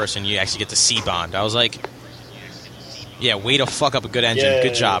third person. You actually get to see Bond. I was like, yeah, way to fuck up a good engine. Yay.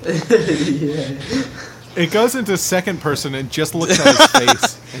 Good job. Yeah. It goes into second person and just looks at his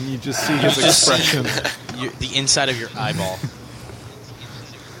face, and you just see his just see- expression. The inside of your eyeball.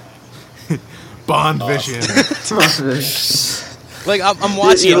 Bond vision. Like I'm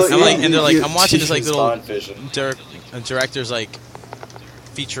watching, You- it, I'm like, and they're like, you- I'm watching this like Teaching little Spawn vision. director's like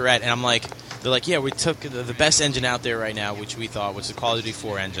featurette, and I'm like, they're like, yeah, we took the best engine out there right now, which we thought was the Call of Duty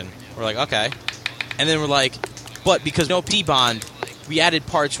 4 engine. We're like, okay, and then we're like, but because no P-Bond, we added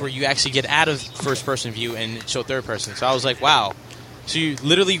parts where you actually get out of first-person view and show third person. So I was like, wow, so you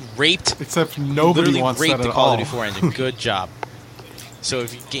literally raped, Except nobody literally wants raped that the at Call all. of Duty 4 engine. Good job. So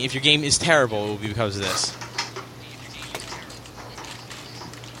if your game is terrible, it will be because of this.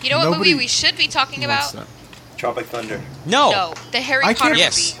 You know what Nobody movie we should be talking wants about? that. Tropic Thunder. No, the Harry I Potter can't-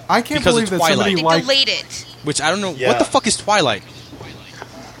 Yes. movie. I can't Because believe of that Twilight. somebody They like delayed it. Which I don't know. Yeah. What the fuck is Twilight?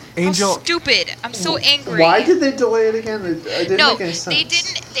 Angel. How stupid! I'm so angry. Why did they delay it again? It didn't No, make any sense. they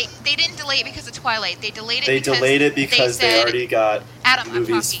didn't. They didn't delay it because of Twilight. They delayed it. They delayed it because they said, already got Adam, I'm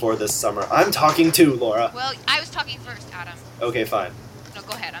movies talking. for this summer. I'm talking too, Laura. Well, I was talking first, Adam. Okay, fine. No,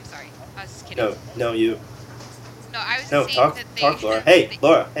 go ahead. I'm sorry. I was just kidding. No, you. No, I was No, saying talk, that they. talk, Laura. Hey,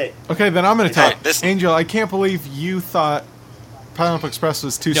 Laura. Hey. Okay, then I'm gonna Hey, talk. listen. Angel, I can't believe you thought Pineapple Express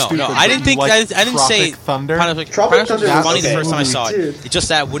was too No, stupid. no, but I didn't you think. liked I didn't say Tropic Thunder. Pineapple Tropic Thunder Thunder was funny is the a first time I movie, saw it. dude. It's just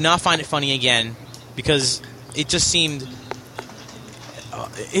that I would not find it funny again because it just seemed.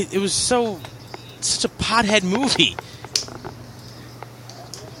 It was such a pothead movie.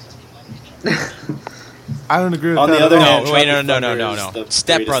 I don't agree with On that. the other at all. hand, No, wait, Tropic no, Thunder no. is the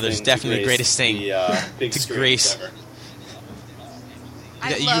Step greatest Brothers, thing definitely to the greatest grace thing. The big To screens grace. ever.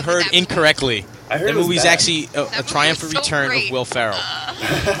 I You love heard that movie. incorrectly. I heard The it was movie's bad. actually a movie triumphant was so return great. of Will Ferrell.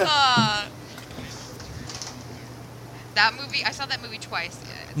 That movie. I saw that movie twice.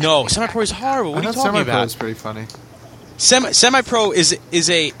 No, Semi-Pro is horrible. What I are you thought talking Semi-Pro about? was pretty funny. Semi-Pro is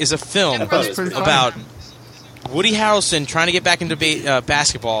a film Semi-Pro is pretty funny. about Woody Harrelson trying to get back into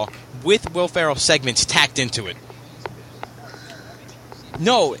basketball with Will Ferrell segments tacked into it.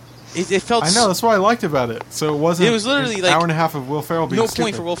 No, it felt. I know, that's what I liked about it. So it wasn't It was literally an like hour and a half of Will Ferrell being no stupid.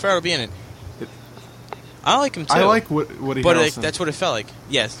 point for Will Ferrell to be in it. I like him too. I like Woody but Harrelson. that's what it felt like.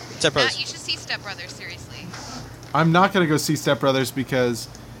 Yes, Step Matt, Brothers. you should see Step Brothers. Seriously. I'm not going to go see Step Brothers because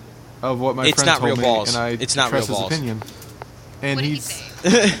of what my It's friend not told real me, balls. and I It's not trust real his balls. opinion. And What did he he's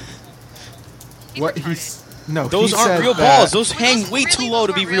say? He's what retarded. he's no. Those he aren't said real that- balls. Those Were hang those way really- too low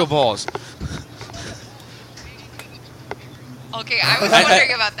to those be weren't real real? balls. Okay, I was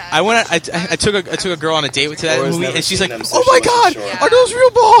wondering about that. I took a girl on a date to that Laura's movie, never and she's seen like, them, so "Oh she my wasn't god, sure. are those real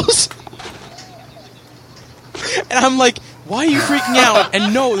balls?" And I'm like, "Why are you freaking out?"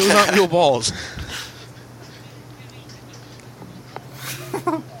 And no, those aren't real balls.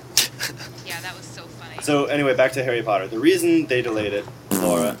 Yeah, that was so funny. So anyway, back to Harry Potter. The reason they delayed it,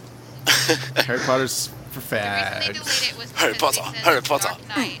 Laura. Harry Potter's for The reason they fags. delayed it was Harry because Potter, they said Harry that Potter. Dark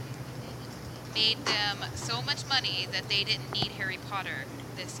Knight made them so much money that they didn't need Harry Potter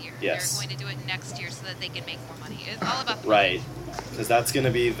this year. Yes. They're going to do it next year so that they can make more money. It's all about the Right. Because that's going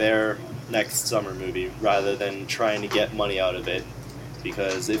to be their next summer movie rather than trying to get money out of it.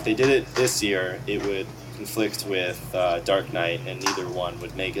 Because if they did it this year, it would conflict with Dark Knight, and neither one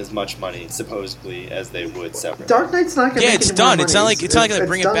would make as much money, supposedly, as they would separately. Dark Knight's not gonna Yeah, make it's any more done. money. It's not like they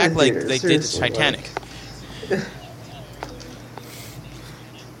bring it done back in like theaters, they did seriously, like- Titanic.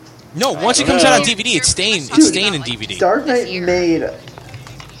 No, once it don't comes know. out on DVD, it's staying. It's Dude, staying in like, DVD. Dark This Knight year. made.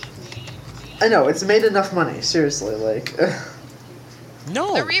 I know it's made enough money. Seriously, like.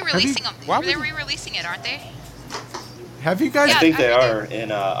 No, They're re-releasing them. why would They're you- re-releasing it, aren't they? Have you guys Yeah, I think they I are in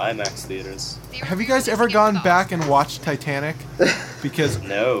IMAX theaters. have you guys ever re-releasing it gone with back and watched Titanic? Because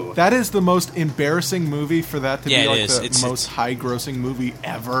No. that is the most embarrassing movie for that to Yeah, be it like is. the It's- most high-grossing movie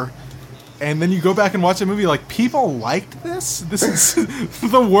ever. And then you go back and watch a movie like people liked this. This is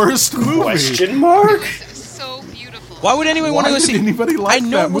the worst movie. Question mark? It's so beautiful. Why would anyone want to Why go did see? anybody like I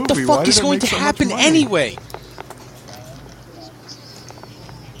know that what the movie? Why fuck did is it going make to so much happen money? anyway.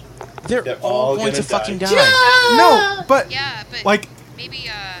 They're They're all all going gonna to fucking die. die. No, but Yeah, but like maybe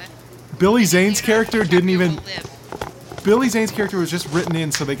Billy Zane's Leonardo character didn't DiCaprio even. will live. Billy Zane's character was just written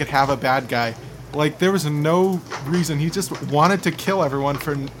in so they could have a bad guy. Like there was no reason. He just wanted to kill everyone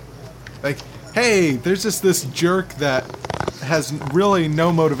for, like, hey, there's just this jerk that has really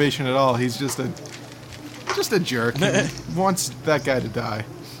no motivation at all. He's just a jerk. He wants that guy to die,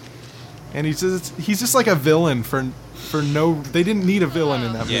 and he's just like a villain for no. They didn't need a villain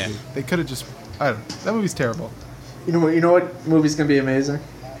in that Yeah. movie. They could have just. I don't know. That movie's terrible. You know what movie's gonna be amazing?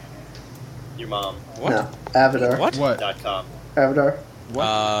 Your mom. What? No, Avatar. What? What? .com. Avatar.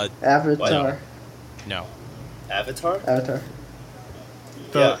 No. Avatar. No. Avatar? Avatar.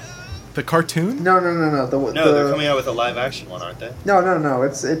 The Yeah. The cartoon? No. No, they're coming out with a live action one, aren't they? No.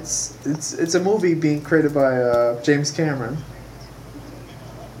 It's a movie being created by James Cameron.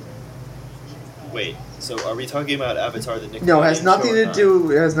 Wait, so are we talking about Avatar the Nickelodeon No, it has nothing show or to not?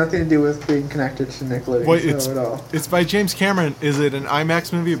 do. It has nothing to do with being connected to Nickelodeon Wait, show at all. it's by James Cameron. Is it an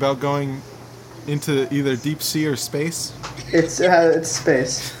IMAX movie about going into either deep sea or space? It's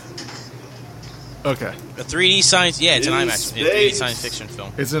space. Okay. A 3D science. Yeah, it's an In IMAX. 3D space. science fiction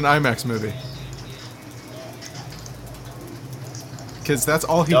film. It's an IMAX movie. Because that's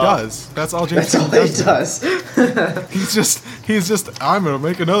all he Duh. does. That's all James That's all Cameron he does. He's just, I'm going to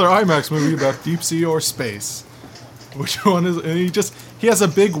make another IMAX movie about deep sea or space. Which one is, and he has a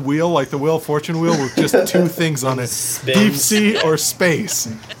big wheel, like the Wheel of Fortune wheel, with just two things on it. Spins. Deep sea or space.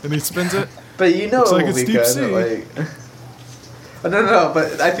 And he spins it. But you know Looks it like will it's be deep good. sea. Like, oh, no.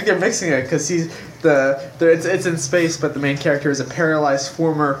 But I think they're mixing it because it's in space, but the main character is a paralyzed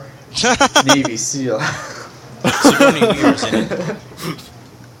former Navy SEAL. Sigourney Weaver's in it.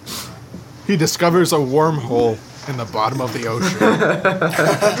 He discovers a wormhole in the bottom of the ocean.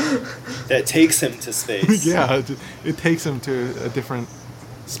 That takes him to space. Yeah, it takes him to a different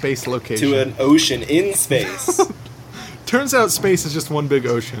space location. To an ocean in space. Turns out space is just one big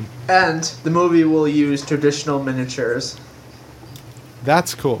ocean. And the movie will use traditional miniatures.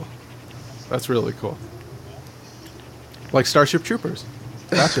 That's cool. That's really cool. Like Starship Troopers.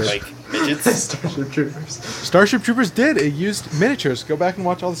 That's it. Like midgets. Starship Troopers. Starship Troopers did. It used miniatures. Go back and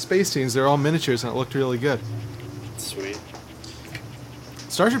watch all the space scenes. They're all miniatures, and it looked really good. Sweet.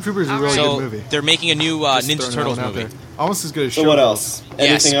 Starship Troopers is a All really right. So good movie. they're making a new Just Ninja throwing Turtles that one out movie. there. Almost as good as So Show what Girls. else?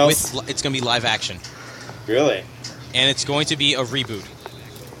 Anything else? It's going to be live action, Really? and it's going to be a reboot.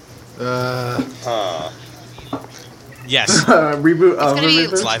 Huh. Yes, Reboot of gonna be- a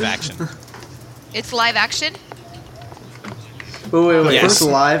it's reboot? live action. It's live action. Wait. Yes. First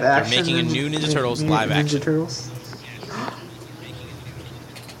live They're action. making a new Ninja Turtles Ninja live action. Ninja Turtles.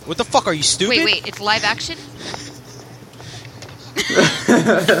 What the fuck? Are you stupid? Wait. It's live action.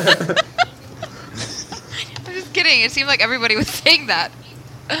 I'm just kidding. It seemed like everybody was saying that.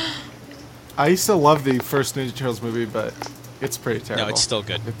 I used to love the first Ninja Turtles movie, but it's pretty terrible. No, it's still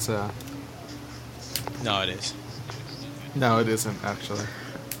good. It's No, it is. no, it isn't actually.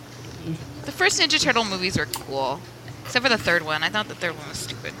 The first Ninja Turtle movies were cool, except for the third one. I thought the third one was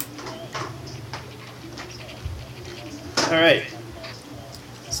stupid. All right.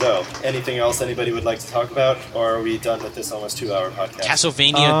 So, anything else anybody would like to talk about, or are we done with this almost 2-hour podcast?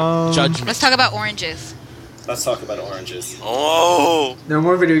 Castlevania Judgment. Let's talk about oranges. Let's talk about oranges. Oh, No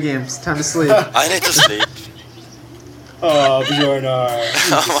more video games. Time to sleep. I need to sleep. Oh, Bjornar.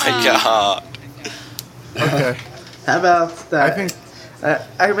 Oh my god. Okay. How about that? I think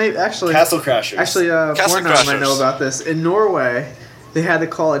I may actually. Castle Crashers. Actually, Castle Borna might Crashers. know about this. In Norway, they had to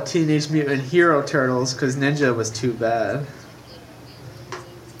call it Teenage Mutant Hero Turtles because Ninja was too bad.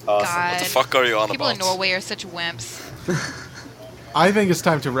 Awesome. God. What the fuck are you on People about? in Norway are such wimps. I think it's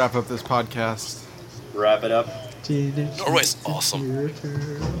time to wrap up this podcast. Wrap it up. Teenage Norway's Mutant awesome. Hero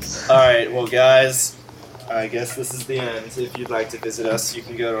Turtles. All right, well, guys, I guess this is the end. If you'd like to visit us, you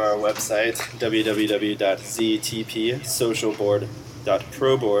can go to our website,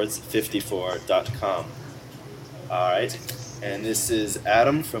 www.ztpsocialboard.proboards54.com. All right, and this is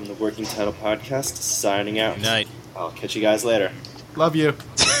Adam from the Working Title Podcast signing out. Good night. I'll catch you guys later. Love you.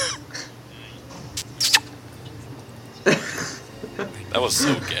 That was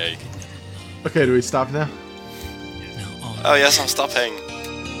so gay. Okay, do we stop now? Oh yes, I'm stopping.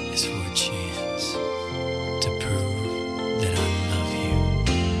 Is for a chance to prove that I love you.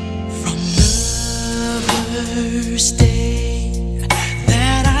 From the first day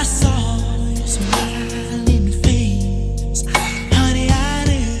that I saw your smiling face, honey, I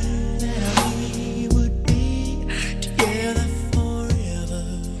knew that we would be together forever.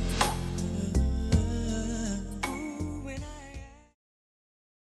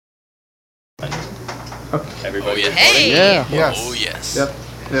 Everybody. Oh, yeah. Hey! Yeah. Yes. Oh yes. Yep.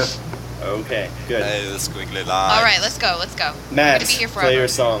 Yep. Okay, good. Hey, the squiggly line. All right, let's go. Let's go. Matt, I'm gonna be here play forever. your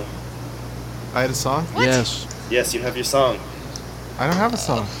song. I had a song? What? Yes. Yes, you have your song. I don't have a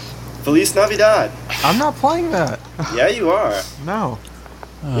song. Feliz Navidad. I'm not playing that. Yeah, you are. No.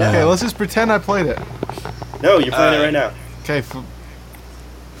 Yeah. Okay, let's just pretend I played it. No, you're playing it right now. Okay.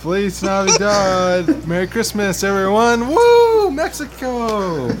 Feliz Navidad. Merry Christmas, everyone. Woo!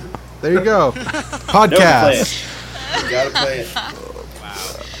 Mexico. There you go. No, Podcast. play it. You gotta play it.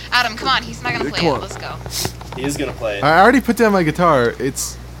 Adam, come on. He's not gonna play Come it. on. Let's go. He is gonna play it. I already put down my guitar.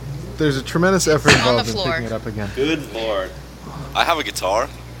 There's a tremendous effort On the involved in floor. picking it up again. Good lord. I have a guitar.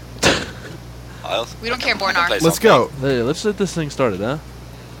 We don't care, I can play Bornar. Let's something. go. Hey, let's get this thing started, huh?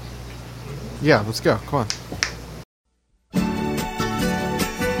 Yeah, let's go. Come on.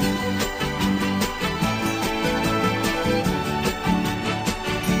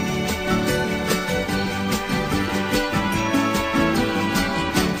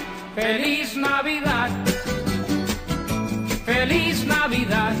 Feliz Navidad, Feliz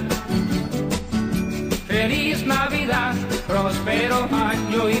Navidad, Feliz Navidad, próspero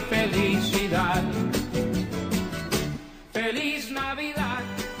año y felicidad. Feliz Navidad.